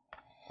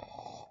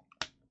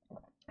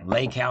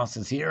 Lake House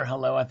is here.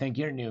 Hello, I think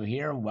you're new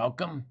here.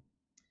 Welcome.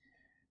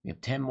 We have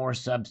 10 more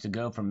subs to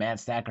go for Mad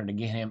Stacker to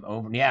get him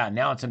over. Yeah,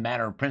 now it's a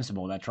matter of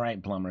principle. That's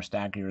right, Plumber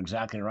Stacker. You're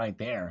exactly right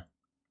there.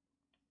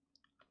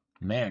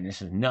 Man,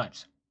 this is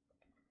nuts.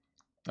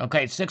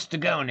 Okay, 6 to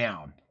go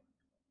now.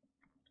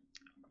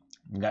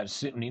 We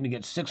need to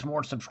get 6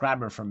 more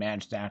subscribers for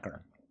Mad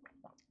Stacker.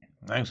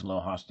 Thanks,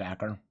 Aloha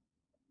Stacker.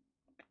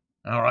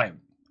 All right.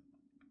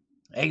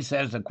 A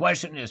says, the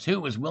question is,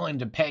 who is willing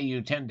to pay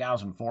you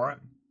 $10,000 for it?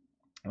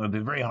 It would be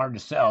very hard to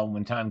sell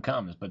when time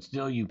comes, but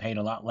still you paid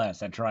a lot less.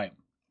 That's right.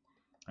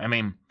 I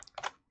mean,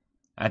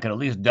 I could at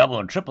least double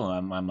or triple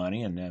my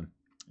money, and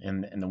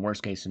in the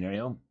worst case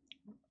scenario.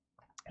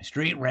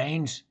 Street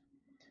Range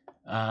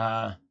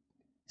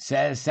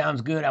says,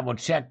 sounds good. I will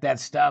check that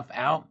stuff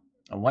out.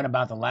 What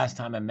about the last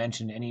time I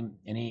mentioned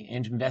any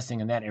investing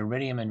in that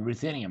iridium and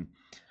ruthenium?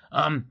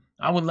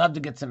 I would love to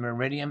get some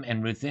iridium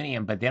and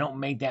ruthenium, but they don't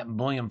make that in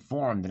bullion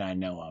form that I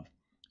know of.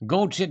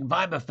 Gold Chick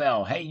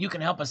Vibafel. Hey, you can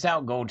help us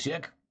out, Gold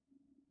Chick.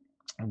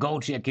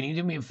 Gold Chick, can you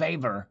do me a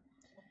favor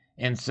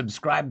and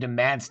subscribe to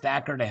Mad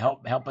Stacker to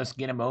help us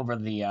get him over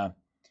the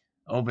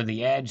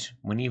edge?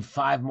 We need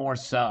 5 more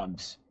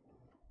subs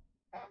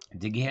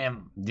to get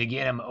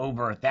him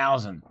over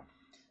 1,000.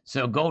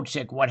 So Gold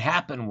Chick, what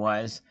happened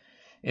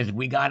is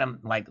we got him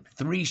like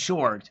 3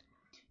 short,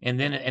 and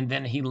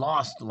then he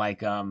lost like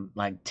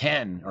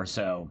 10 or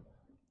so.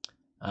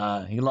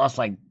 He lost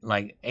like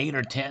 8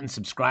 or 10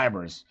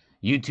 subscribers.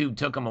 YouTube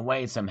took him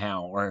away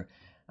somehow, or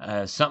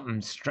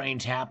something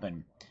strange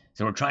happened.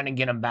 So we're trying to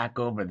get him back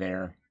over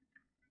there.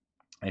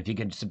 If you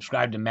could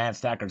subscribe to Mad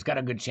Stacker, it's got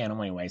a good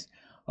channel anyways.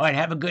 All right,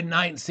 have a good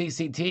night,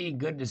 CCT.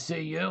 Good to see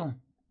you.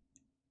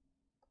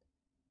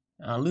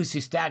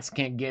 Lucy Stacks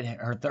can't get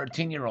her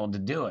 13-year-old to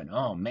do it.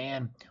 Oh,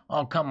 man.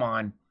 Oh, come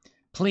on.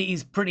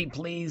 Please, pretty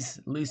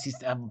please, Lucy.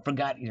 I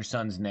forgot your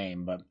son's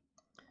name, but...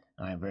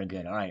 All right, very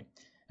good. All right.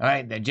 All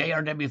right, the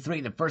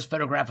JRW3, the first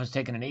photograph was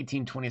taken in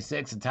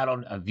 1826,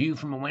 entitled A View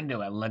from a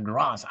Window at La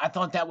Grasse. I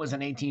thought that was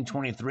in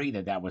 1823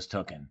 that was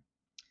taken.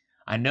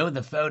 I know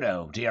the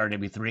photo,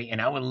 JRW3,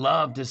 and I would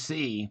love to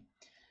see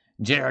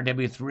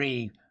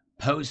JRW3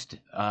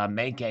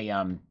 make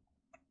a...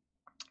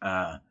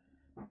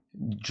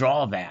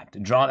 draw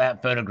that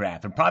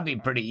photograph. It'd probably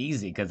be pretty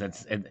easy because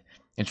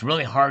it's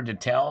really hard to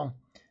tell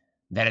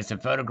that it's a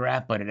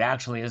photograph, but it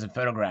actually is a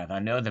photograph. I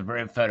know the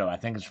very photo. I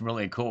think it's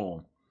really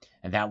cool,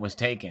 and that was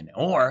taken.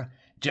 Or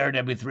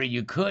JRW3,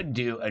 you could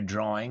do a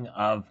drawing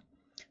of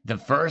the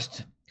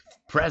first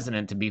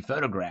president to be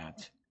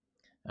photographed,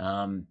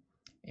 and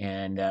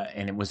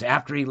it was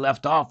after he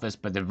left office,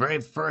 but the very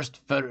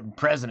first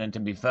president to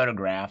be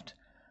photographed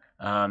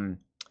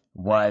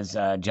was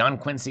John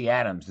Quincy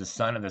Adams, the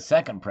son of the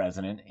second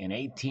president, in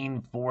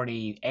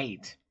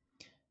 1848,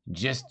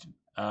 just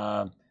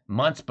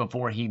months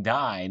before he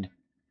died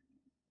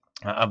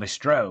of a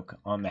stroke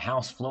on the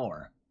House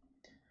floor.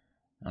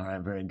 All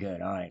right, very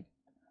good. All right.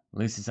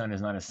 Lucy's son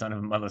is not a son of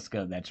a mother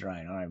scope. That's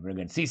right. All right, very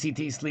good.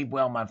 CCT, sleep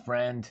well, my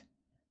friend.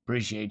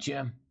 Appreciate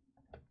you.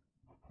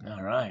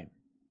 All right.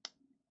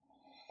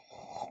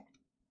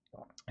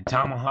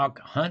 Tomahawk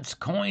Hunts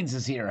Coins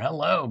is here.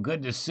 Hello,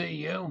 good to see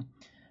you.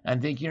 I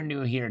think you're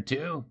new here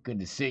too. Good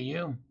to see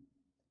you.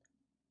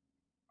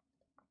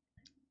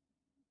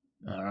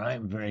 All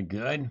right, very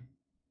good.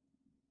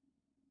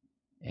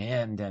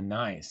 And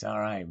nice. All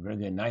right, very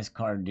good. Nice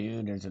card,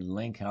 dude. There's a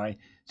link. All right.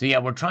 So yeah,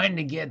 we are trying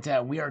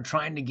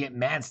to get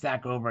Mad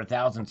Stacker over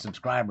 1,000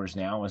 subscribers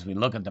now. As we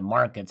look at the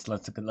markets,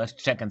 let's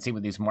check and see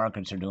what these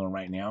markets are doing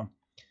right now.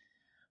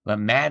 But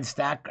Mad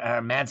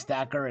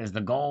Stacker is the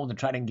goal to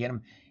try to get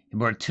him.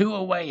 We're 2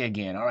 away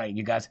again. All right,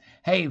 you guys.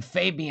 Hey,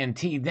 Fabian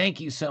T,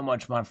 thank you so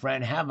much, my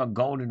friend. Have a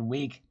golden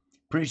week.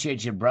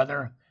 Appreciate you,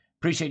 brother.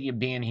 Appreciate you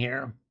being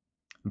here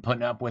and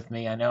putting up with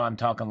me. I know I'm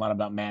talking a lot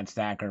about Mad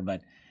Stacker,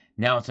 but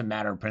now it's a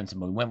matter of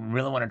principle. We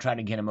really want to try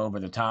to get him over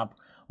the top.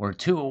 We're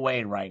 2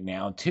 away right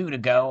now. 2 to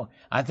go.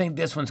 I think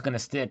this one's going to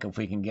stick if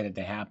we can get it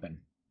to happen.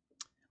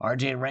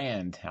 RJ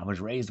Rand. I was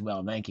raised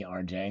well. Thank you,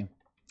 RJ.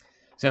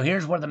 So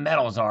here's where the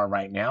metals are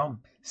right now.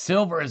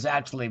 Silver is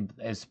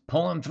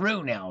pulling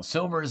through now.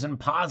 Silver is in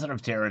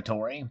positive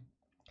territory.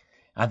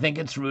 I think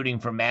it's rooting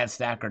for Mad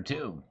Stacker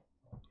too.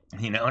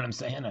 You know what I'm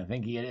saying? I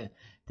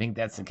think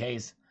that's the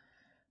case.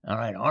 All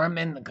right,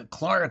 Armin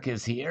Clark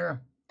is here.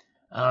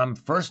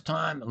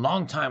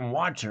 Long time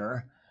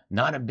watcher.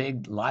 Not a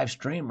big live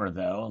streamer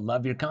though.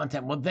 Love your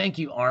content. Well, thank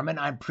you, Armin.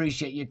 I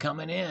appreciate you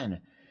coming in.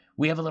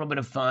 We have a little bit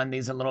of fun.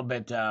 These are a little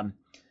bit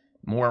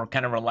more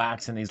kind of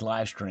relaxed in these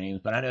live streams,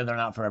 but I know they're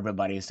not for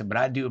everybody. So, but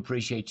I do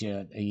appreciate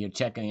you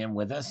checking in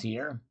with us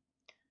here.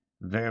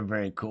 Very,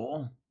 very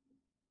cool.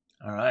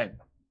 All right.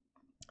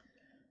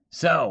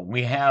 So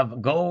we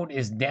have gold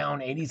is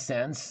down 80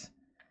 cents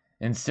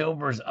and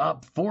silver's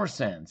up 4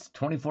 cents,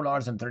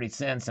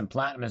 $24.30, and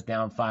platinum is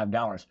down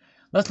 $5.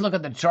 Let's look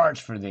at the charts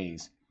for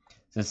these.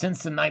 So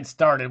since the night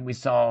started, we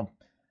saw,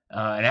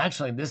 and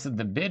actually this is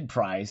the bid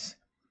price.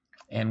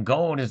 And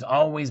gold has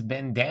always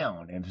been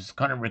down. It's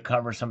going to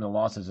recover some of the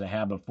losses it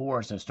had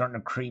before, so it's starting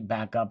to creep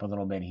back up a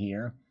little bit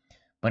here.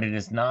 But it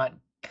has not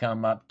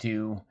come up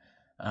to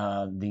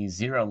the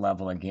 0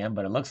 level again,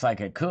 but it looks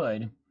like it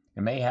could.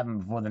 It may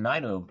happen before the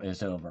night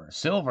is over.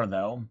 Silver,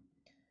 though,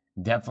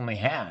 definitely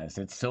has.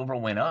 Silver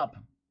went up.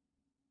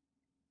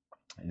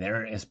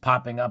 There is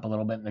popping up a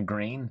little bit in the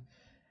green.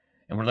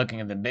 And we're looking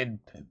at the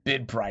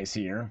bid price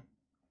here.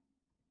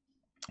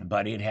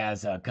 But it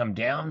has come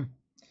down.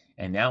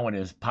 And now it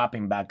is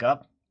popping back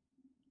up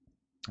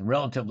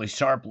relatively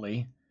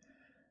sharply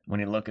when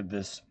you look at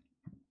this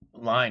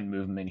line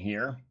movement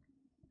here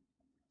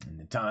and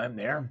the time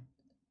there.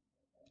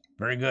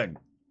 Very good.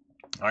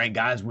 All right,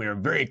 guys, we are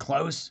very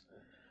close.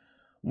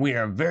 We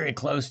are very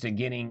close to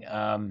getting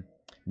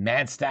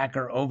Mad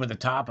Stacker over the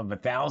top of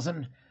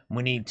 1,000.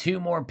 We need 2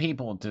 more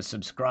people to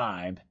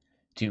subscribe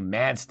to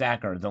Mad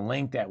Stacker, the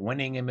link that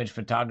Winning Image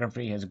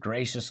Photography has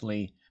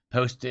graciously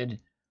posted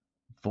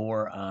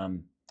for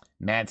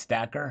Mad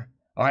Stacker.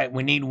 All right,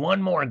 we need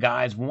 1 more,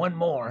 guys, 1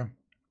 more,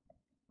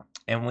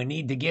 and we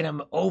need to get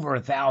him over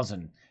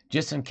 1,000,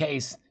 just in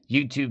case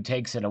YouTube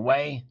takes it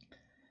away.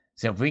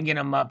 So if we can get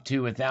him up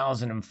to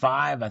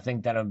 1,005, I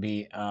think that'll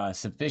be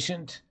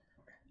sufficient.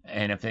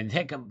 And if they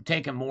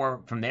take him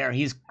more from there,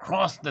 he's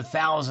crossed the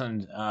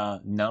 1,000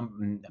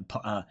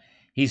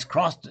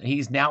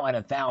 he's now at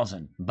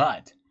 1,000.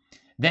 But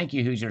thank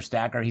you, Who's Your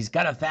Stacker. He's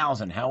got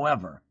 1,000.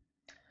 However,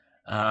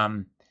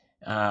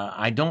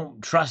 I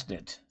don't trust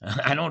it.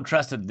 I don't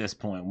trust it at this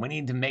point. We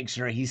need to make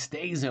sure he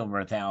stays over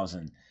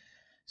 1,000.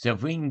 So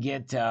if we can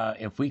get,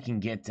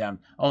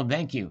 oh,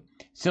 thank you.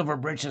 Silver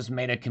Britches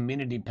made a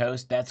community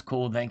post. That's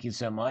cool. Thank you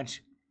so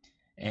much.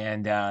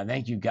 And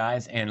thank you,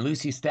 guys. And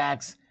Lucy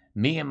Stacks,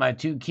 me and my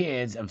 2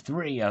 kids of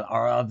 3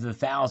 are of the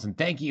 1,000.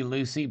 Thank you,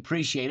 Lucy.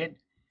 Appreciate it.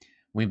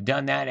 We've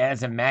done that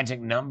as a magic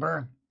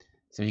number,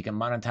 so he can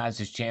monetize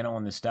his channel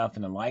and the stuff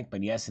and the like.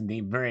 But yes,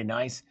 indeed, very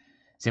nice.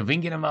 So if we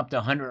can get him up to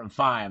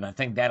 105, I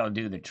think that'll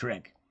do the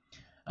trick.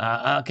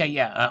 Okay,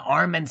 yeah.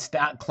 Armin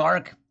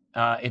Clark,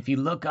 if you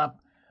look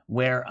up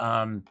where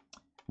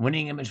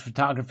Winning Image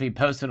Photography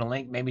posted a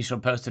link, maybe she'll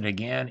post it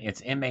again.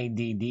 It's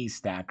MADD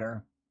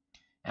Stacker.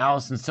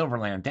 Allison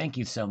Silverland, thank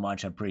you so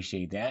much. I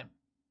appreciate that.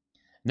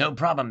 No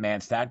problem,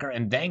 Mad Stacker.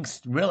 And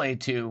thanks really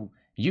to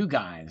you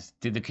guys,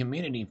 to the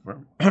community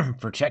for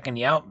for checking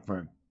you out,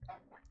 for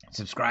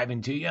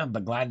subscribing to you.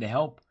 But glad to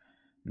help.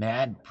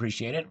 Mad,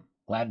 appreciate it.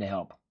 Glad to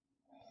help.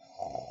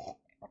 All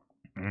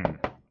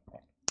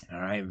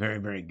right, very,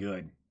 very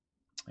good.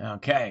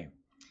 Okay.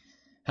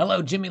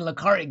 Hello, Jimmy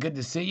Lacari. Good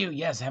to see you.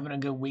 Yes, having a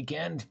good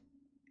weekend.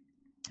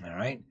 All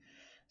right.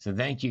 So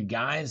thank you,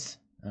 guys.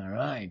 All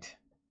right.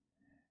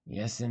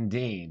 Yes,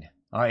 indeed.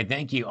 All right,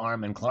 thank you,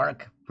 Armin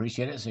Clark.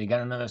 Appreciate it. So you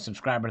got another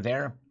subscriber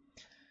there.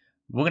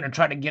 We're going to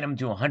try to get him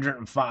to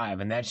 105,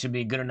 and that should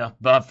be a good enough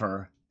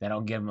buffer.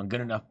 That'll give him a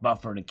good enough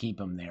buffer to keep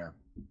him there.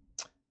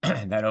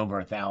 That over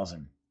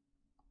 1,000.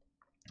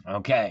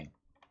 Okay.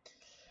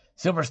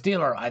 Silver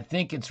Steeler, I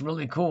think it's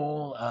really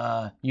cool.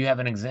 You have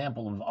an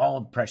example of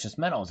all precious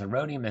metals.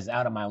 Iridium is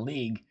out of my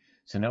league,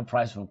 so no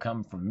price will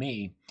come from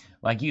me.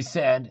 Like you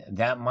said,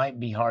 that might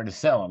be hard to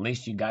sell. At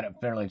least you got it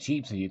fairly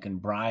cheap, so you can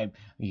bide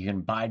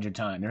your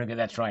time.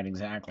 That's right,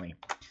 exactly.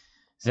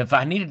 So if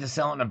I needed to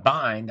sell in a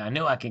bind, I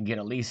knew I could get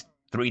at least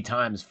 3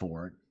 times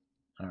for it.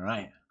 All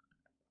right.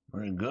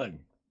 Very good.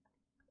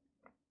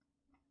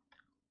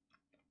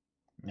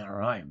 All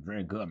right,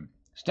 very good.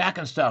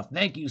 Stacking Stuff,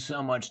 thank you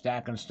so much,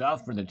 Stacking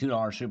Stuff, for the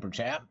 $2 super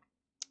chat.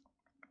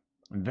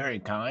 Very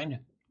kind.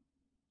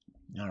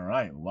 All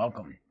right,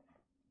 welcome.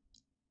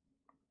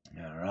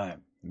 All right,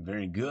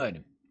 very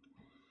good.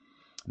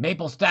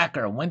 Maple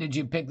Stacker, when did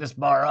you pick this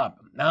bar up?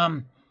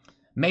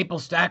 Maple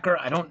Stacker,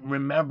 I don't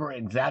remember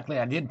exactly.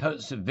 I did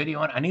post a video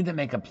on it. I need to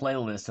make a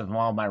playlist of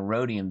all my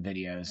rhodium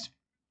videos.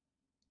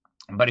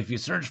 But if you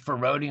search for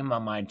rhodium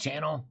on my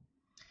channel,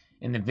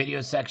 in the video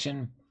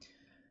section,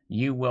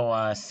 you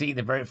will see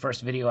the very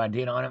first video I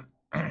did on it.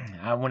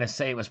 I want to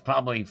say it was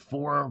probably 3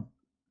 or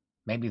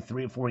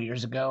 4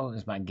 years ago,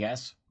 is my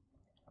guess.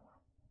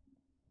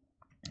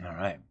 All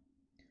right.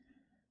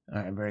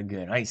 All right, very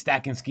good. All right,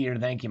 Stacking Skier,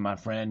 thank you, my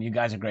friend. You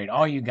guys are great.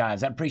 All you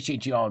guys, I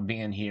appreciate you all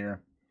being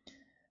here.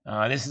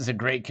 This is a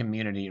great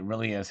community. It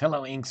really is.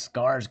 Hello, Ink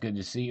Scars. Good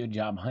to see you.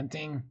 Job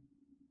hunting.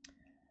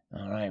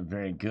 All right,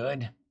 very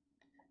good.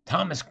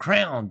 Thomas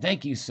Crown,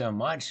 thank you so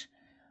much.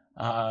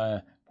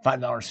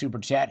 $5 super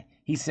chat.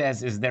 He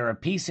says, is there a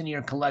piece in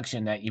your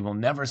collection that you will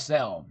never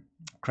sell?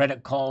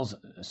 Credit calls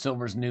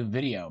Silver's new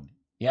video.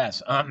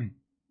 Yes, I'll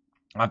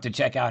have to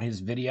check out his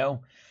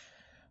video.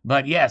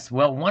 But yes,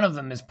 well, one of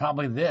them is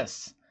probably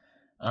this.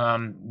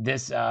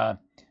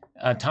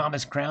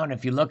 Thomas Crown,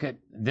 if you look at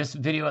this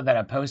video that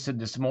I posted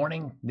this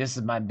morning, this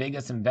is my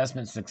biggest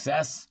investment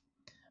success.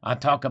 I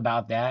talk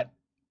about that,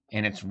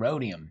 and it's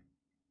rhodium.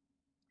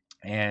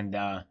 And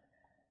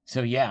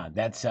so yeah,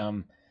 that's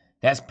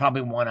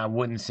probably one I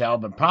wouldn't sell,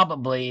 but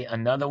probably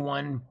another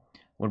one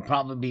would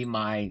probably be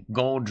my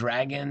gold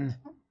dragon,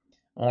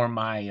 or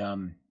my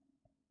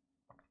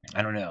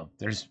I don't know.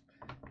 There's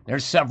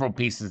several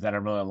pieces that I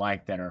really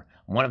like that are,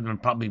 one of them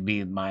would probably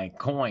be my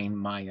coin,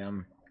 my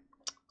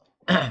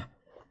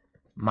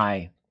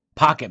my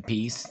pocket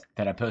piece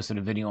that I posted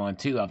a video on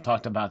too. I've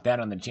talked about that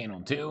on the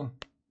channel too.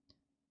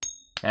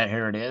 And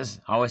here it is.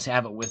 I always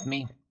have it with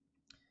me.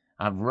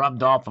 I've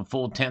rubbed off a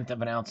full 1/10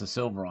 of an ounce of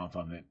silver off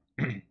of it.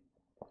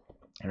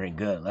 Very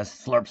good.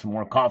 Let's slurp some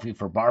more coffee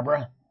for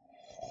Barbara.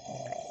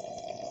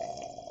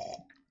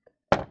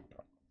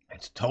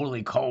 It's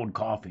totally cold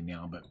coffee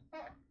now, but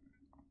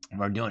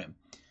we're doing it.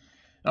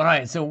 All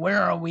right, so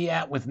where are we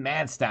at with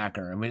Mad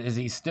Stacker? I mean, is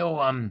he still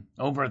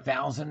over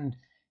 1,000?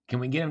 Can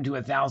we get him to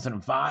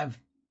 1,005?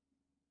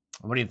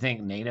 What do you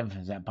think, Native?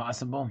 Is that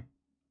possible?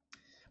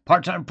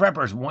 Part-time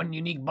preppers, one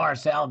unique bar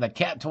salad. The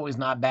cat toy's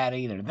not bad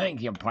either.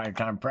 Thank you,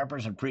 part-time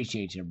preppers.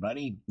 Appreciate you,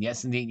 buddy.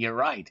 Yes, indeed, you're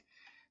right.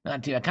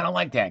 Not too. I kind of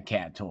like that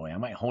cat toy. I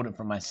might hold it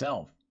for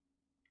myself.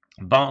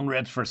 Bong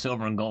rips for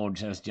silver and gold,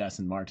 says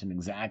Justin Martin.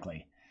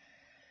 Exactly.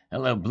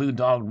 Hello, Blue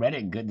Dog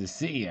Reddit. Good to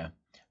see you.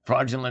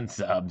 Fraudulent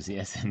subs.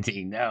 Yes,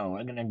 indeed. No,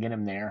 we're going to get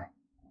him there.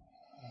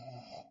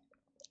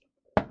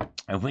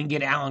 If we can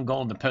get Alan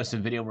Gold to post a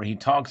video where he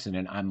talks in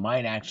it, I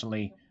might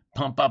actually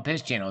pump up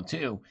his channel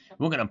too.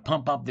 We're going to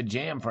pump up the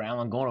jam for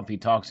Alan Gold if he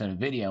talks in a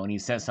video and he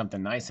says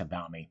something nice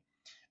about me.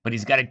 But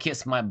he's got to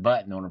kiss my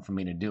butt in order for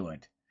me to do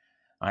it.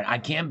 All right, I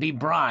can be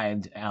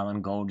bribed,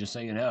 Alan Gold, just so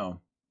you know.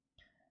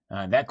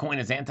 That coin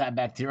is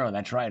antibacterial.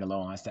 That's right,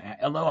 Aloha.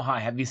 Aloha,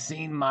 have you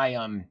seen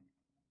my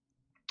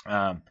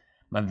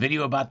my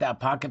video about that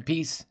pocket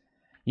piece?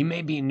 You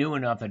may be new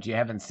enough that you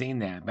haven't seen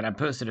that, but I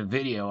posted a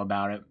video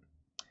about it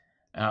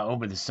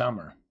over the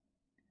summer.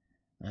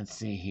 Let's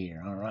see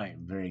here. All right,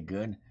 very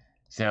good.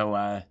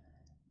 So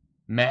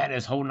Matt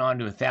is holding on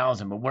to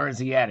 1,000, but where is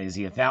he at? Is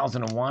he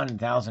 1,001,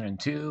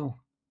 1,002?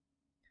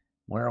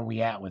 Where are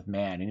we at with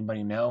Matt?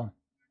 Anybody know?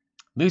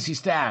 Lucy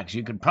Stacks,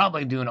 you could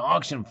probably do an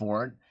auction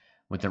for it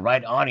with the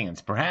right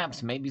audience.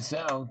 Perhaps, maybe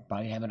so.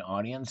 Probably have an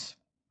audience.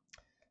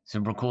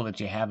 Super cool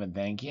that you have it.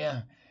 Thank you.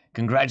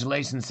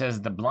 Congratulations,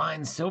 says the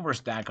blind silver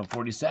stack of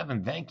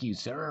 47. Thank you,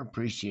 sir.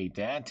 Appreciate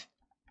that.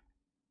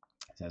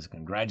 Says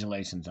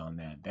congratulations on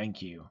that.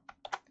 Thank you.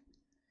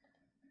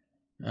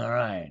 All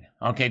right.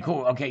 Okay,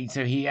 cool. Okay,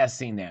 so he has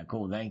seen that.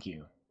 Cool, thank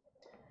you.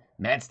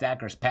 Matt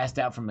Stacker's passed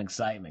out from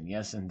excitement.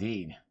 Yes,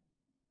 indeed.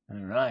 All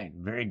right,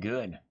 very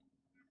good.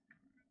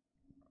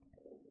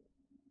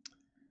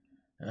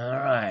 All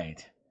right.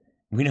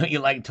 We know you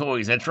like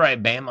toys. That's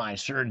right, Bama. I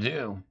sure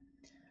do.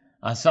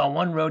 I saw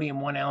one rhodium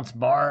 1 ounce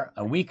bar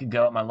a week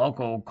ago at my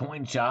local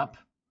coin shop.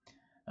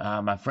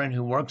 My friend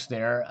who works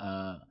there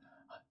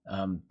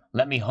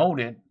let me hold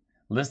it.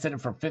 Listed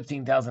it for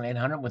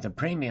 $15,800 with a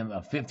premium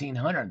of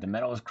 $1,500. The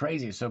metal is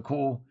crazy. So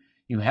cool.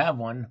 You have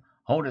one.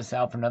 Hold us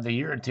out for another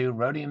year or two.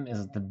 Rhodium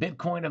is the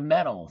Bitcoin of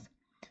metals.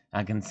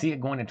 I can see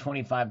it going to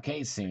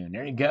 25K soon.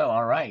 There you go.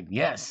 All right.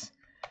 Yes.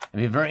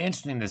 It'd be very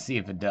interesting to see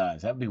if it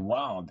does. That'd be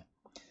wild.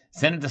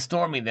 Send it to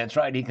Stormy. That's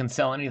right. He can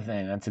sell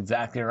anything. That's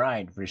exactly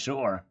right. For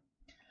sure.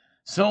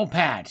 Soul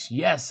Patch.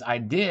 Yes, I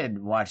did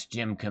watch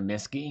Jim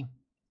Comiskey.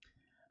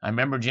 I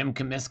remember Jim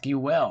Comiskey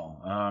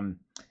well.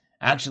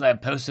 Actually, I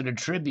posted a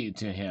tribute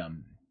to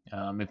him.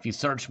 If you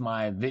search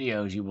my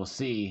videos, you will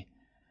see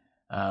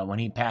when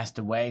he passed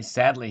away.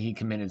 Sadly, he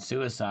committed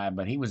suicide,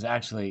 but he was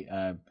actually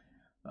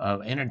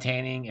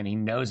entertaining, and he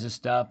knows his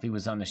stuff. He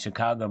was on the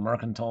Chicago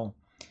Mercantile,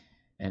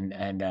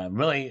 and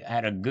really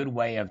had a good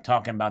way of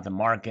talking about the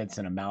markets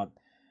and about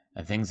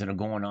things that are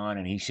going on.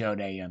 And he showed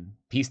a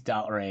peace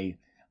dollar, a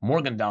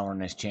Morgan dollar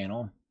on his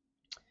channel,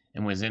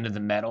 and was into the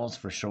metals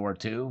for sure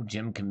too.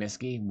 Jim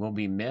Comiskey will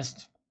be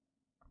missed.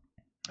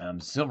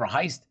 Silver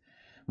Heist.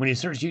 When you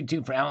search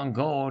YouTube for Alan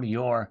Gold,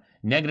 your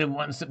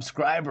 -1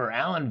 subscriber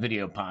Alan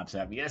video pops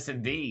up. Yes,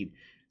 indeed.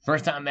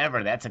 First time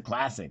ever. That's a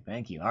classic.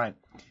 Thank you. All right.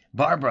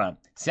 Barbara.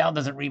 Sal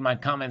doesn't read my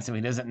comments, so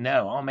he doesn't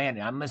know. Oh,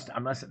 man. I must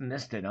have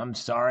missed it. I'm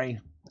sorry,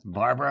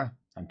 Barbara.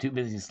 I'm too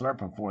busy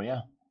slurping for you.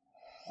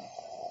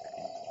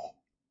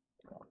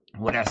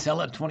 Would I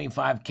sell at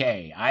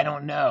 25K? I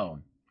don't know.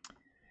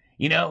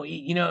 You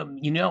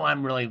know,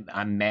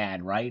 I'm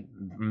mad, right?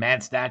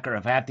 Mad Stacker,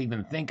 if I have to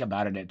even think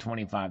about it at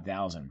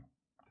 25,000.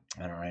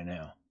 I don't right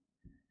now.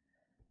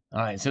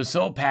 All right, so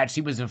Soul Patch,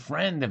 he was a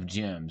friend of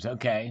Jim's.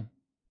 Okay.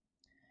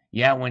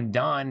 Yeah, when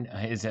Don,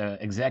 his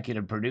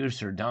executive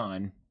producer,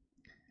 Don,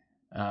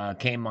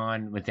 came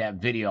on with that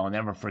video, I'll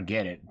never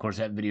forget it. Of course,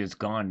 that video is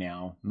gone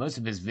now. Most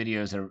of his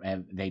videos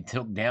they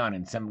took down,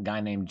 and some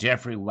guy named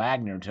Jeffrey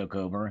Wagner took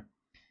over,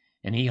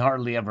 and he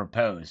hardly ever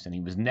posts, and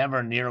he was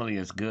never nearly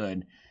as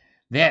good.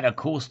 They had a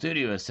cool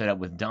studio set up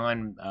with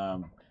Don,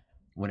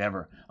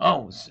 whatever.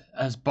 Oh,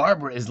 as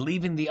Barbara is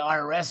leaving the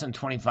IRS in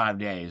 25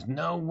 days.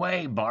 No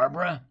way,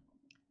 Barbara.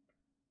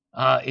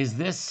 Is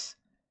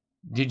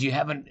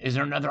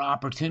there another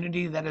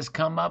opportunity that has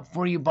come up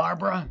for you,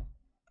 Barbara?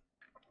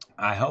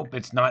 I hope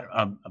it's not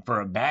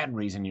for a bad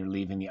reason you're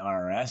leaving the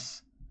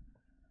IRS.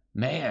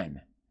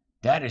 Man,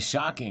 that is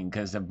shocking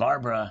because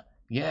Barbara,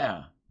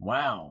 yeah,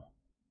 wow.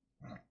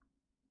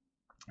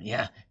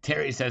 Yeah,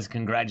 Terry says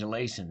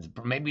congratulations.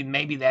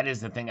 Maybe that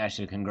is the thing I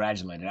should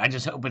congratulate her. I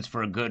just hope it's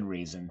for a good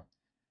reason.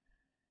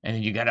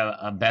 And you got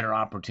a better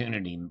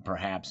opportunity,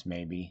 perhaps,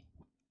 maybe.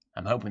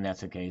 I'm hoping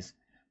that's the case.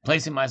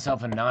 Placing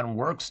myself in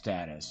non-work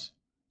status.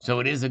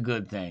 So it is a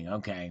good thing.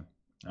 Okay.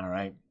 All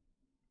right.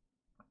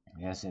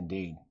 Yes,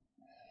 indeed.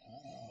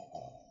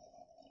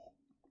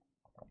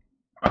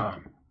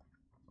 I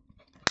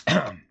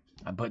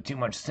put too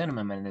much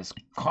cinnamon in this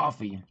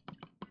coffee.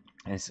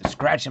 And it's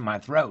scratching my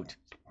throat.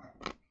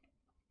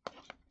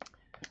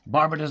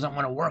 Barbara doesn't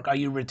want to work. Are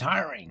you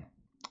retiring?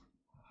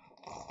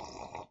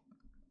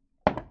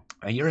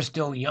 You're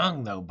still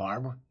young, though,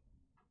 Barbara.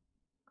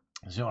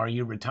 So are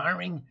you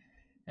retiring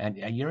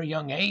at your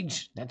young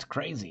age? That's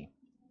crazy.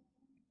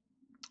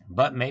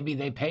 But maybe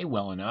they pay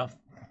well enough.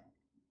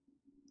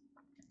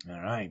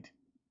 All right.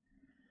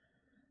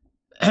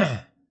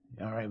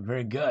 All right,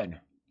 very good.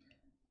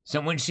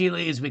 So when she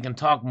leaves, we can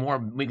talk more.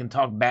 We can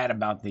talk bad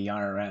about the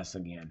IRS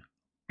again,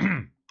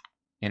 and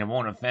it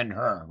won't offend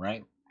her,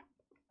 right?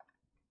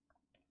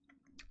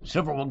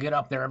 Silver will get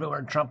up there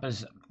everywhere. Trump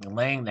is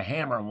laying the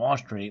hammer on Wall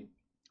Street.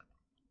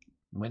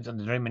 Wins on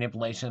the trade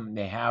manipulation.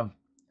 They have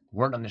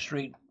word on the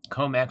street.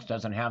 COMEX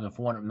doesn't have the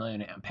 400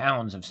 million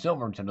pounds of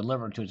silver to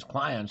deliver to its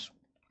clients.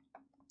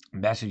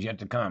 Best is yet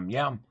to come.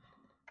 Yeah,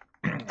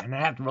 and I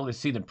have to really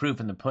see the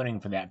proof in the pudding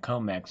for that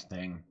COMEX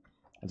thing.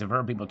 As I've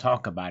heard people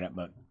talk about it,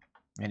 but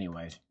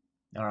anyways,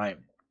 all right.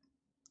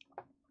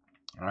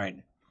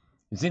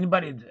 Does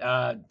anybody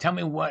tell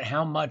me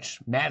how much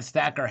Mad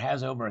Stacker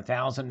has over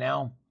 1,000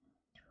 now?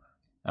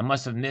 I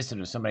must have missed it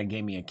if somebody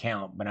gave me a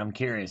count, but I'm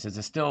curious. Is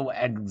it still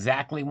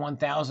exactly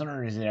 1,000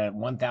 or is it at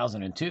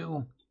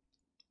 1,002?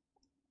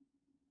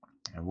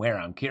 And where?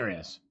 I'm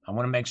curious. I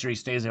want to make sure he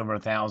stays over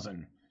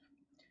 1,000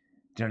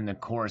 during the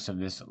course of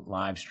this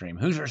live stream.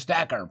 Hoosier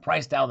Stacker,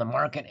 priced out of the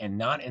market and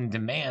not in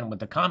demand with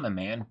the common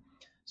man,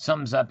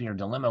 sums up your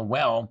dilemma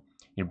well.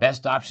 Your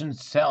best option,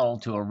 sell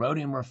to a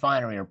rhodium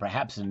refinery or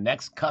perhaps the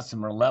next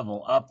customer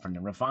level up from the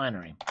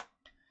refinery.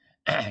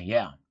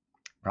 Yeah,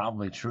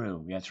 probably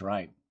true. That's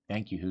right.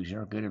 Thank you,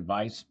 Hoosier. Good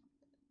advice.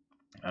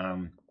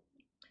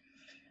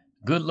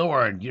 Good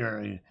Lord,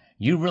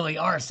 you really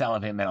are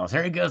Salivate Metals.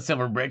 There you go,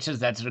 Silver Britches.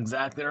 That's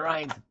exactly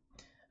right.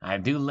 I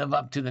do live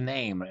up to the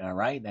name, all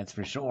right? That's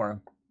for sure.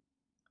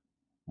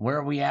 Where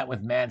are we at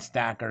with Mad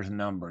Stacker's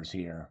numbers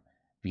here?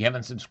 If you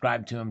haven't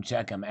subscribed to him,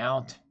 check him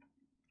out.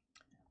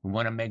 We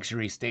want to make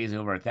sure he stays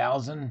over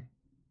 1,000.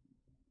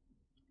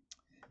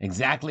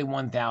 Exactly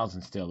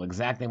 1,000 still.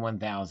 Exactly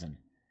 1,000.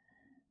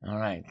 All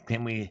right.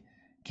 Can we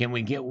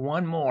get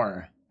one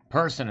more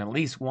person, at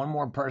least one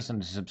more person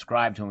to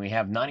subscribe to him? We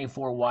have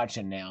 94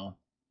 watching now.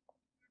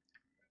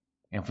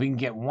 If we can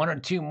get one or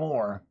two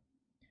more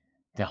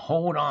to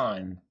hold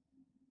on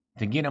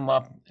to get him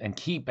up and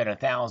keep at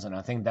 1,000,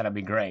 I think that'll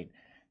be great.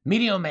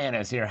 Meteor Man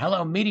is here.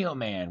 Hello, Meteor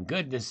Man.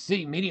 Good to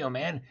see Meteor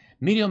Man.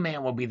 Meteor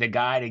Man will be the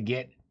guy to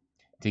get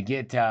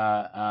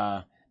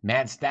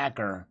Mad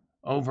Stacker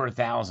over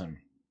 1,000.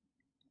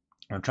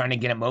 We're trying to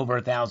get him over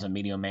 1,000,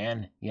 Meteor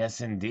Man. Yes,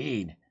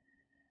 indeed.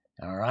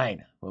 All right.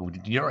 Well,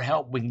 with your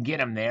help, we can get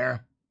him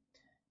there.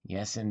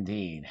 Yes,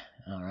 indeed.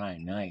 All right.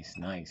 Nice.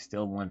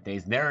 Still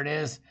 1,000. There it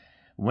is.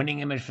 Winning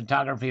Image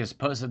Photography has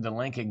posted the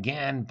link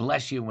again.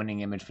 Bless you, Winning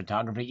Image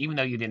Photography. Even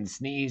though you didn't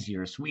sneeze,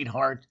 you're a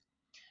sweetheart.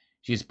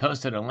 She's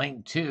posted a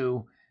link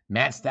to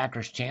Matt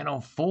Stacker's channel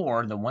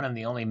for the one and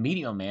the only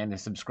Meteor Man to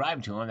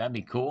subscribe to him. That'd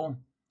be cool.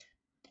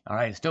 All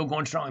right. Still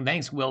going strong.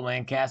 Thanks, Will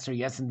Lancaster.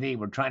 Yes, indeed.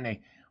 We're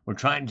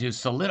trying to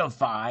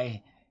solidify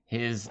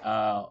his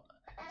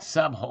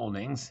sub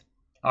holdings.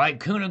 All right,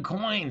 Kuna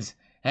Coins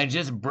has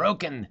just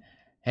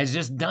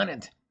done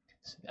it.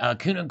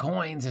 Kuna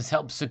Coins has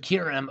helped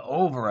secure him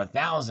over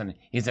 1,000.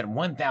 He's at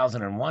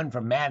 1,001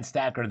 from Mad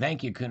Stacker.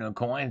 Thank you, Kuna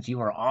Coins. You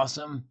are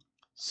awesome.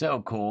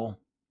 So cool.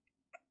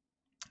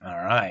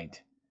 All right.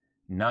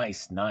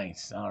 Nice.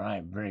 All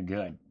right, very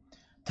good.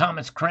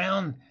 Thomas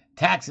Crown,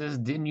 taxes.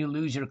 Didn't you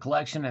lose your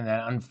collection in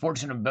that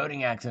unfortunate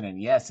boating accident?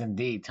 Yes,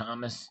 indeed,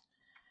 Thomas.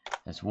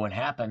 That's what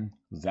happened.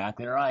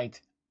 Exactly right.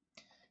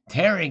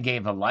 Terry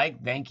gave a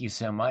like. Thank you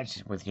so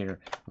much with your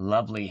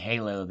lovely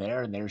halo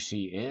there. There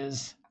she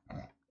is.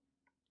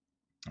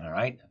 All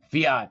right.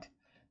 Fiat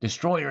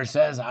Destroyer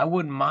says, I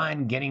wouldn't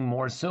mind getting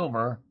more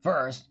silver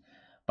first,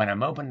 but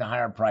I'm open to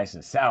higher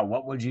prices. Sal,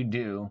 what would you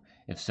do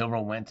if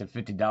silver went to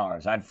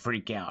 $50? I'd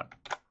freak out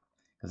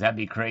because that'd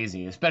be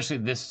crazy, especially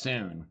this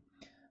soon.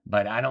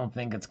 But I don't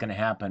think it's going to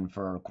happen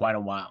for quite a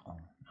while.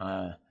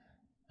 I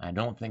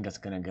don't think it's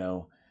going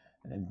to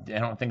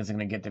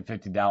get to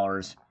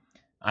 $50.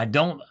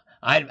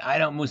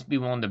 I'd almost be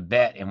willing to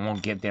bet it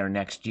won't get there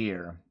next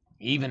year,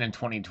 even in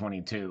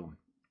 2022.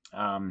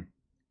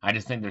 I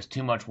just think there's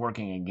too much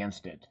working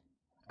against it.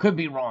 Could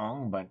be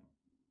wrong, but.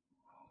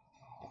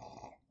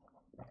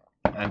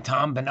 And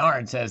Tom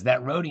Bernard says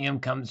that rhodium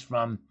comes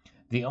from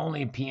the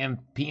only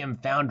PM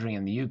foundry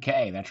in the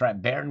UK. That's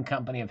right, Baird &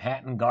 Company of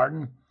Hatton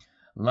Garden,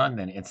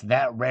 London. It's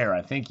that rare.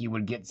 I think you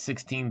would get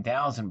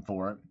 16,000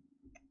 for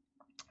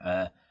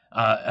it.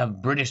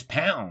 Of British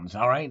pounds,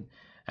 all right?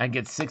 I'd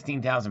get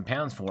 16,000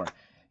 pounds for it.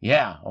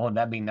 Yeah, oh,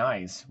 that'd be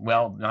nice.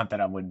 Well, not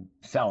that I would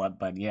sell it,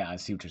 but yeah, I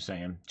see what you're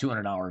saying.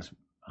 $200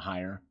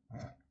 higher.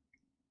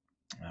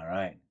 All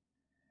right.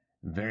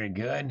 Very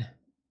good.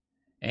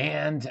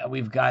 And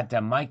we've got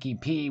Mikey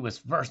P was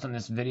first on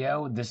this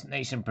video. This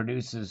nation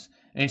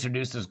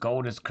introduces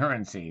gold as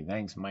currency.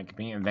 Thanks, Mikey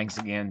P. And thanks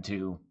again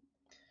to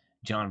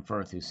John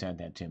Firth who sent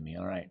that to me.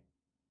 All right.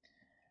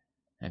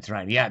 That's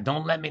right. Yeah,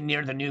 don't let me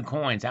near the new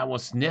coins. I will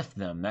sniff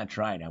them. That's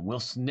right. I will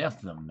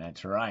sniff them.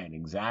 That's right.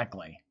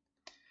 Exactly.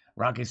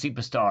 Rocky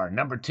Superstar,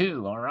 number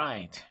 2. All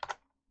right.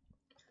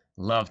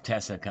 Love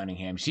Tessa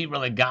Cunningham. She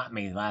really got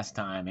me last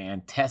time,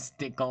 man.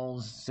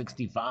 Testicles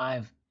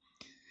 65.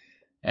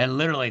 It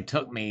literally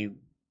took me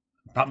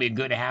probably a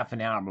good half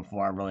an hour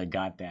before I really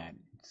got that.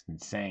 It's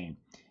insane.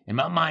 And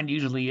my mind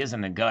usually is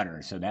in the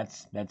gutter, so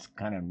that's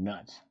kind of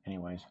nuts.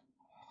 Anyways.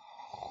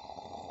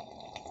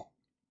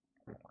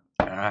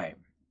 All right.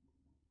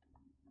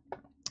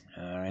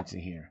 All right, so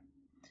here.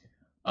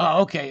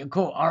 Oh, okay,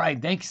 cool. All right,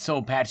 thanks,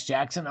 Soul Patch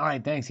Jackson. All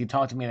right, thanks. He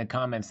talked to me in the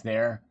comments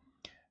there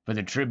for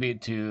the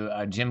tribute to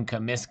Jim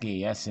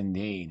Comiskey. Yes,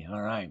 indeed.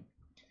 All right.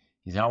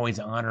 He's always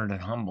honored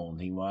and humbled,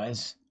 he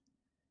was.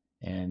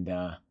 And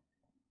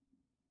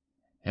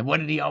what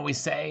did he always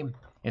say?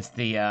 It's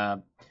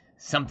the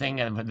something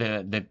of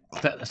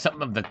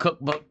something of the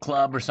cookbook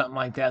club or something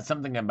like that.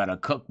 Something about a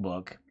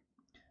cookbook.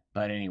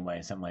 But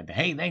anyway, something like that.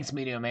 Hey, thanks,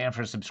 Media Man,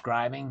 for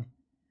subscribing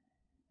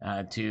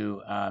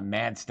to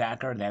Mad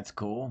Stacker. That's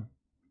cool.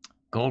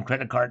 Gold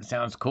credit card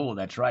sounds cool.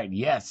 That's right.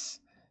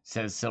 Yes,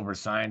 says Silver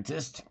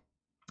Scientist.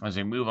 As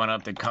we move on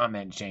up the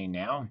comment chain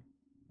now.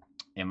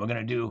 And we're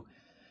going to do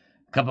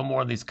a couple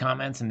more of these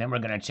comments, and then we're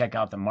going to check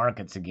out the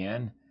markets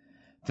again.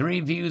 3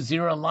 views,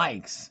 0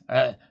 likes.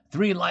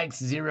 3 likes,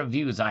 0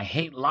 views. I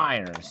hate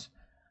liars.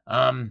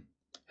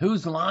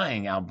 Who's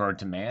lying,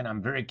 Alberta Man?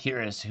 I'm very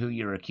curious who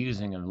you're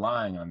accusing of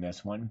lying on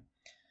this one.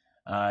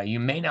 You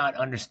may not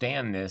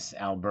understand this,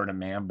 Alberta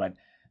Man, but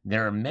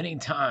there are many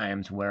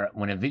times where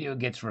when a video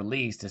gets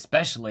released,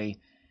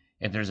 especially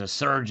if there's a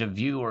surge of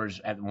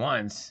viewers at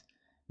once,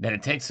 that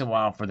it takes a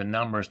while for the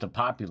numbers to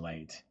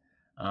populate.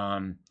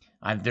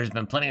 There's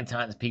been plenty of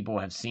times people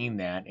have seen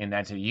that, and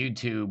that's a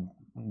YouTube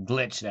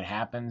glitch that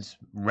happens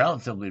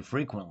relatively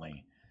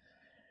frequently.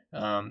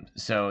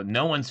 So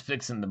no one's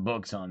fixing the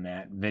books on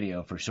that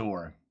video for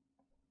sure.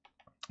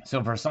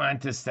 Silver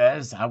Scientist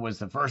says, I was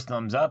the first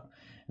thumbs up,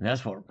 and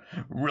that's what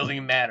really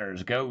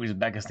matters. Go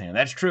Uzbekistan.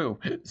 That's true,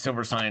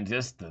 Silver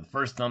Scientist. The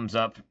first thumbs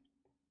up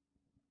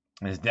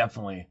is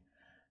definitely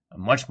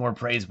much more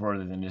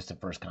praiseworthy than just the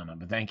first comment.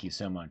 But thank you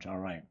so much. All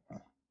right.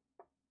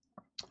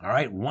 All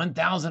right,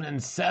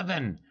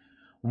 1,007.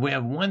 We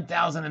have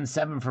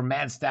 1,007 for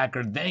Mad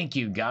Stacker. Thank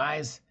you,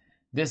 guys.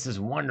 This is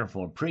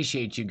wonderful.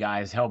 Appreciate you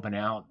guys helping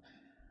out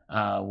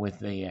with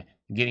the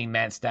getting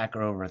Mad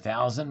Stacker over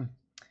 1,000.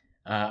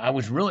 I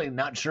was really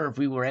not sure if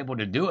we were able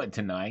to do it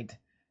tonight,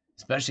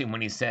 especially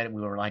when he said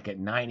we were like at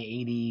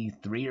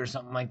 983 or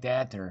something like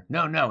that. Or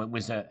no, it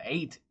was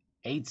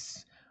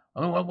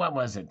what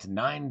was it?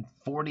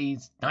 940,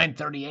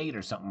 938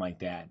 or something like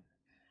that.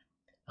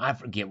 I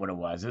forget what it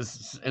was.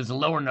 It was a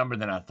lower number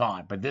than I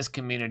thought, but this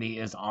community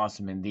is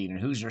awesome indeed. And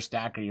who's your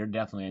stacker? You're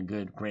definitely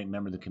a great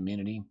member of the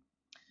community.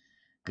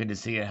 Good to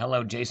see you.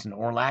 Hello, Jason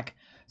Orlak.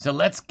 So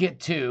let's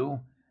go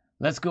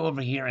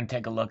over here and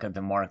take a look at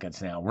the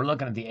markets now. We're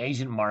looking at the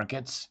Asian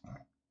markets.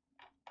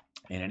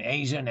 And in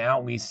Asia now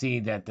we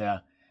see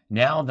that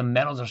now the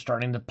metals are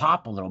starting to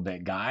pop a little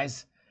bit,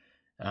 guys.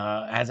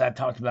 As I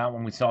talked about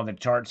when we saw the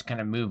charts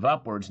kind of move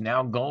upwards,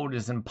 now gold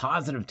is in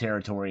positive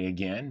territory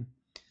again.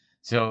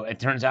 So it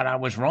turns out I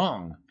was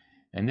wrong.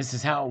 And this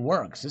is how it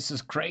works. This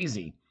is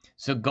crazy.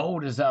 So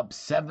gold is up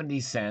 70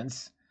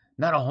 cents.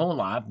 Not a whole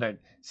lot, but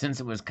since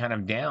it was kind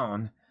of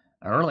down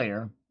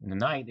earlier in the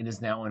night, it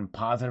is now in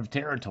positive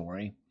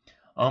territory.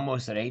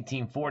 Almost at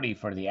 1840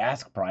 for the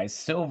ask price.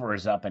 Silver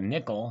is up, and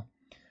nickel,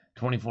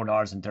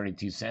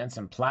 $24.32.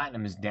 And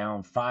platinum is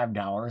down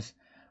 $5.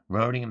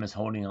 Rhodium is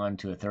holding on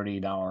to a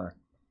 $30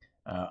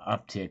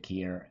 uptick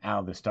here out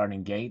of the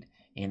starting gate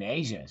in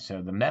Asia.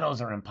 So the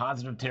metals are in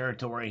positive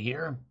territory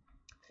here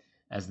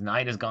as the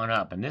night has gone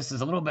up. And this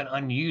is a little bit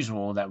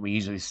unusual that we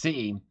usually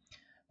see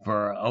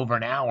for over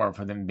an hour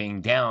for them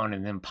being down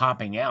and then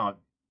popping out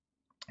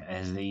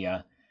as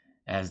the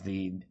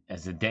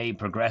day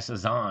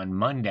progresses on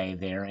Monday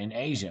there in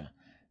Asia.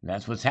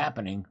 That's what's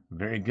happening.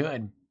 Very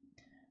good.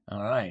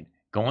 All right.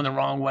 Going the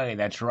wrong way.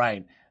 That's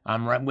right.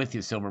 I'm right with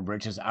you, Silver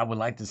Britches. I would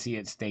like to see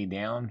it stay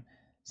down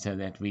so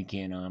that we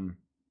can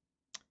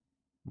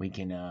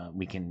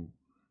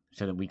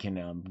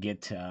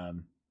get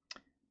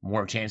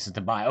more chances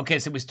to buy. Okay,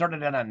 so we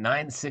started out at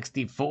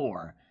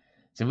 964.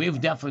 So we've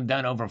definitely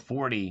done over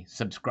 40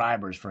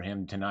 subscribers for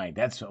him tonight.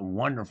 That's a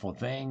wonderful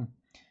thing.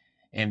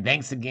 And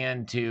thanks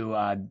again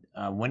to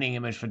Winning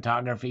Image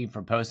Photography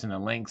for posting the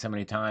link so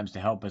many times to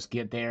help us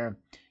get there.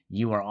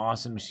 You are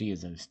awesome. She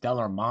is a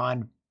stellar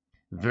mod.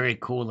 Very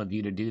cool of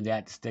you to do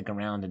that, to stick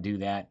around to do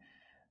that.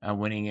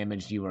 Winning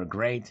Image, you are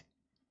great.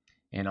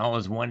 And All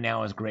Is One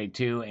now is great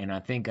too. And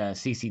I think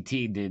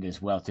CCT did as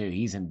well too.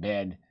 He's in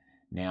bed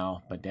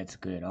now, but that's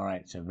good. All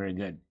right, so very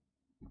good.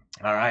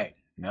 All right,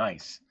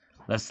 nice.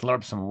 Let's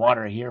slurp some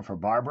water here for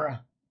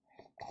Barbara.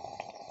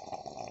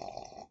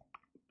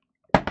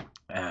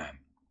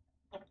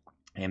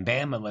 And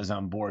Bama was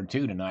on board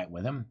too tonight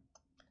with him.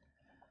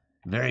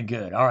 Very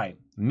good. All right,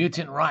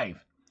 Mutant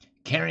Rife.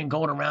 Carrying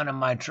gold around in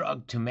my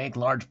truck to make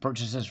large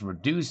purchases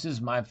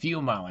reduces my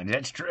fuel mileage.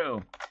 That's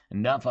true.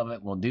 Enough of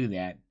it will do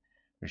that.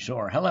 For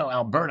sure. Hello,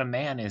 Alberta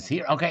Man is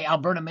here. Okay,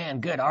 Alberta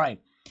Man, good. All right.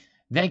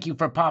 Thank you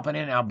for popping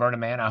in, Alberta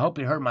Man. I hope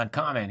you heard my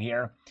comment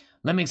here.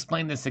 Let me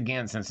explain this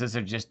again since this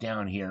is just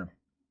down here.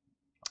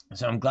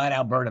 So I'm glad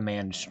Alberta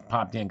Man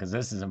popped in because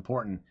this is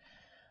important.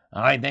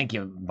 All right, thank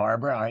you,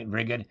 Barbara. All right,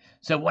 very good.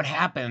 So what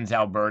happens,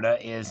 Alberta,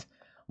 is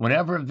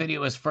whenever a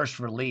video is first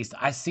released,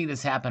 I see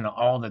this happen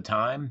all the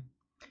time,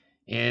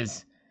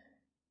 is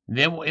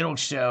it'll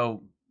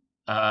show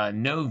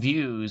no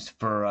views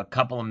for a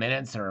couple of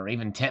minutes or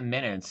even 10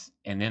 minutes,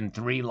 and then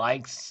 3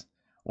 likes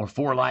or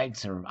 4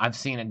 likes, or I've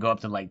seen it go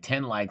up to like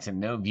 10 likes and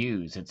no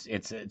views.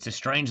 It's a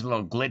strange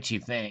little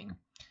glitchy thing.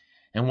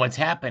 And what's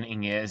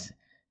happening is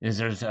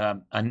there's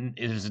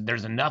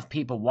enough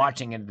people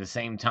watching it at the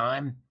same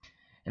time,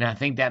 and I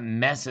think that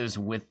messes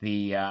with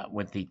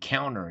the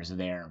counters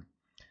there.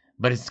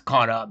 But it's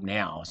caught up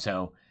now,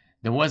 so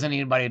there wasn't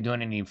anybody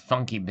doing any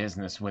funky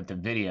business with the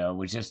video.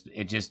 It just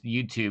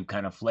YouTube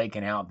kind of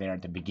flaking out there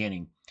at the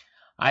beginning.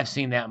 I've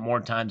seen that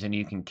more times than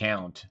you can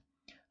count.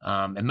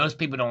 And most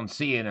people don't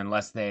see it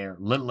unless they're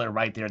literally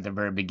right there at the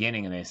very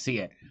beginning and they see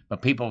it.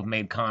 But people have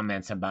made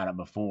comments about it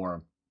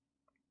before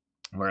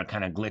where it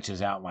kind of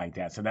glitches out like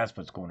that. So that's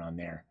what's going on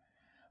there.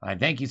 All right,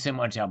 thank you so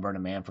much, Alberta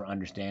Man, for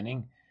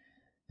understanding.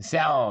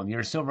 Sal,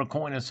 your silver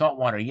coin and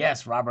saltwater.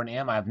 Yes, Robert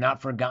M. I have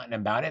not forgotten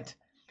about it.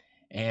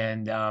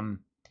 And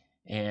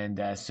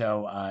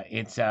so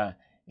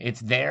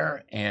it's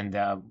there,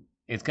 and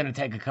it's going to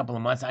take a couple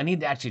of months. I need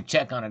to actually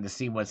check on it to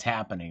see what's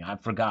happening. I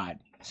forgot,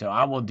 so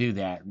I will do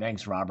that.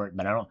 Thanks, Robert.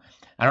 But I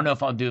don't know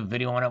if I'll do a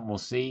video on it. We'll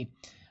see.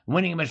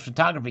 Winning image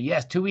photography.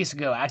 Yes, 2 weeks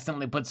ago, I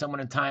accidentally put someone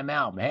in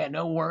timeout. Hey,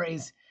 no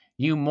worries.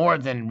 You more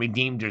than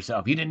redeemed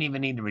yourself. You didn't even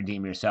need to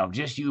redeem yourself.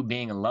 Just you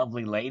being a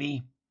lovely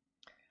lady,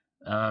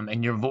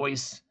 and your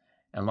voice,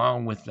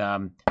 along with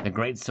the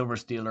great Silver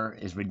Stealer,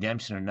 is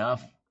redemption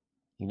enough.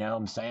 You know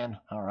what I'm saying?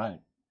 All right.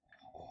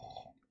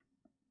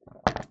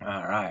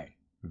 All right.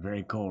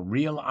 Very cool.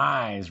 Real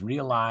eyes,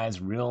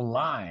 realize real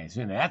lies.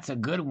 That's a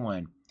good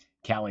one,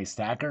 Callie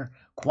Stacker.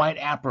 Quite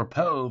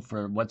apropos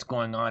for what's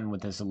going on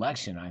with this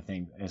election, I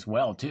think, as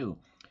well, too.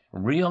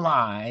 Real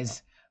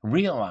eyes,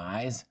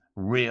 realize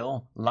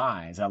real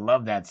lies. I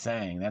love that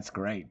saying. That's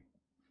great.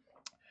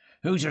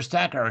 Who's Your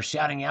Stacker are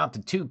shouting out the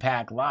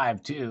 2-pack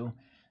live, too.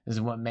 This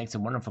is what makes a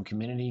wonderful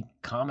community.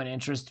 Common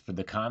interest for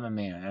the common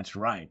man. That's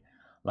right.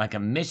 Like a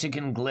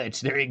Michigan glitch.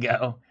 There you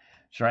go.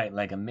 That's right,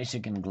 like a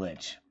Michigan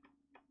glitch.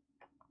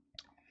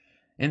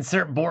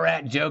 Insert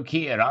Borat Joe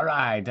Kid. All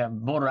right,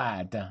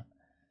 Borat.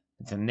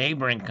 It's a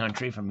neighboring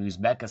country from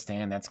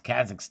Uzbekistan. That's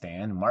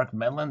Kazakhstan. Mark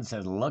Medlin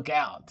says, look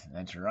out.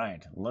 That's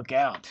right, look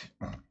out.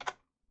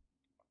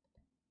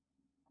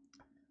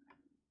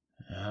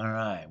 All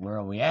right, where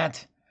are we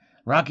at?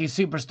 Rocky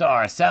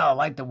Superstar. Sal, I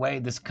like the way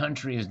this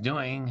country is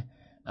doing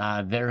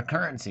their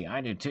currency.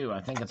 I do too. I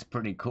think it's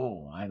pretty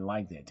cool. I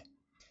liked it.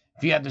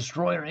 If you had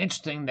Destroyer,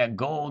 interesting that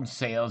gold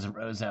sales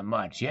rose that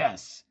much.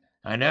 Yes,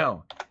 I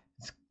know.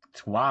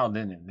 It's wild,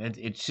 isn't it?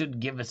 It should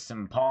give us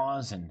some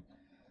pause and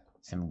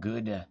some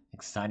good,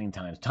 exciting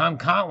times. Tom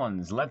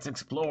Collins, let's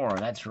explore.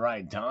 That's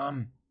right,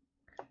 Tom.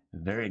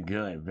 Very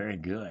good, very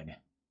good.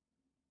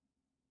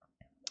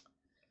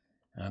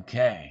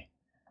 Okay,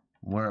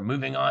 we're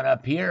moving on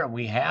up here.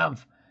 We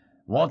have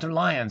Walter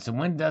Lyons. So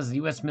when does the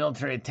U.S.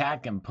 military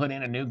attack and put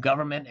in a new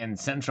government and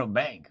central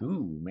bank?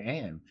 Ooh,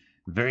 man.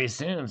 Very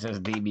soon, says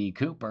D.B.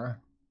 Cooper.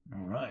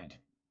 All right.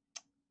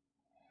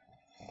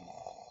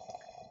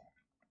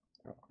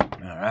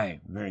 All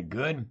right, very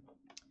good.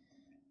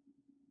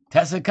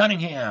 Tessa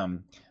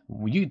Cunningham.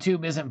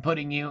 YouTube isn't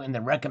putting you in the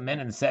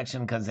recommended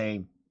section because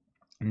they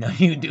know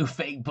you do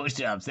fake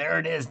push-ups. There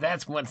it is.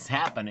 That's what's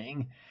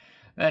happening.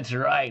 That's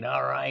right.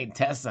 All right,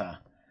 Tessa.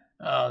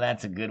 Oh,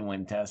 that's a good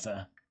one,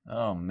 Tessa.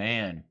 Oh,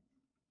 man.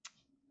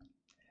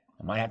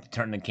 I might have to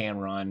turn the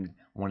camera on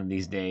one of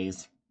these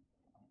days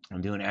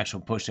and do an actual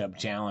push-up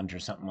challenge or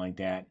something like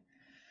that.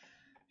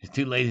 It's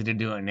too lazy to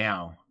do it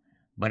now.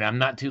 But I'm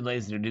not too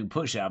lazy to do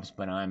push-ups,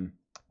 but I'm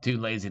too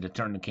lazy to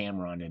turn the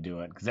camera on to do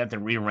it. Because I have to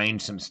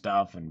rearrange some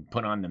stuff and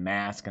put on the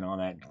mask and all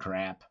that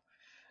crap.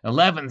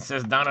 11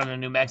 says Donald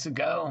in New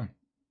Mexico.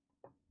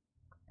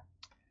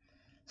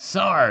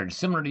 Sarge,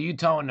 similar to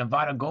Utah and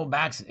Nevada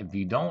goldbacks, if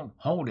you don't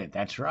hold it,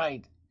 that's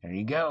right. There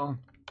you go.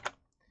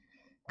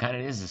 Kind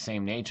of is the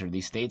same nature.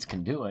 These states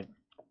can do it.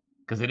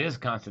 Because it is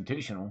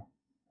constitutional.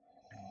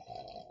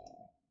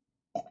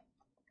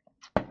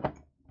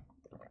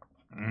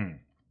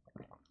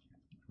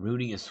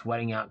 Rudy is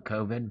sweating out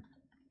COVID.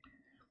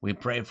 We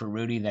pray for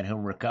Rudy that he'll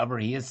recover.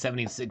 He is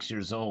 76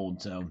 years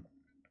old, so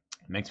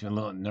it makes me a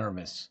little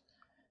nervous.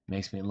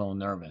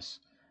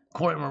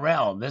 Corey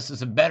Morrell, this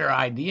is a better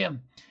idea.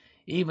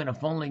 Even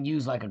if only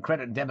used like a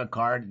credit debit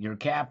card, your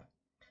cap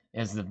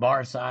is the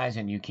bar size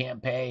and you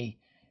can't pay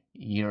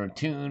your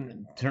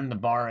tune, turn the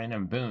bar in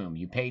and boom,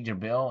 you paid your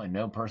bill and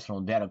no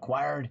personal debt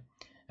acquired.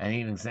 I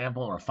need an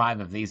example or 5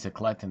 of these to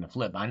collect and to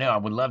flip. I know, I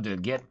would love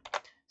to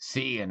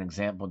see an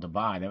example to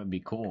buy. That would be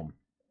cool.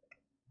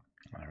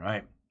 All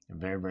right.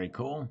 Very, very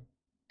cool.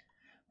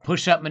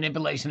 Push-up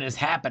manipulation is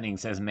happening,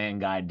 says Man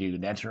Guy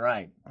Dude. That's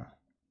right.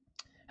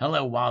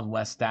 Hello, Wild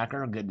West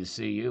Stacker. Good to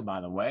see you,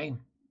 by the way.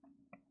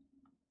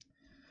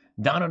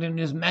 Donald in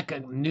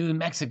New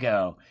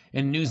Mexico.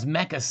 In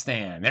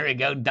Uzbekistan. There you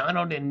go.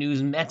 Donald in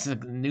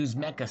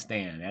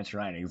Uzbekistan. That's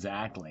right,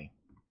 exactly.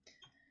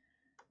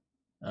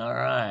 All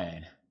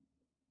right.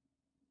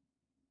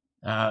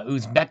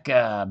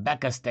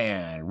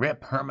 Uzbekistan.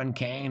 Rip Herman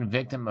Cain,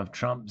 victim of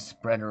Trump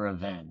spreader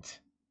event.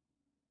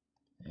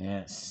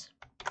 Yes.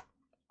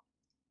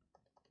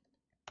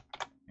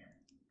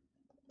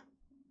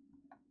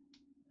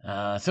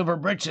 Silver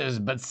Britches,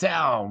 but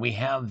Sal, we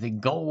have the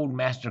gold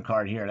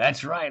MasterCard here.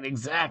 That's right,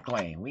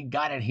 exactly. We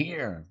got it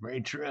here.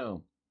 Very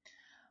true.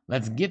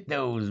 Let's get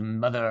those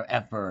mother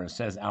effers,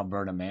 says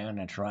Alberta Man.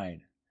 That's right.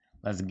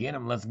 Let's get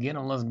them, let's get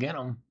them, let's get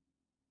them.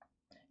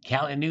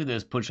 Callie knew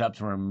those push-ups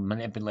were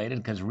manipulated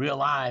because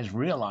real eyes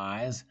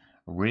realize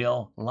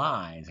real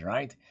lies,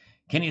 right?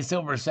 Kenny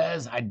Silver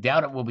says, I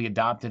doubt it will be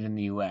adopted in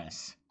the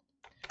U.S.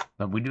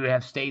 But we do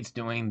have states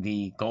doing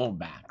the gold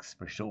backs,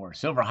 for sure.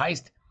 Silver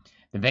Heist,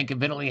 the Bank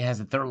of Italy has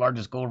the third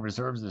largest gold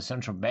reserves of the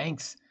central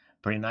banks.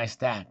 Pretty nice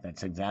stat.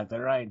 That's exactly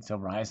right.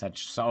 Silver Heist, I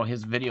saw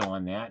his video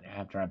on that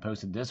after I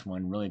posted this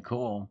one. Really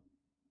cool.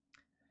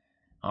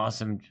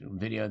 Awesome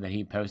video that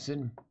he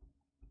posted.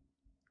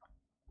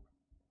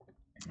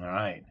 All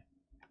right.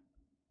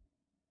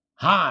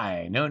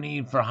 Hi. No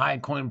need for high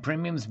coin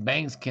premiums.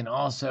 Banks can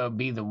also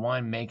be the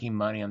one making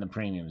money on the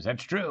premiums.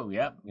 That's true.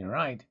 Yep, you're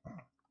right.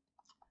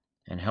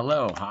 And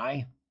hello.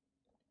 Hi.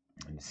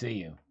 And see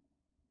you.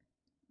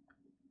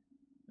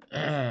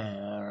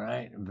 All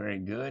right, very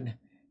good.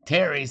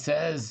 Terry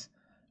says,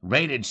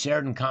 rated,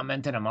 shared, and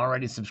commented. I'm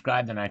already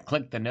subscribed, and I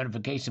clicked the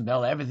notification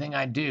bell. Everything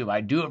I do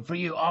it for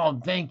you.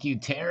 Oh, thank you,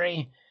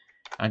 Terry.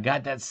 I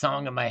got that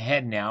song in my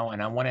head now,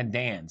 and I want to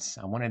dance.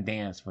 I want to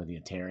dance with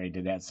you, Terry,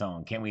 to that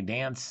song. Can we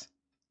dance?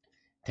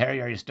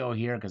 Terry, are you still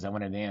here? Because I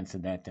want to dance to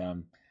that,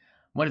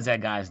 what is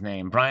that guy's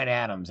name? Bryan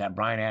Adams, that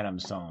Bryan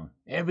Adams song.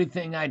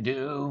 Everything I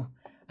do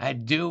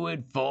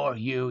it for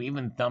you.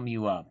 Even thumb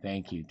you up.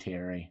 Thank you,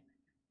 Terry.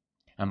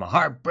 I'm a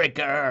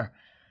heartbreaker,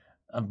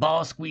 a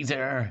ball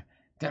squeezer,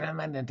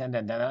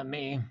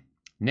 me.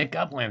 Nick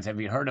Uplands,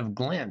 have you heard of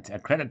Glint, a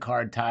credit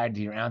card tied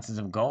to your ounces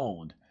of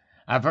gold?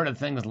 I've heard of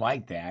things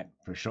like that,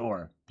 for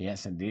sure.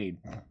 Yes, indeed.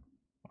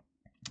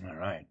 All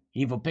right.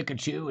 Evil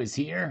Pikachu is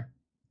here.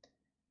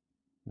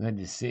 Good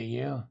to see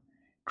you.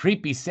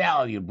 Creepy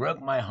Sal, you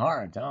broke my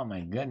heart. Oh, my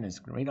goodness.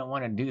 We don't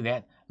want to do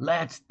that.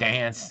 Let's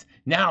dance.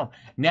 Now,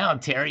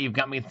 Terry, you've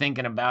got me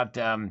thinking about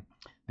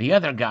the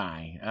other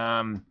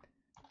guy.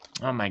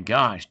 Oh my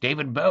gosh,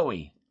 David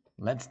Bowie.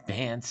 Let's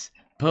dance.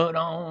 Put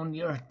on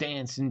your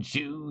dancing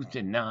shoes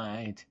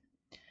tonight.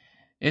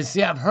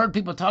 See, I've heard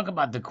people talk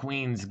about the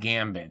Queen's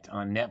Gambit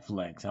on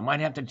Netflix. I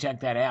might have to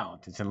check that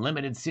out. It's a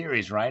limited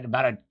series, right?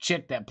 About a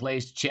chick that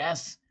plays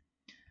chess.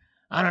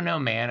 I don't know,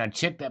 man. A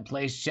chick that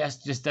plays chess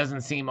just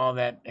doesn't seem all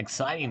that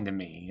exciting to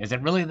me. Is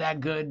it really that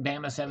good,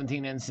 Bama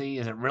 17NC?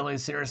 Is it really,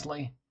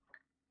 seriously?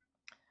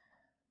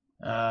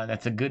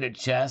 That's a good at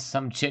chess.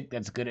 Some chick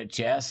that's good at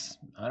chess.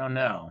 I don't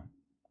know.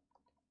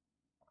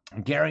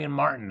 Gary and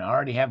Martin, I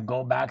already have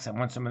gold backs. I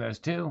want some of those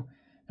too.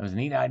 It was a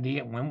neat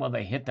idea. When will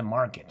they hit the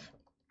market?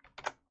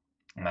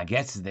 My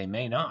guess is they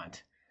may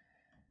not.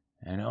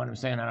 You know what I'm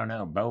saying? I don't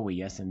know. Bowie,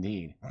 yes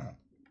indeed.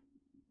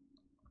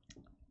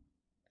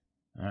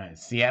 All right,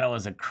 Seattle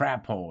is a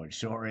crap hole. It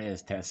sure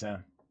is,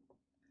 Tessa.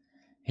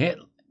 Hit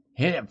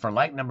it for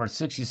like number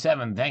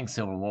 67. Thanks,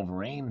 Silver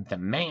Wolverine. The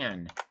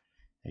man.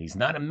 He's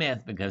not a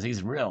myth because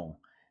he's real.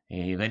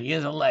 But he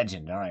is a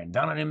legend. All right,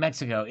 Donna, New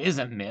Mexico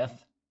isn't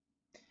myth.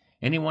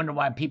 Any wonder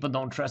why people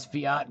don't trust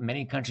fiat?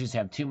 Many countries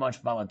have too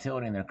much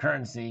volatility in their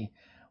currency.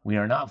 We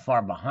are not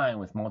far behind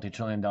with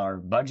multi-trillion-dollar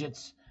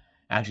budgets.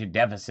 Actually,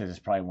 deficit is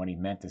probably what he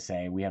meant to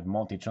say. We have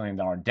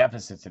multi-trillion-dollar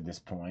deficits at this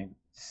point.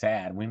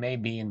 Sad. We may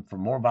be in for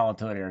more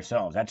volatility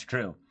ourselves. That's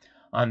true.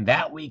 On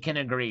that we can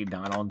agree,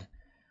 Donald.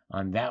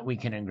 On that we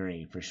can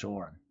agree, for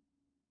sure.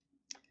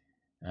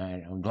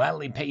 I'll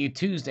gladly pay you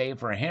Tuesday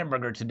for a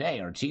hamburger today,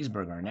 or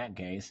cheeseburger in that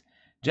case.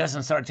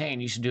 Justin Sartain,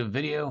 you should do a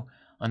video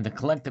on the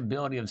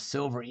collectability of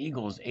silver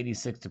eagles,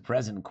 86 to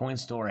present. Coin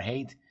store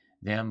hate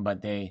them,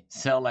 but they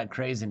sell like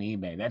crazy on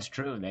eBay. That's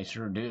true. They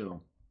sure do.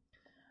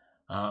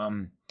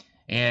 And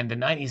the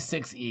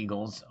 96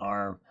 eagles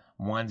are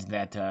ones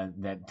that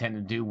that tend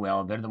to do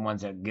well. They're the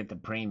ones that get the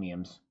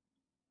premiums.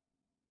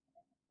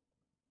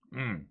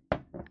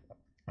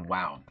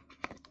 Wow.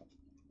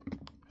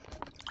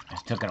 I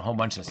just took a whole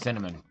bunch of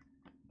cinnamon.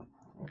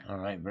 All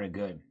right, very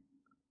good.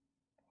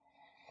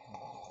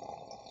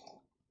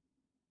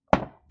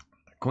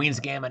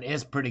 Queen's Gambit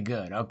is pretty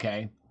good.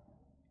 Okay.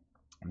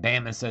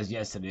 Bama says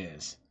yes, it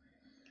is.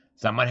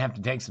 So I might have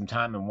to take some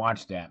time and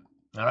watch that.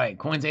 All right,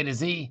 Coins A to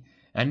Z.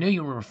 I knew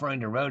you were referring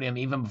to Rhodium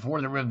even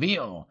before the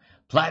reveal.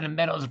 Platinum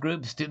Metals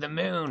groups to the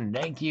moon.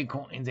 Thank you,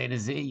 Coins A to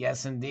Z.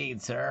 Yes,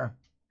 indeed, sir.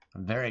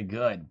 Very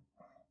good.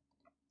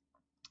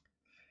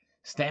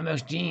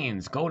 Stamos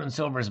Jeans. Gold and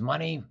silver is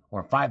money,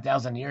 or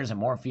 5,000 years and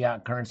more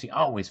fiat currency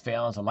always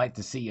fails. I'd like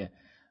to see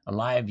a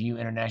live view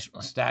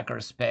international stacker,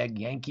 Speg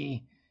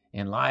Yankee,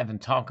 in live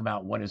and talk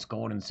about what is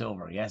gold and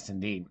silver. Yes,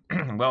 indeed.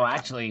 Well,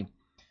 actually,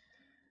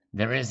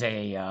 there is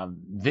a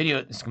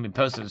video that's going to be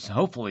posted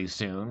hopefully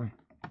soon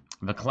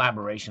of a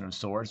collaboration of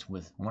sorts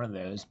with one of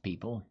those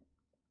people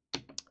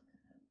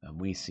that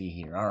we see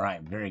here. All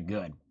right, very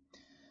good.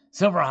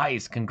 Silver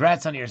Heist,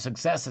 congrats on your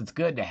success. It's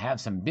good to have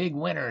some big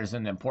winners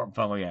in the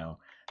portfolio.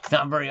 It's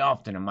not very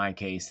often in my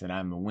case that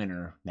I'm a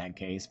winner in that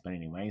case, but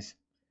anyways.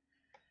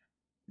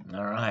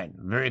 All right,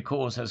 very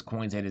cool, says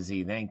Coins A to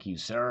Z. Thank you,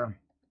 sir.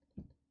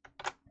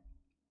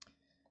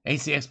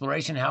 AC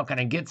Exploration, how can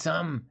I get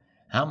some?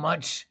 How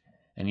much?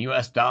 In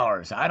US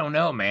dollars. I don't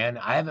know, man.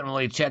 I haven't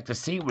really checked to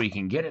see where you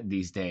can get it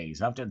these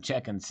days. I'll have to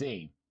check and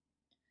see.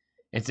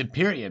 It's a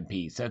period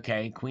piece.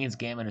 Okay, Queen's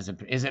Gambit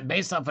is it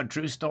based off a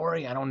true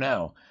story? I don't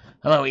know.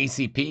 Hello,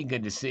 ECP.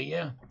 Good to see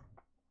you.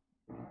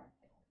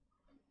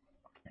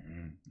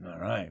 All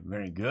right,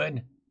 very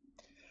good.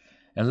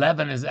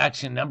 11 is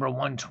actually number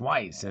 1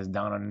 twice, says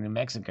Donna in New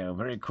Mexico.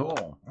 Very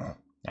cool.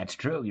 That's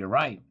true. You're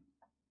right.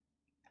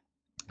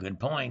 Good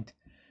point.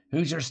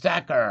 Who's your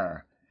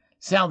stacker?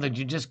 Sal, did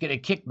you just get a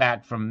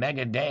kickback from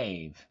Mega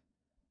Dave?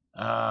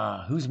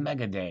 Who's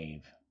Mega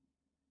Dave?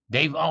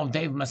 Dave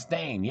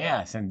Mustaine.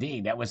 Yes,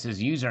 indeed. That was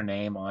his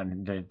username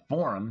on the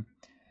forum.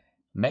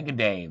 Mega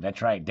Dave.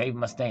 That's right. Dave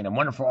Mustaine. A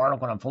wonderful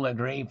article, and I fully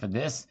agree. For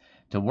this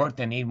to work,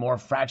 they need more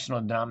fractional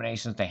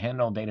denominations to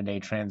handle day-to-day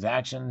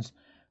transactions.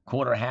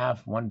 Quarter,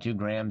 half, 1 to 2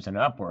 grams, and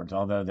upwards.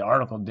 Although the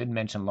article did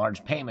mention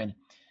large payment.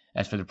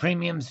 As for the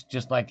premiums,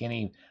 just like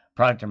any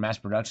product or mass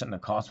production, the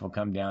cost will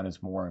come down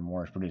as more and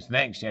more is produced.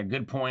 Thanks. Yeah,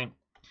 good point.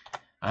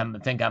 I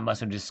think I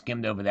must have just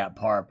skimmed over that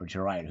part, but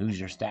you're right. Who's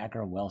your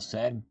stacker? Well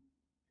said.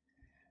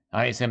 All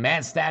right, so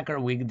Mad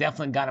Stacker, we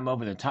definitely got him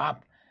over the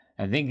top.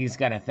 I think he's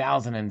got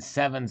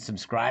 1,007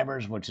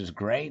 subscribers, which is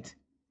great.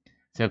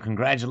 So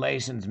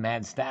congratulations,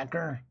 Mad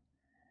Stacker.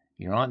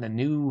 You're on the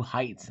new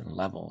heights and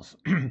levels.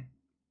 All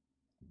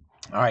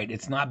right,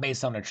 it's not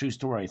based on a true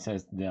story. It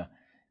says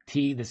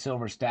the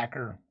Silver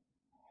Stacker.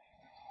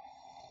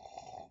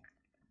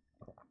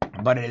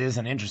 But it is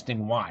an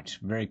interesting watch.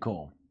 Very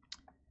cool.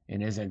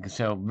 It is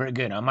so very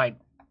good. I might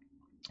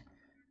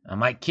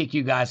kick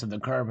you guys to the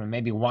curb and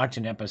maybe watch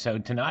an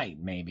episode tonight,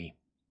 maybe.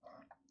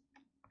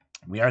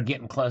 We are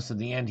getting close to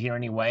the end here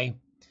anyway.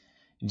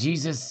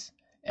 Jesus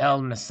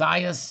El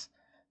Messias,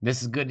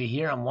 this is good to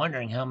hear. I'm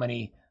wondering how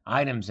many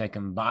items they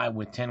can buy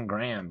with 10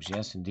 grams.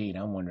 Yes, indeed.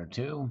 I wonder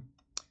too.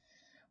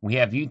 We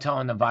have Utah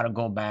and Nevada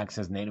gold back,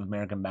 says Native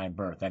American by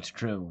birth. That's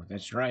true.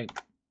 That's right.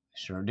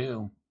 Sure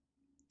do.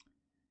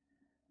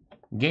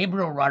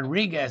 Gabriel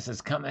Rodriguez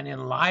is coming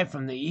in live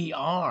from the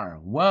ER.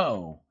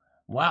 Whoa.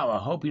 Wow, I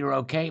hope you're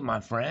okay,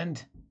 my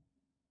friend.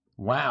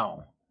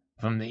 Wow.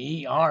 From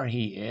the ER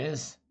he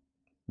is.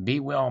 Be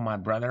well, my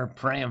brother.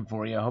 Praying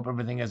for you. I hope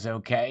everything is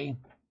okay.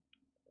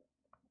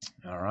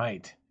 All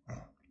right.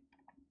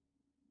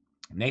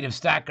 Native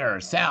Stacker,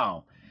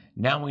 Sal.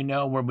 Now we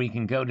know where we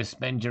can go to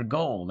spend your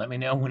gold. Let me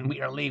know when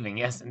we are leaving.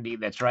 Yes,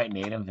 indeed. That's right,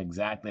 Native.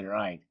 Exactly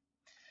right.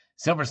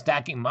 Silver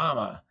Stacking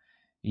Mama.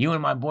 You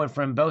and my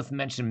boyfriend both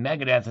mentioned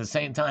Megadeth at the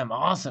same time.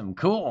 Awesome.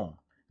 Cool.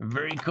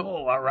 Very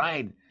cool. All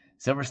right.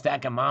 Silver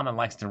Stacking Mama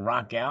likes to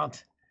rock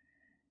out.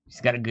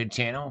 She's got a good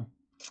channel.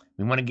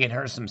 We want to get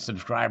her some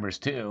subscribers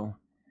too.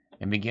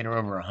 And we get her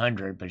over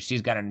 100. But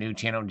she's got a new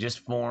channel just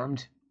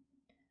formed.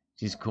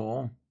 She's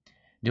cool.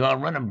 Do I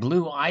run a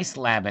blue ice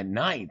lab at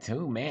night?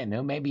 Oh, man.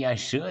 No, maybe I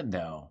should,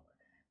 though.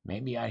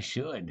 Maybe I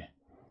should.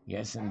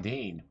 Yes,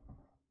 indeed.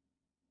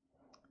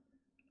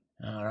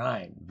 All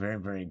right. Very,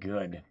 very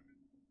good.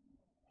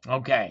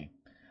 Okay.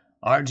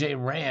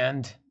 RJ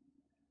Rand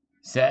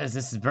says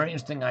this is a very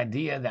interesting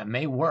idea that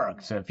may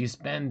work. So if you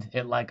spend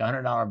it like a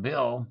 $100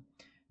 bill,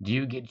 do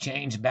you get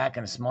change back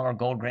in a smaller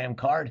gold gram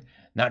card?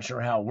 Not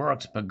sure how it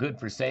works, but good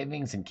for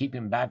savings and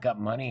keeping backup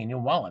money in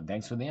your wallet.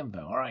 Thanks for the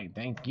info. All right.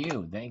 Thank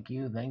you. Thank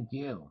you. Thank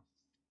you.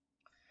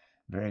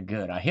 Very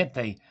good. I hit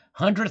the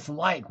 100th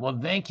like. Well,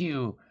 thank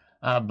you,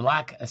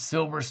 Black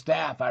Silver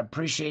Staff. I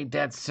appreciate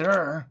that,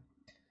 sir.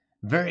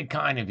 Very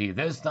kind of you.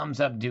 Those thumbs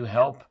up do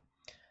help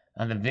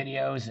on the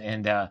videos,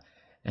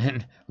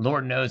 and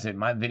Lord knows that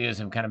my videos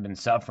have kind of been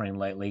suffering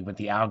lately with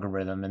the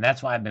algorithm, and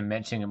that's why I've been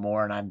mentioning it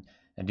more, and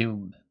I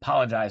do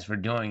apologize for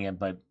doing it,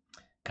 but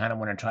kind of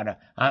want to try to,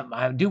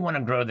 I do want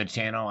to grow the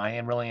channel. I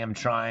really am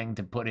trying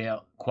to put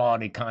out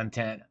quality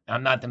content.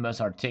 I'm not the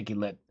most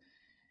articulate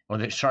or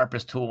the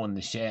sharpest tool in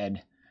the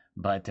shed,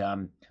 but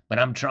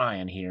I'm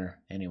trying here.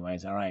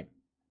 Anyways, all right.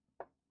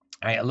 All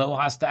right,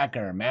 Aloha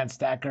Stacker, Mad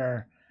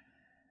Stacker,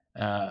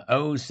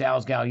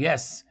 Sal's Gal.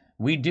 Yes,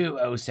 we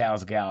do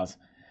Sal's Gals.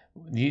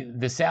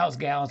 The Sal's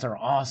Gals are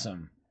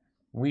awesome.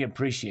 We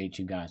appreciate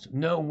you guys.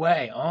 No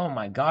way. Oh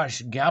my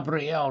gosh.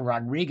 Gabriel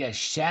Rodriguez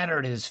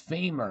shattered his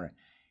femur.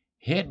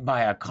 Hit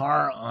by a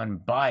car on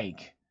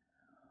bike.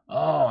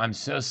 Oh, I'm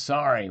so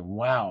sorry.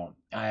 Wow.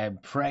 I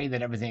pray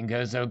that everything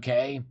goes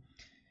okay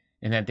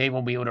and that they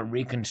will be able to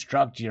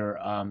reconstruct your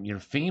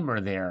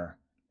femur there,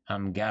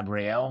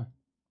 Gabriel.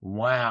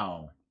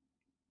 Wow.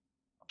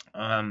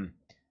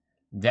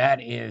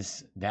 That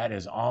is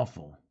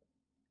awful.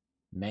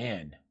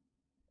 Man.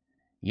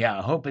 Yeah,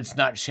 I hope it's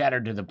not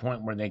shattered to the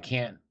point where they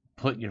can't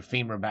put your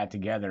femur back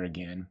together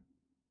again.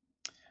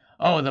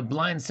 Oh, the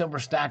blind Silver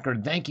Stacker,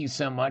 thank you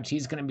so much.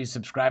 He's going to be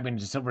subscribing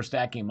to Silver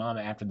Stacking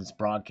Mama after this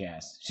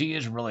broadcast. She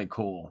is really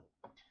cool.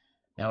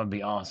 That would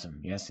be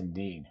awesome. Yes,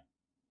 indeed.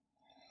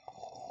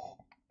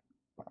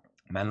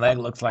 My leg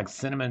looks like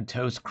Cinnamon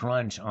Toast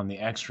Crunch on the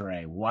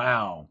x-ray.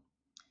 Wow.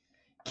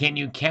 Can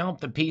you count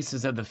the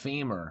pieces of the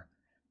femur?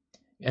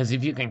 As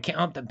if you can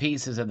count the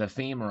pieces of the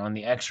femur on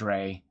the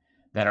x-ray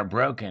that are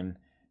broken,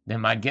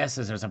 then my guess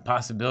is there's a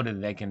possibility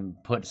that they can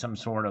put some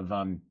sort of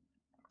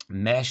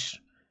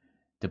mesh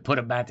to put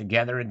it back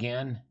together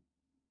again.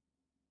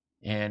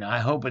 And I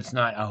hope it's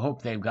not. I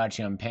hope they've got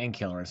you on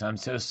painkillers. I'm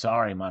so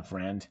sorry, my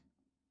friend.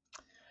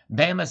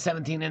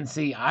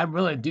 Bama17NC, I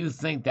really do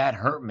think that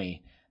hurt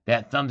me.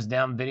 That thumbs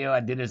down video I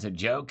did as a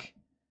joke.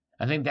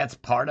 I think that's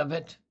part of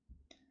it.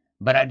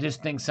 But I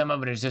just think some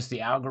of it is just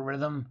the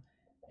algorithm.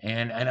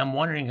 And I'm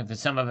wondering if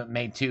some of it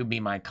may too be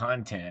my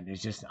content.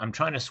 It's just I'm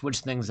trying to switch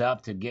things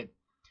up to get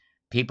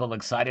people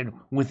excited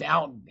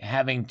without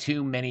having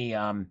too many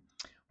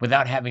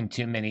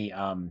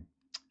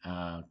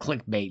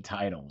clickbait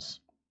titles.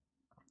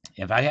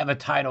 If I have a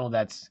title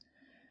that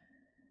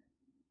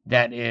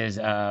is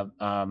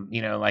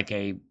like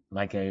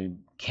a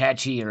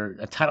catchy or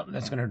a title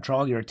that's going to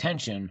draw your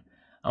attention,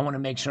 I want to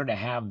make sure to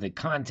have the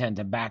content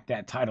to back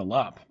that title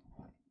up.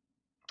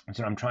 That's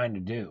what I'm trying to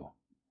do.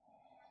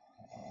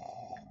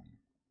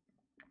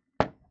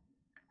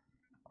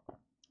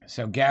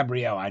 So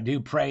Gabrielle, I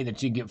do pray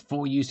that you get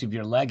full use of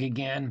your leg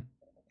again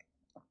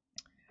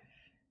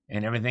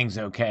and everything's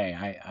okay.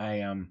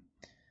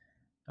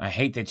 I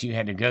hate that you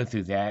had to go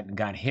through that and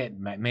got hit.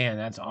 Man,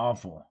 that's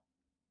awful.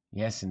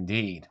 Yes,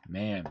 indeed.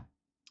 Man.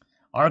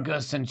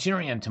 Argos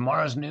Centurion,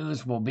 tomorrow's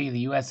news will be the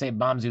USA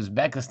bombs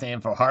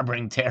Uzbekistan for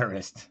harboring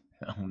terrorists.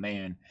 Oh,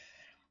 man.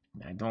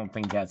 I don't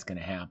think that's going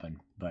to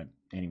happen. But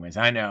anyways,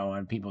 I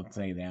know people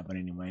say that, but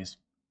anyways.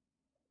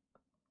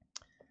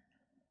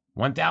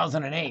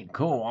 1008,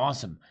 cool,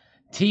 awesome.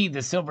 T,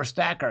 the Silver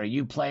Stacker,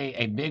 you play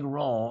a big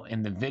role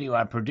in the video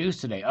I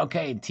produced today.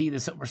 Okay, T, the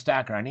Silver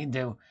Stacker, I need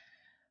to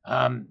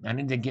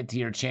get to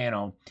your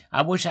channel.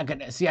 I wish I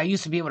could see. I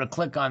used to be able to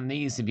click on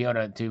these to be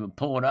able to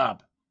pull it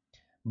up,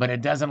 but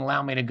it doesn't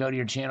allow me to go to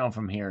your channel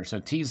from here. So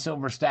T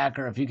Silver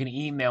Stacker, if you can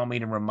email me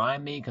to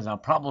remind me, because I'll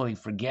probably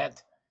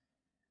forget.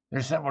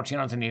 There's several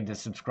channels I need to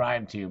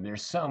subscribe to.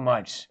 There's so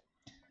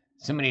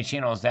many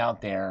channels out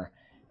there,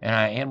 and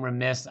I am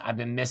remiss. I've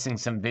been missing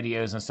some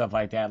videos and stuff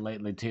like that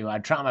lately too. I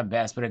try my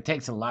best, but it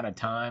takes a lot of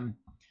time.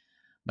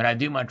 But I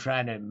do my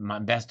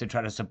best to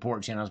try to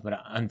support channels, but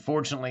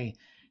unfortunately,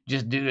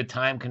 just due to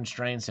time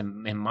constraints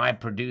in my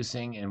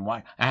producing and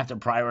what I have to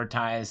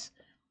prioritize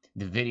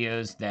the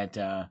videos that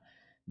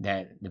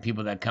the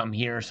people that come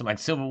here. So like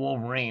Silver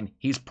Wolverine,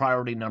 he's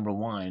priority number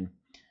 1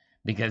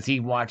 because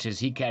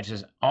he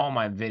catches all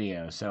my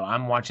videos. So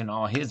I'm watching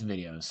all his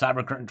videos.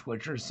 Cybercurtain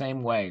Twitcher,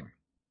 same way.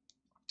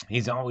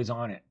 He's always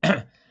on it.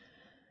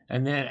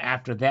 And then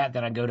after that,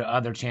 then I go to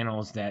other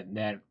channels that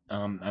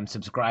I'm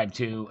subscribed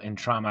to and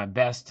try my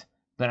best.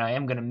 But I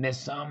am going to miss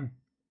some.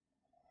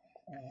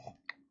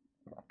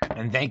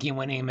 And thank you,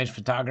 Winning Image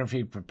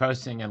Photography, for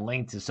posting a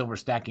link to Silver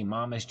Stacking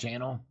Mama's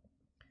channel.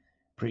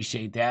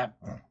 Appreciate that.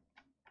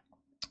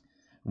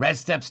 Red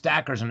Step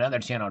Stacker's another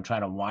channel I'll try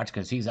to watch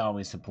because he's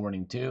always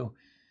supporting too.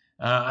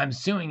 I'm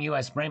suing you.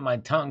 I sprained my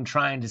tongue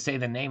trying to say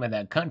the name of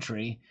that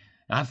country.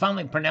 I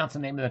finally pronounced the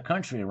name of the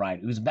country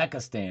right,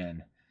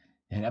 Uzbekistan.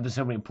 An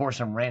episode where we pour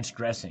some ranch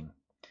dressing.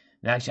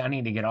 And actually, I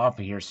need to get off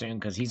of here soon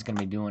because he's going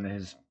to be doing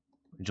his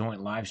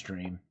joint live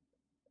stream.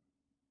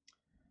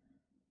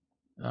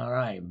 All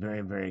right,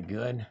 very, very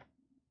good.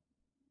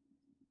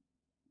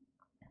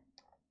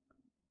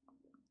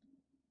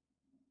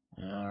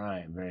 All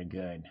right, very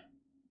good.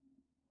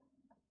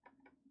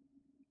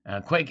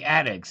 Quake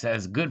Addict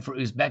says, good for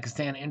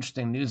Uzbekistan.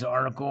 Interesting news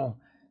article.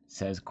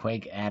 Says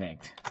Quake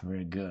Addict.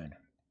 Very good.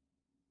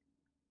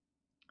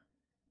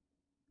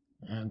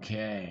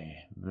 Okay,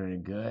 very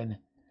good.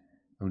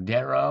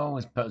 Udero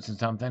was posting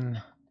something.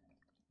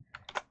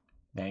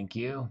 Thank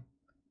you.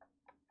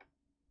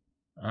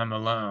 I'm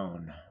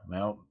alone.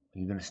 Well,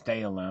 you're going to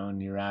stay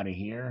alone. You're out of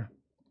here.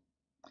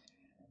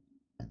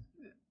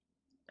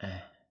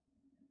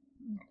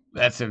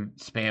 That's a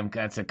spam.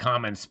 That's a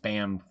common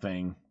spam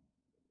thing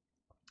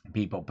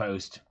people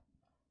post.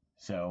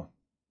 So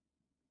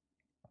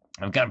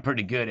I've gotten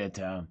pretty good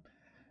at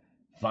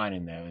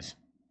finding those.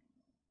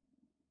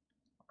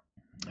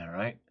 All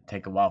right.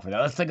 Take a while for that.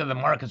 Let's think of the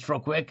markets real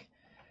quick.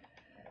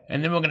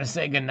 And then we're going to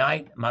say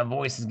goodnight. My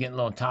voice is getting a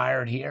little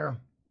tired here.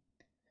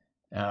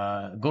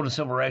 Gold to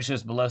silver ratio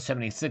is below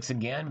 76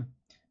 again.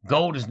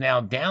 Gold is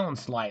now down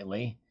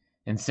slightly,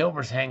 and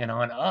silver's hanging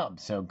on up.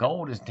 So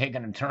gold is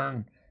taking a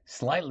turn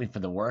slightly for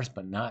the worse,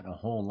 but not a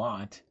whole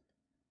lot.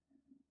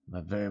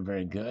 But very,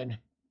 very good.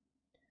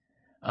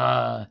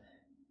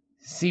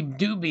 C.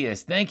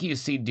 Dubious. Thank you,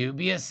 C.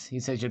 Dubious. He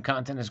says your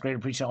content is great.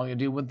 Appreciate all you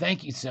do. Well,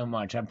 thank you so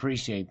much. I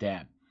appreciate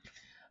that.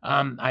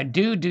 I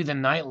do the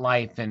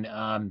nightlife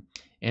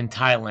in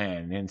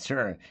Thailand. And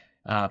sir,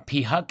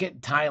 Phuket,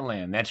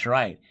 Thailand. That's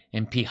right.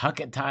 In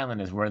Phuket,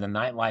 Thailand is where the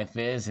nightlife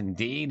is,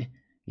 indeed.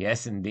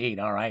 Yes, indeed.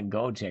 All right,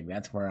 go check.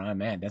 That's where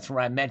I'm at. That's where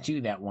I met you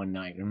that one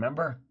night,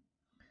 remember?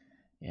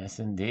 Yes,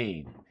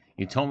 indeed.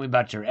 You told me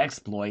about your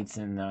exploits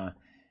in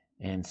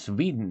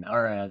Sweden,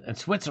 or in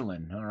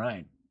Switzerland. All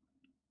right.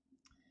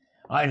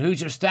 All right,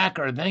 Who's Your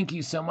Stacker? Thank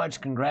you so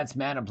much. Congrats,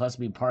 man, and plus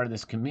be part of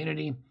this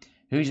community.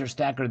 Who's Your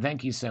Stacker?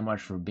 Thank you so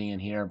much for being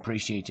here.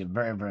 Appreciate you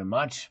very, very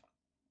much.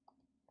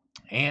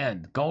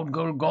 And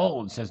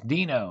gold, says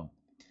Dino.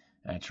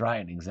 That's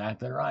right,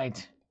 exactly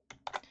right.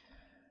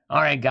 All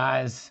right,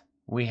 guys,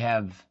 we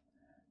have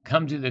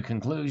come to the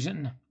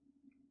conclusion.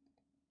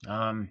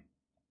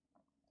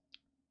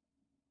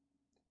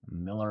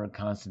 Miller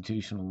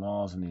constitutional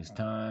laws in these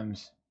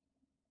times.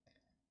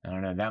 I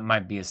don't know, that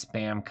might be a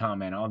spam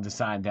comment. I'll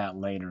decide that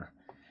later.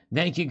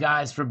 Thank you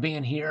guys for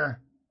being here.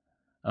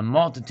 A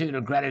multitude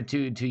of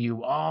gratitude to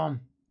you all.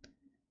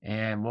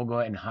 And we'll go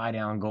ahead and hide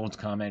down Gold's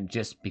comment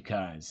just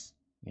because.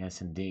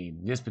 Yes,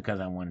 indeed. Just because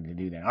I wanted to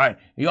do that. All right.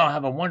 You all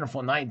have a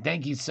wonderful night.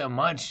 Thank you so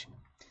much.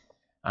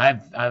 I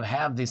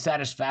have the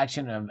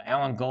satisfaction of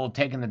Alan Gold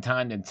taking the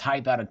time to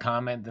type out a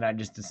comment that I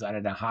just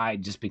decided to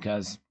hide just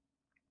because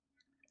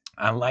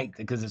I like it,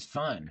 because it's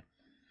fun.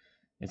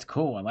 It's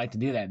cool. I like to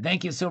do that.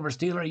 Thank you, Silver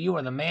Stealer. You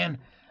are the man.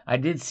 I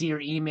did see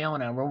your email,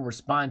 and I will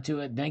respond to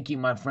it. Thank you,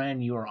 my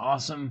friend. You are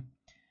awesome.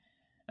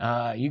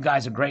 You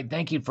guys are great.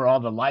 Thank you for all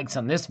the likes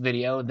on this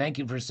video. Thank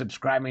you for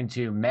subscribing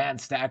to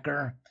Mad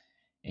Stacker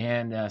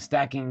and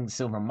Stacking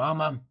Silver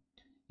Mama.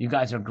 You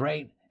guys are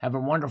great. Have a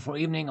wonderful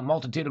evening. A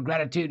multitude of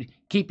gratitude.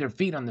 Keep your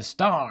feet on the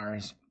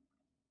stars.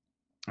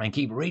 And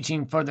keep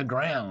reaching for the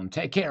ground.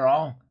 Take care,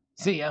 all.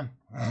 See ya.